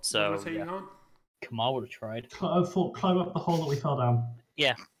can't. What So did I say you yeah. can't? Kamar would have tried. I thought climb up the hole that we fell down.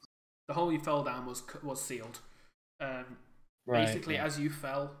 The hole you fell down was sealed. Right. Basically, as you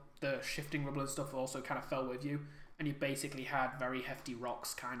fell, the shifting rubble and stuff also kind of fell with you, and you basically had very hefty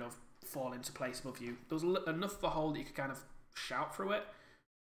rocks kind of fall into place above you. There was enough of a hole that you could kind of shout through it,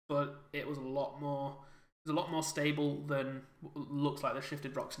 but it was a lot more stable than looks like the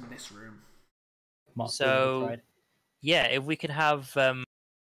shifted rocks in this room. Kamar So- would have tried. Yeah, if we could have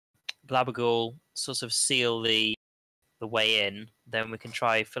Glabagool sort of seal the way in, then we can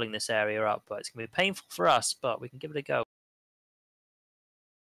try filling this area up. But it's going to be painful for us, but we can give it a go.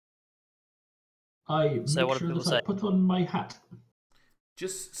 I So make what do sure people that I say? put on my hat.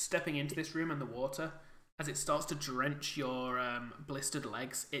 Just stepping into this room and the water, as it starts to drench your blistered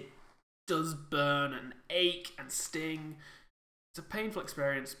legs, it does burn and ache and sting. It's a painful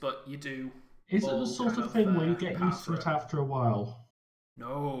experience, but you do. Is it all the sort kind of thing where you uh, get power used to through it after a while?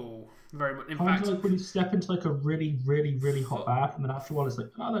 No, very much. In Kind fact, of like when you step into like a really, really, really hot bath, and then after a while it's like,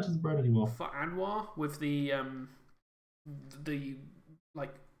 oh, that doesn't burn anymore. for Anwar with the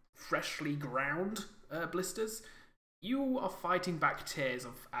like freshly ground blisters, you are fighting back tears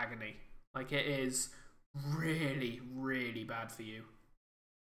of agony. Like it is really, really bad for you,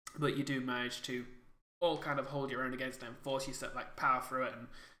 but you do manage to all kind of hold your own against them, force you to like power through it and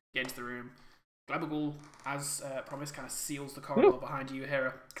get into the room. Glabagool, as promised, kind of seals the corridor behind you. You hear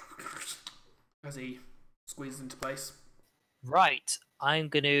a as he squeezes into place. Right, I'm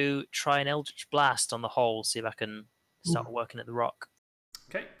going to try an Eldritch Blast on the hole, see if I can start working at the rock.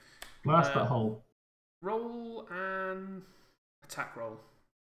 Okay, Blast that hole. roll and attack roll.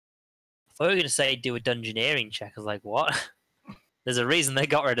 I thought you were going to say do a dungeoneering check. I was like, what? There's a reason they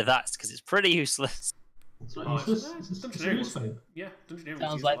got rid of that. It's because it's pretty useless. It's not Oh, useless. it's- It's it's a engineering use thing. Yeah, dungeoneering was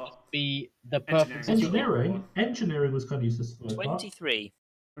Sounds used like a to lot. be the Engineering. perfect Engineering. Engineering was kind of useless for my part. 23.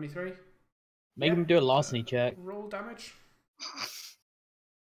 23. Make Yeah. him do a larceny check. Roll damage.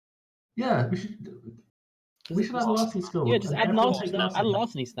 Yeah, we should. We should have a larceny skill. Yeah, just and add everyone larceny. take Add a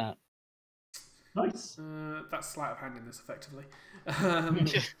larceny stat. Nice. That's sleight of hand in this, effectively.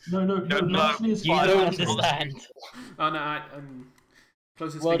 No, larceny is You fine. don't understand. Oh no,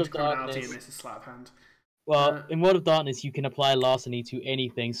 closest World thing to of criminality Darkness. in this is sleight of hand. Well, in World of Darkness, you can apply larceny to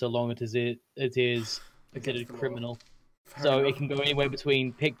anything so long as it is Against considered the law. criminal. Fair So enough. it can go anywhere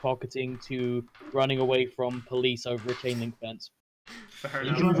between pickpocketing to running away from police over a chain link fence. Fair You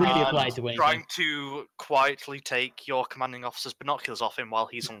enough. can really And apply to anything. trying to quietly take your commanding officer's binoculars off him while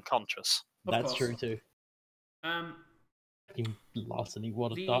he's unconscious. Of That's course. true too. Um, Fucking larceny,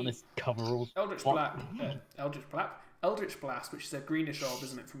 World of The- Darkness coveralls. Eldritch What? Eldritch Blast, which is a greenish orb,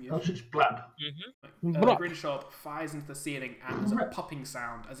 isn't it, from you? Eldritch Blab. The greenish orb fires into the ceiling, and there's a popping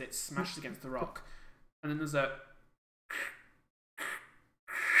sound as it smashes against the rock. And then there's a...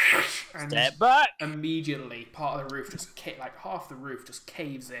 And Step back! immediately, part of the roof just like half the roof just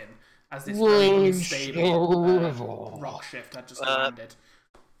caves in as this very unstable rock shift had just landed.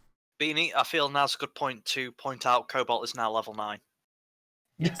 Beanie, I feel now's a good point to point out Cobalt is now level 9.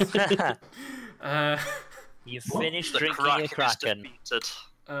 Yes. You finished The drinking a is Kraken. defeated.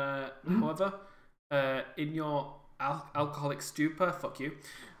 However, in your alcoholic stupor, fuck you.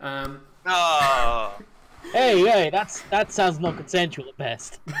 Ah, Hey, that sounds not consensual at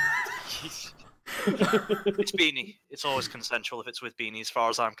best. it's Beanie. It's always consensual if it's with Beanie, as far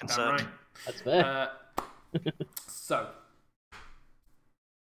as I'm Damn concerned. right. That's fair. So,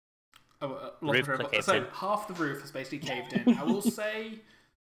 Roof caved in. half the roof has basically caved in. I will say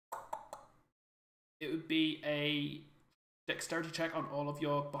it would be a dexterity check on all of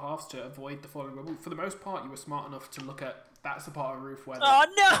your behalves to avoid the falling rubble. For the most part, you were smart enough to look at that's the part of the roof where the Oh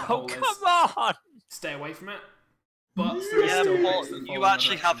hole no! is. Come on! Stay away from it. But there is Yeah, still well, bits that fall you in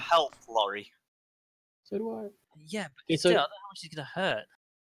actually that have direction. health, Laurie. So do I. Yeah, but Okay, so- still, I don't know how much he's gonna hurt.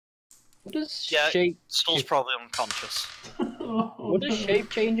 What does Yeah, shape? Stool's probably unconscious. What does shape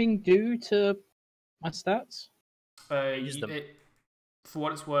changing do to my stats? Use them. For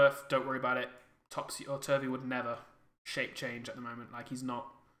what it's worth, don't worry about it. Topsy or Turvey would never shape change at the moment. Like he's not.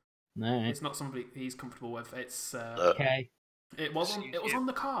 No. It's not something he's comfortable with. It's. Okay. It was on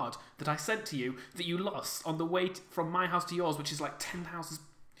the card that I sent to you that you lost on the way from my house to yours, which is like 10 houses.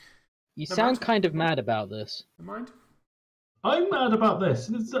 You Never sound mind. kind of mad about this. Never mind. I'm mad about this.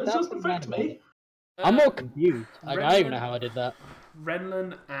 It doesn't That's affect mad me. I'm more confused. I don't even know how I did that.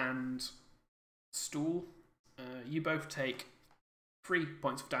 Renlan and Stool, you both take 3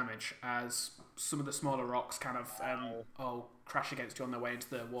 points of damage as some of the smaller rocks kind of crash against you on their way into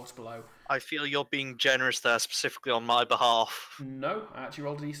the water below. I feel you're being generous there, specifically on my behalf. No, I actually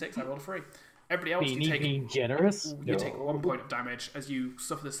rolled a d6. I rolled a 3. Everybody else, Being generous? you take 1 point of damage as you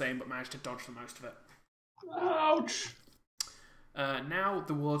suffer the same, but manage to dodge the most of it. Ouch! Now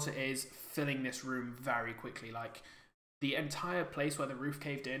the water is filling this room very quickly. Like the entire place where the roof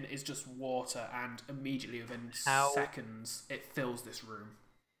caved in is just water, and immediately within seconds, it fills this room.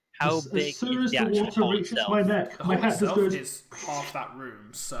 How As big soon is as the the actual water hole reaches itself? my neck, The my hole hat just itself goes. is half that room,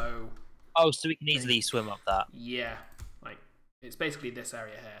 so Oh, so we can easily swim up that. yeah, like it's basically this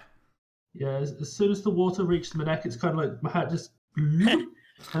area here. Yeah, as soon as the water reaches my neck, it's kind of like my hat just.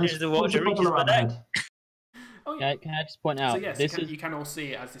 As the water reaches my neck. Oh yeah. Can I just point out? So yes, this you can all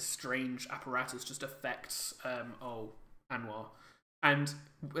see it as this strange apparatus just affects Anwar, and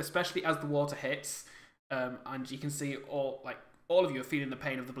especially as the water hits, and you can see all of you are feeling the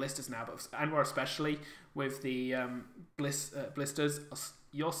pain of the blisters now, but Anwar especially with the blisters,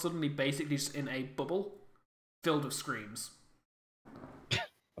 you're suddenly basically just in a bubble filled with screams.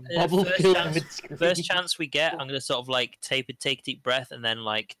 bubble filled with First chance we get, I'm gonna sort of like take a deep breath and then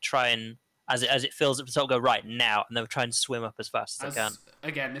like try and as it fills up, sort of go right now, and then try and swim up as fast as I can.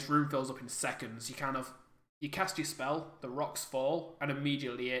 Again, this room fills up in seconds. You cast your spell, the rocks fall, and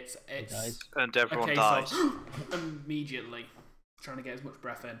immediately it's And everyone a case dies. of immediately trying to get as much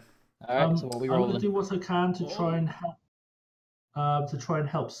breath in. Alright, so what are we I'm going rolling? to do what I can to try and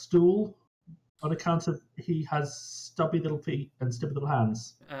help Stool, on account of he has stubby little feet and stubby little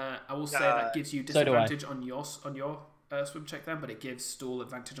hands. I will say that gives you so do I. disadvantage on your swim check then, but it gives Stool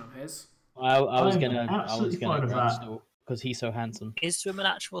advantage on his. I was I'm gonna absolutely fine with grab that. Stool because he's so handsome. Is swim an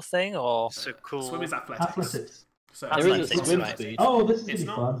actual thing or? So cool. Swim is athletics. Athletics. So There is a Athletics, swim right. speed. Oh, this is it's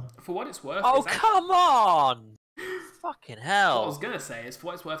gonna be not fun. for what it's worth. Oh it's come on! Fucking What I was hell! gonna say is, for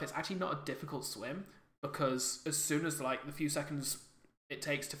what it's worth, it's actually not a difficult swim because as soon as like the few seconds it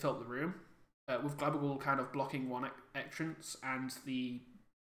takes to fill up the room, with Glabagul kind of blocking one entrance and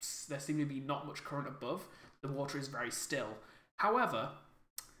there seems to be not much current above, the water is very still. However,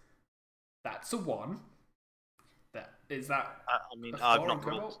 that's a 1. Is that? I mean, a I've 4 not on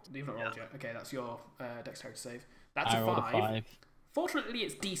Cobalt? rolled. You've not rolled yet. Okay, that's your dexterity save. That's I a rolled 5. a 5. Fortunately,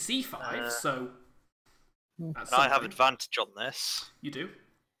 it's DC 5, so that's And I have something. advantage on this. You do.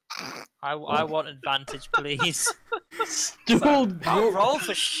 I want advantage, please. Stool, Don't roll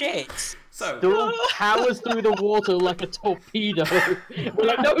for shit. So Stool powers through the water like a torpedo. We're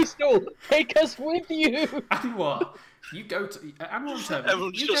like, no, Stool, take us with you. Anwar, you go to Anwar and Turvey.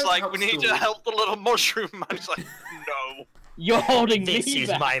 Everyone's you just go like, help we need Stool. to help the little mushroom man. He's like, no. You're holding This me is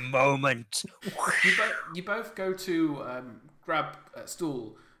back. my moment. You both go to grab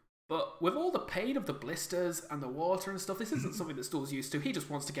Stool, but with all the pain of the blisters and the water and stuff, this isn't something that Stool's used to. He just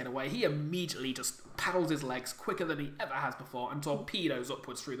wants to get away. He immediately just paddles his legs quicker than he ever has before and torpedoes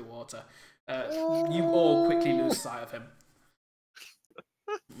upwards through the water. You all quickly lose sight of him.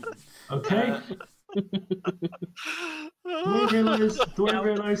 Okay. Do I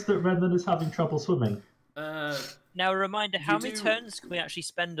realise that Renlan is having trouble swimming? Now, a reminder: how many do- turns can we actually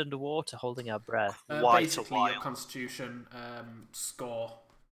spend underwater holding our breath? Quite a Basically, while. your Constitution score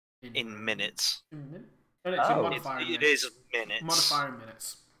In minutes. No, it's Oh. modifier in It minutes. is minutes. Modifier in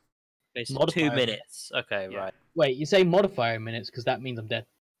minutes. Basically, Modifier. 2 minutes. Okay, Yeah. right. Wait, you say modifier in minutes because that means I'm dead.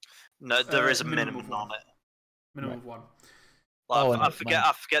 No, there is a minimum minimum of on one. it. Minimum of 1. Like, Oh, I and forget. mine-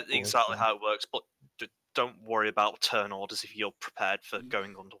 I forget Oh, exactly okay. how it works, but don't worry about turn orders if you're prepared for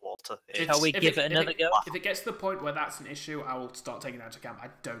going underwater. Shall we If give it another go? If it gets to the point where that's an issue, I will start taking that into account. I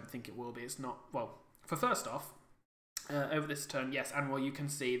don't think it will be. It's not. Well, for first off, over this turn, yes, and you can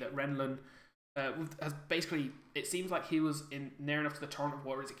see that Renlan has basically. It seems like he was near enough to the torrent of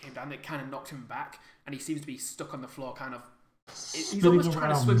water as it came down that it kind of knocked him back, and he seems to be stuck on the floor, kind of. He's almost trying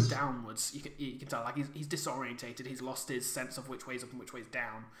to swim downwards. You can tell, like he's disorientated. He's lost his sense of which way's up and which way's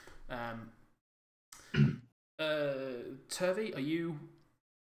down. Turvey, are you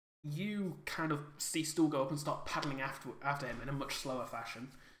you kind of see Stool go up and start paddling after him in a much slower fashion.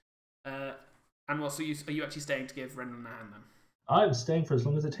 And also, are you actually staying to give Renlan a hand then? I'm staying for as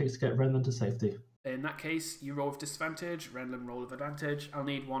long as it takes to get Renlan to safety. In that case, you roll with disadvantage, Renlan roll with advantage. I'll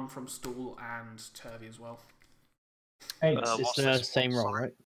need one from Stool and Turvey as well. 8. It's the same roll,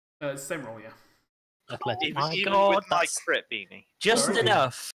 right? Same roll, yeah. Athletics. My Even God, with my that's crit, Beanie. just Sorry.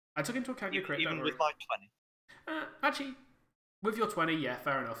 enough. I took into account your crit. Even don't with worry. my 20. Actually, with your 20, yeah,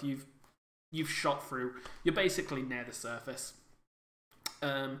 fair enough. You've shot through. You're basically near the surface.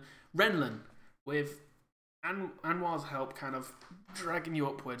 Renlan, with Anwar's help kind of dragging you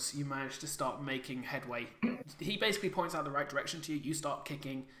upwards, you manage to start making headway. He basically points out the right direction to you. You start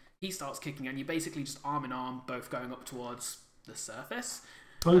kicking. He starts kicking, and you basically just arm in arm, both going up towards the surface.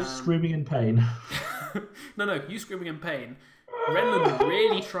 Both screaming in pain. No, you screaming in pain. Renlan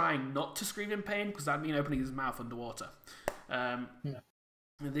really trying not to scream in pain because that'd mean opening his mouth underwater. That's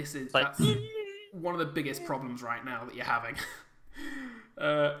one of the biggest problems right now that you're having.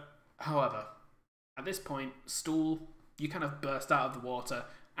 However, at this point, Stool, you kind of burst out of the water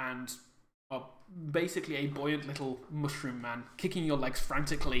and are basically a buoyant little mushroom man, kicking your legs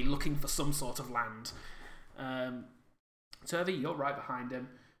frantically, looking for some sort of land. Turvey, you're right behind him.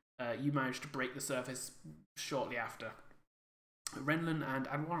 You managed to break the surface shortly after. Renlan and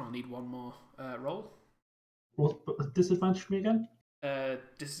Anwar will need one more roll. What disadvantage for me again?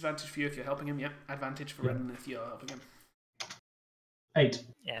 Disadvantage for you if you're helping him, yep. Advantage for Renlan if you're helping him. 8.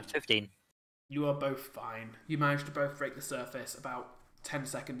 Yeah, 15. You are both fine. You managed to both break the surface about 10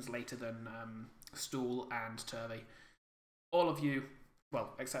 seconds later than Stool and Turvey. All of you,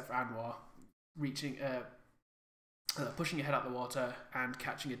 well, except for Anwar, reaching, pushing your head out the water and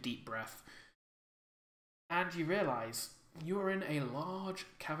catching a deep breath. And you realise you are in a large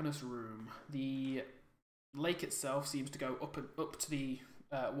cavernous room. The lake itself seems to go up to the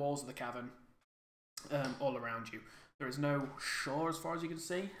walls of the cavern all around you. There is no shore as far as you can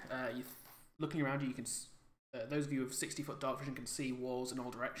see. Looking around you, you can those of you with 60-foot dark vision can see walls in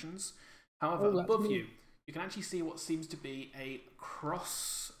all directions. However, above you can actually see what seems to be a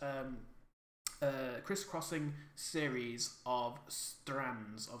crisscrossing series of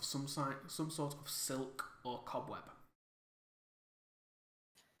strands of some sort of silk or cobweb.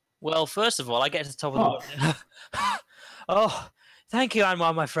 Well, first of all, I get to the top of the... Oh, thank you,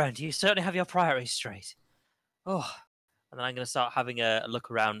 Anwar, my friend. You certainly have your priorities straight. Oh, and then I'm going to start having a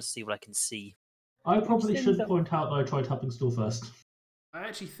look around to see what I can see. I probably should point out that I tried helping Stool first. I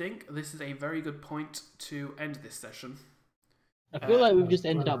actually think this is a very good point to end this session. I feel like we've just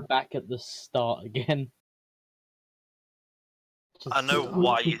ended up back at the start again. I know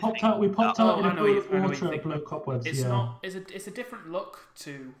why we you popped think out. We popped out in a pool of water think. below cobwebs. It's not. It's a different look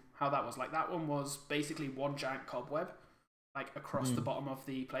to how that was. Like that one was basically one giant cobweb, like across the bottom of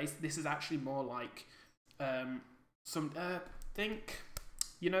the place. This is actually more like think.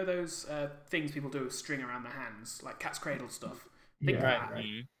 You know those things people do with string around their hands, like cat's cradle stuff. Think of that,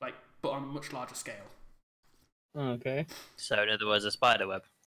 like, but on a much larger scale. Okay. So, in other words, a spider web.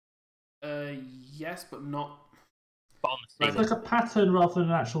 Yes, but not. But on the It's like a pattern rather than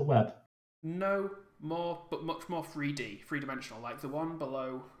an actual web. No, but much more 3D, three-dimensional. Like the one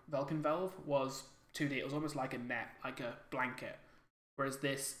below Velkenvelv was 2D. It was almost like a net, like a blanket. Whereas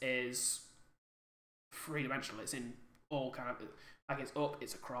this is three-dimensional. It's in all kind of. Like it's up,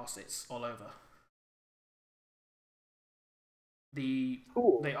 it's across, it's all over.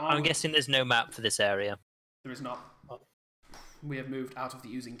 I'm guessing there's no map for this area. There is not. We have moved out of the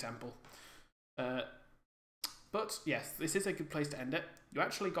Oozing Temple. But yes, this is a good place to end it. You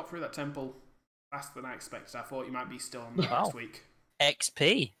actually got through that temple faster than I expected. I thought you might be still on next week.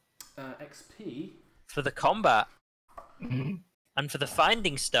 XP. XP? For the combat. And for the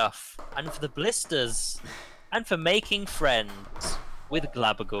finding stuff. And for the blisters. And for making friends with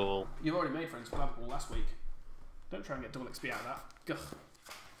Glabagul. You've already made friends with Glabagul last week. Don't try and get double XP out of that. Gugh.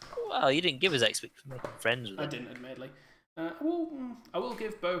 Well, you didn't give us XP for making friends with him. I didn't, admittedly. I will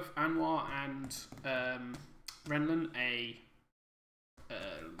give both Anwar and Renlan a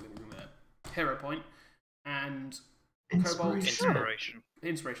hero point, and Cobalt Inspiration.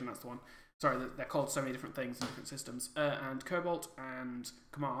 That's the one. Sorry, they're called so many different things in different systems. And Cobalt and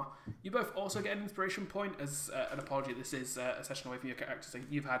Kamar, you both also get an inspiration point. As an apology, this is a session away from your characters.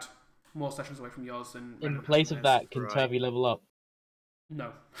 You've had more sessions away from yours than. In place of that, can Turvey level up?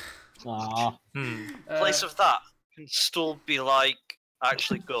 No. Place of that can still be like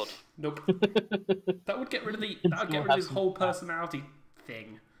actually good. Nope. That would get rid of his whole personality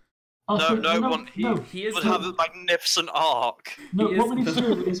thing. He would have a magnificent arc. No, what we need to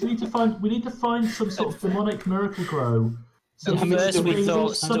do is we need to find some sort of demonic miracle grow At first we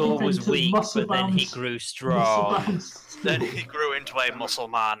thought Store was to weak, muscle but then he bound- grew muscle strong. bound Then Stu. he grew into a muscle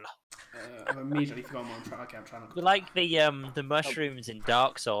man. I've immediately forgotten what I'm trying. Okay, I'm trying to. We're like the mushrooms in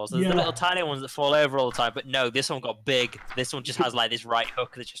Dark Souls. There's the Yeah. little tiny ones that fall over all the time, but no, this one got big. This one just has like this right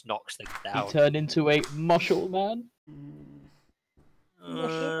hook that just knocks things down. He turned into a muscle man.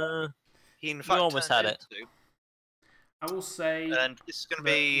 He in You fact almost turned had it. into- I will say. And this is going to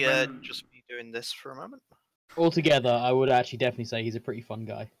that be when- just me doing this for a moment. Altogether, I would actually definitely say he's a pretty fun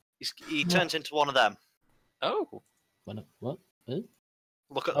guy. He turns into one of them. Oh, What?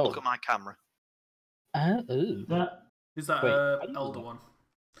 Look at Oh. my camera. Ooh. That Who's that Wait, how do you do elder that? one?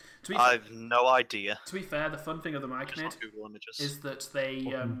 To be, I've no idea. to be fair, the fun thing of the Just Myconid Google images. is that they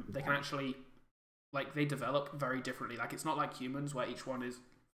can actually they develop very differently. Like it's not like humans where each one is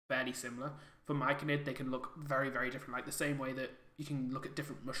fairly similar. For Myconid, they can look very, very different. Like the same way that you can look at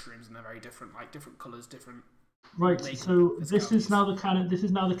different mushrooms and they're very different, like different colours, different. right. Make So this is physicalities. now the canon. This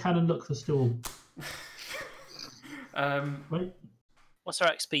is now the canon look for Stool. Right. what's our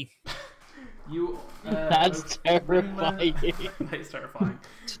XP? You. That's terrifying. That's terrifying.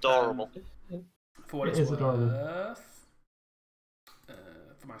 It's adorable. For what It it's is adorable. worth.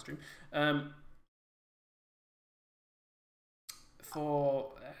 For my stream.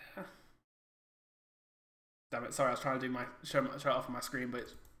 For. Damn it, sorry, I was trying to do show it off on my screen, but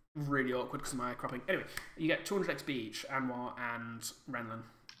it's really awkward because of my cropping. Anyway, you get 200 XP each, Anwar and Renlan.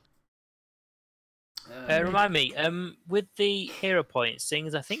 Remind me, with the hero points, seeing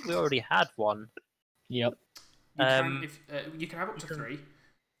as I think we already had one. Yep. You can have up to 3.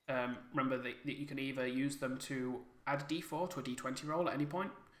 Remember that you can either use them to add a d4 to a d20 roll at any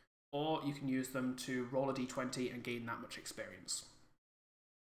point, or you can use them to roll a d20 and gain that much experience.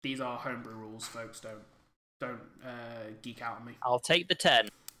 These are homebrew rules, folks. Don't geek out on me. I'll take the 10.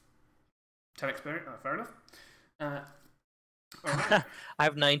 10 experience, fair enough. Alright. I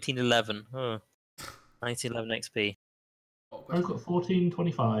have 1911. Huh. 1911 XP. I've got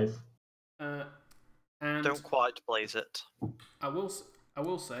 1425. And Don't quite blaze it. I will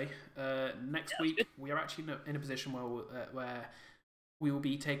say, next week we are actually in a position where we will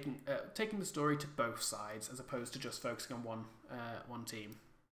be taking the story to both sides as opposed to just focusing on one team.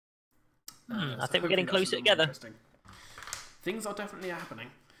 I So think we're getting hopefully closer that's a little more together. interesting. Things are definitely happening.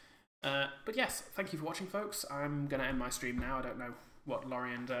 But yes, thank you for watching, folks. I'm going to end my stream now. I don't know what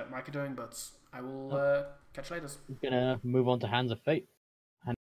Laurie and Mike are doing, but I will catch you later. We're gonna move on to Hands of Fate.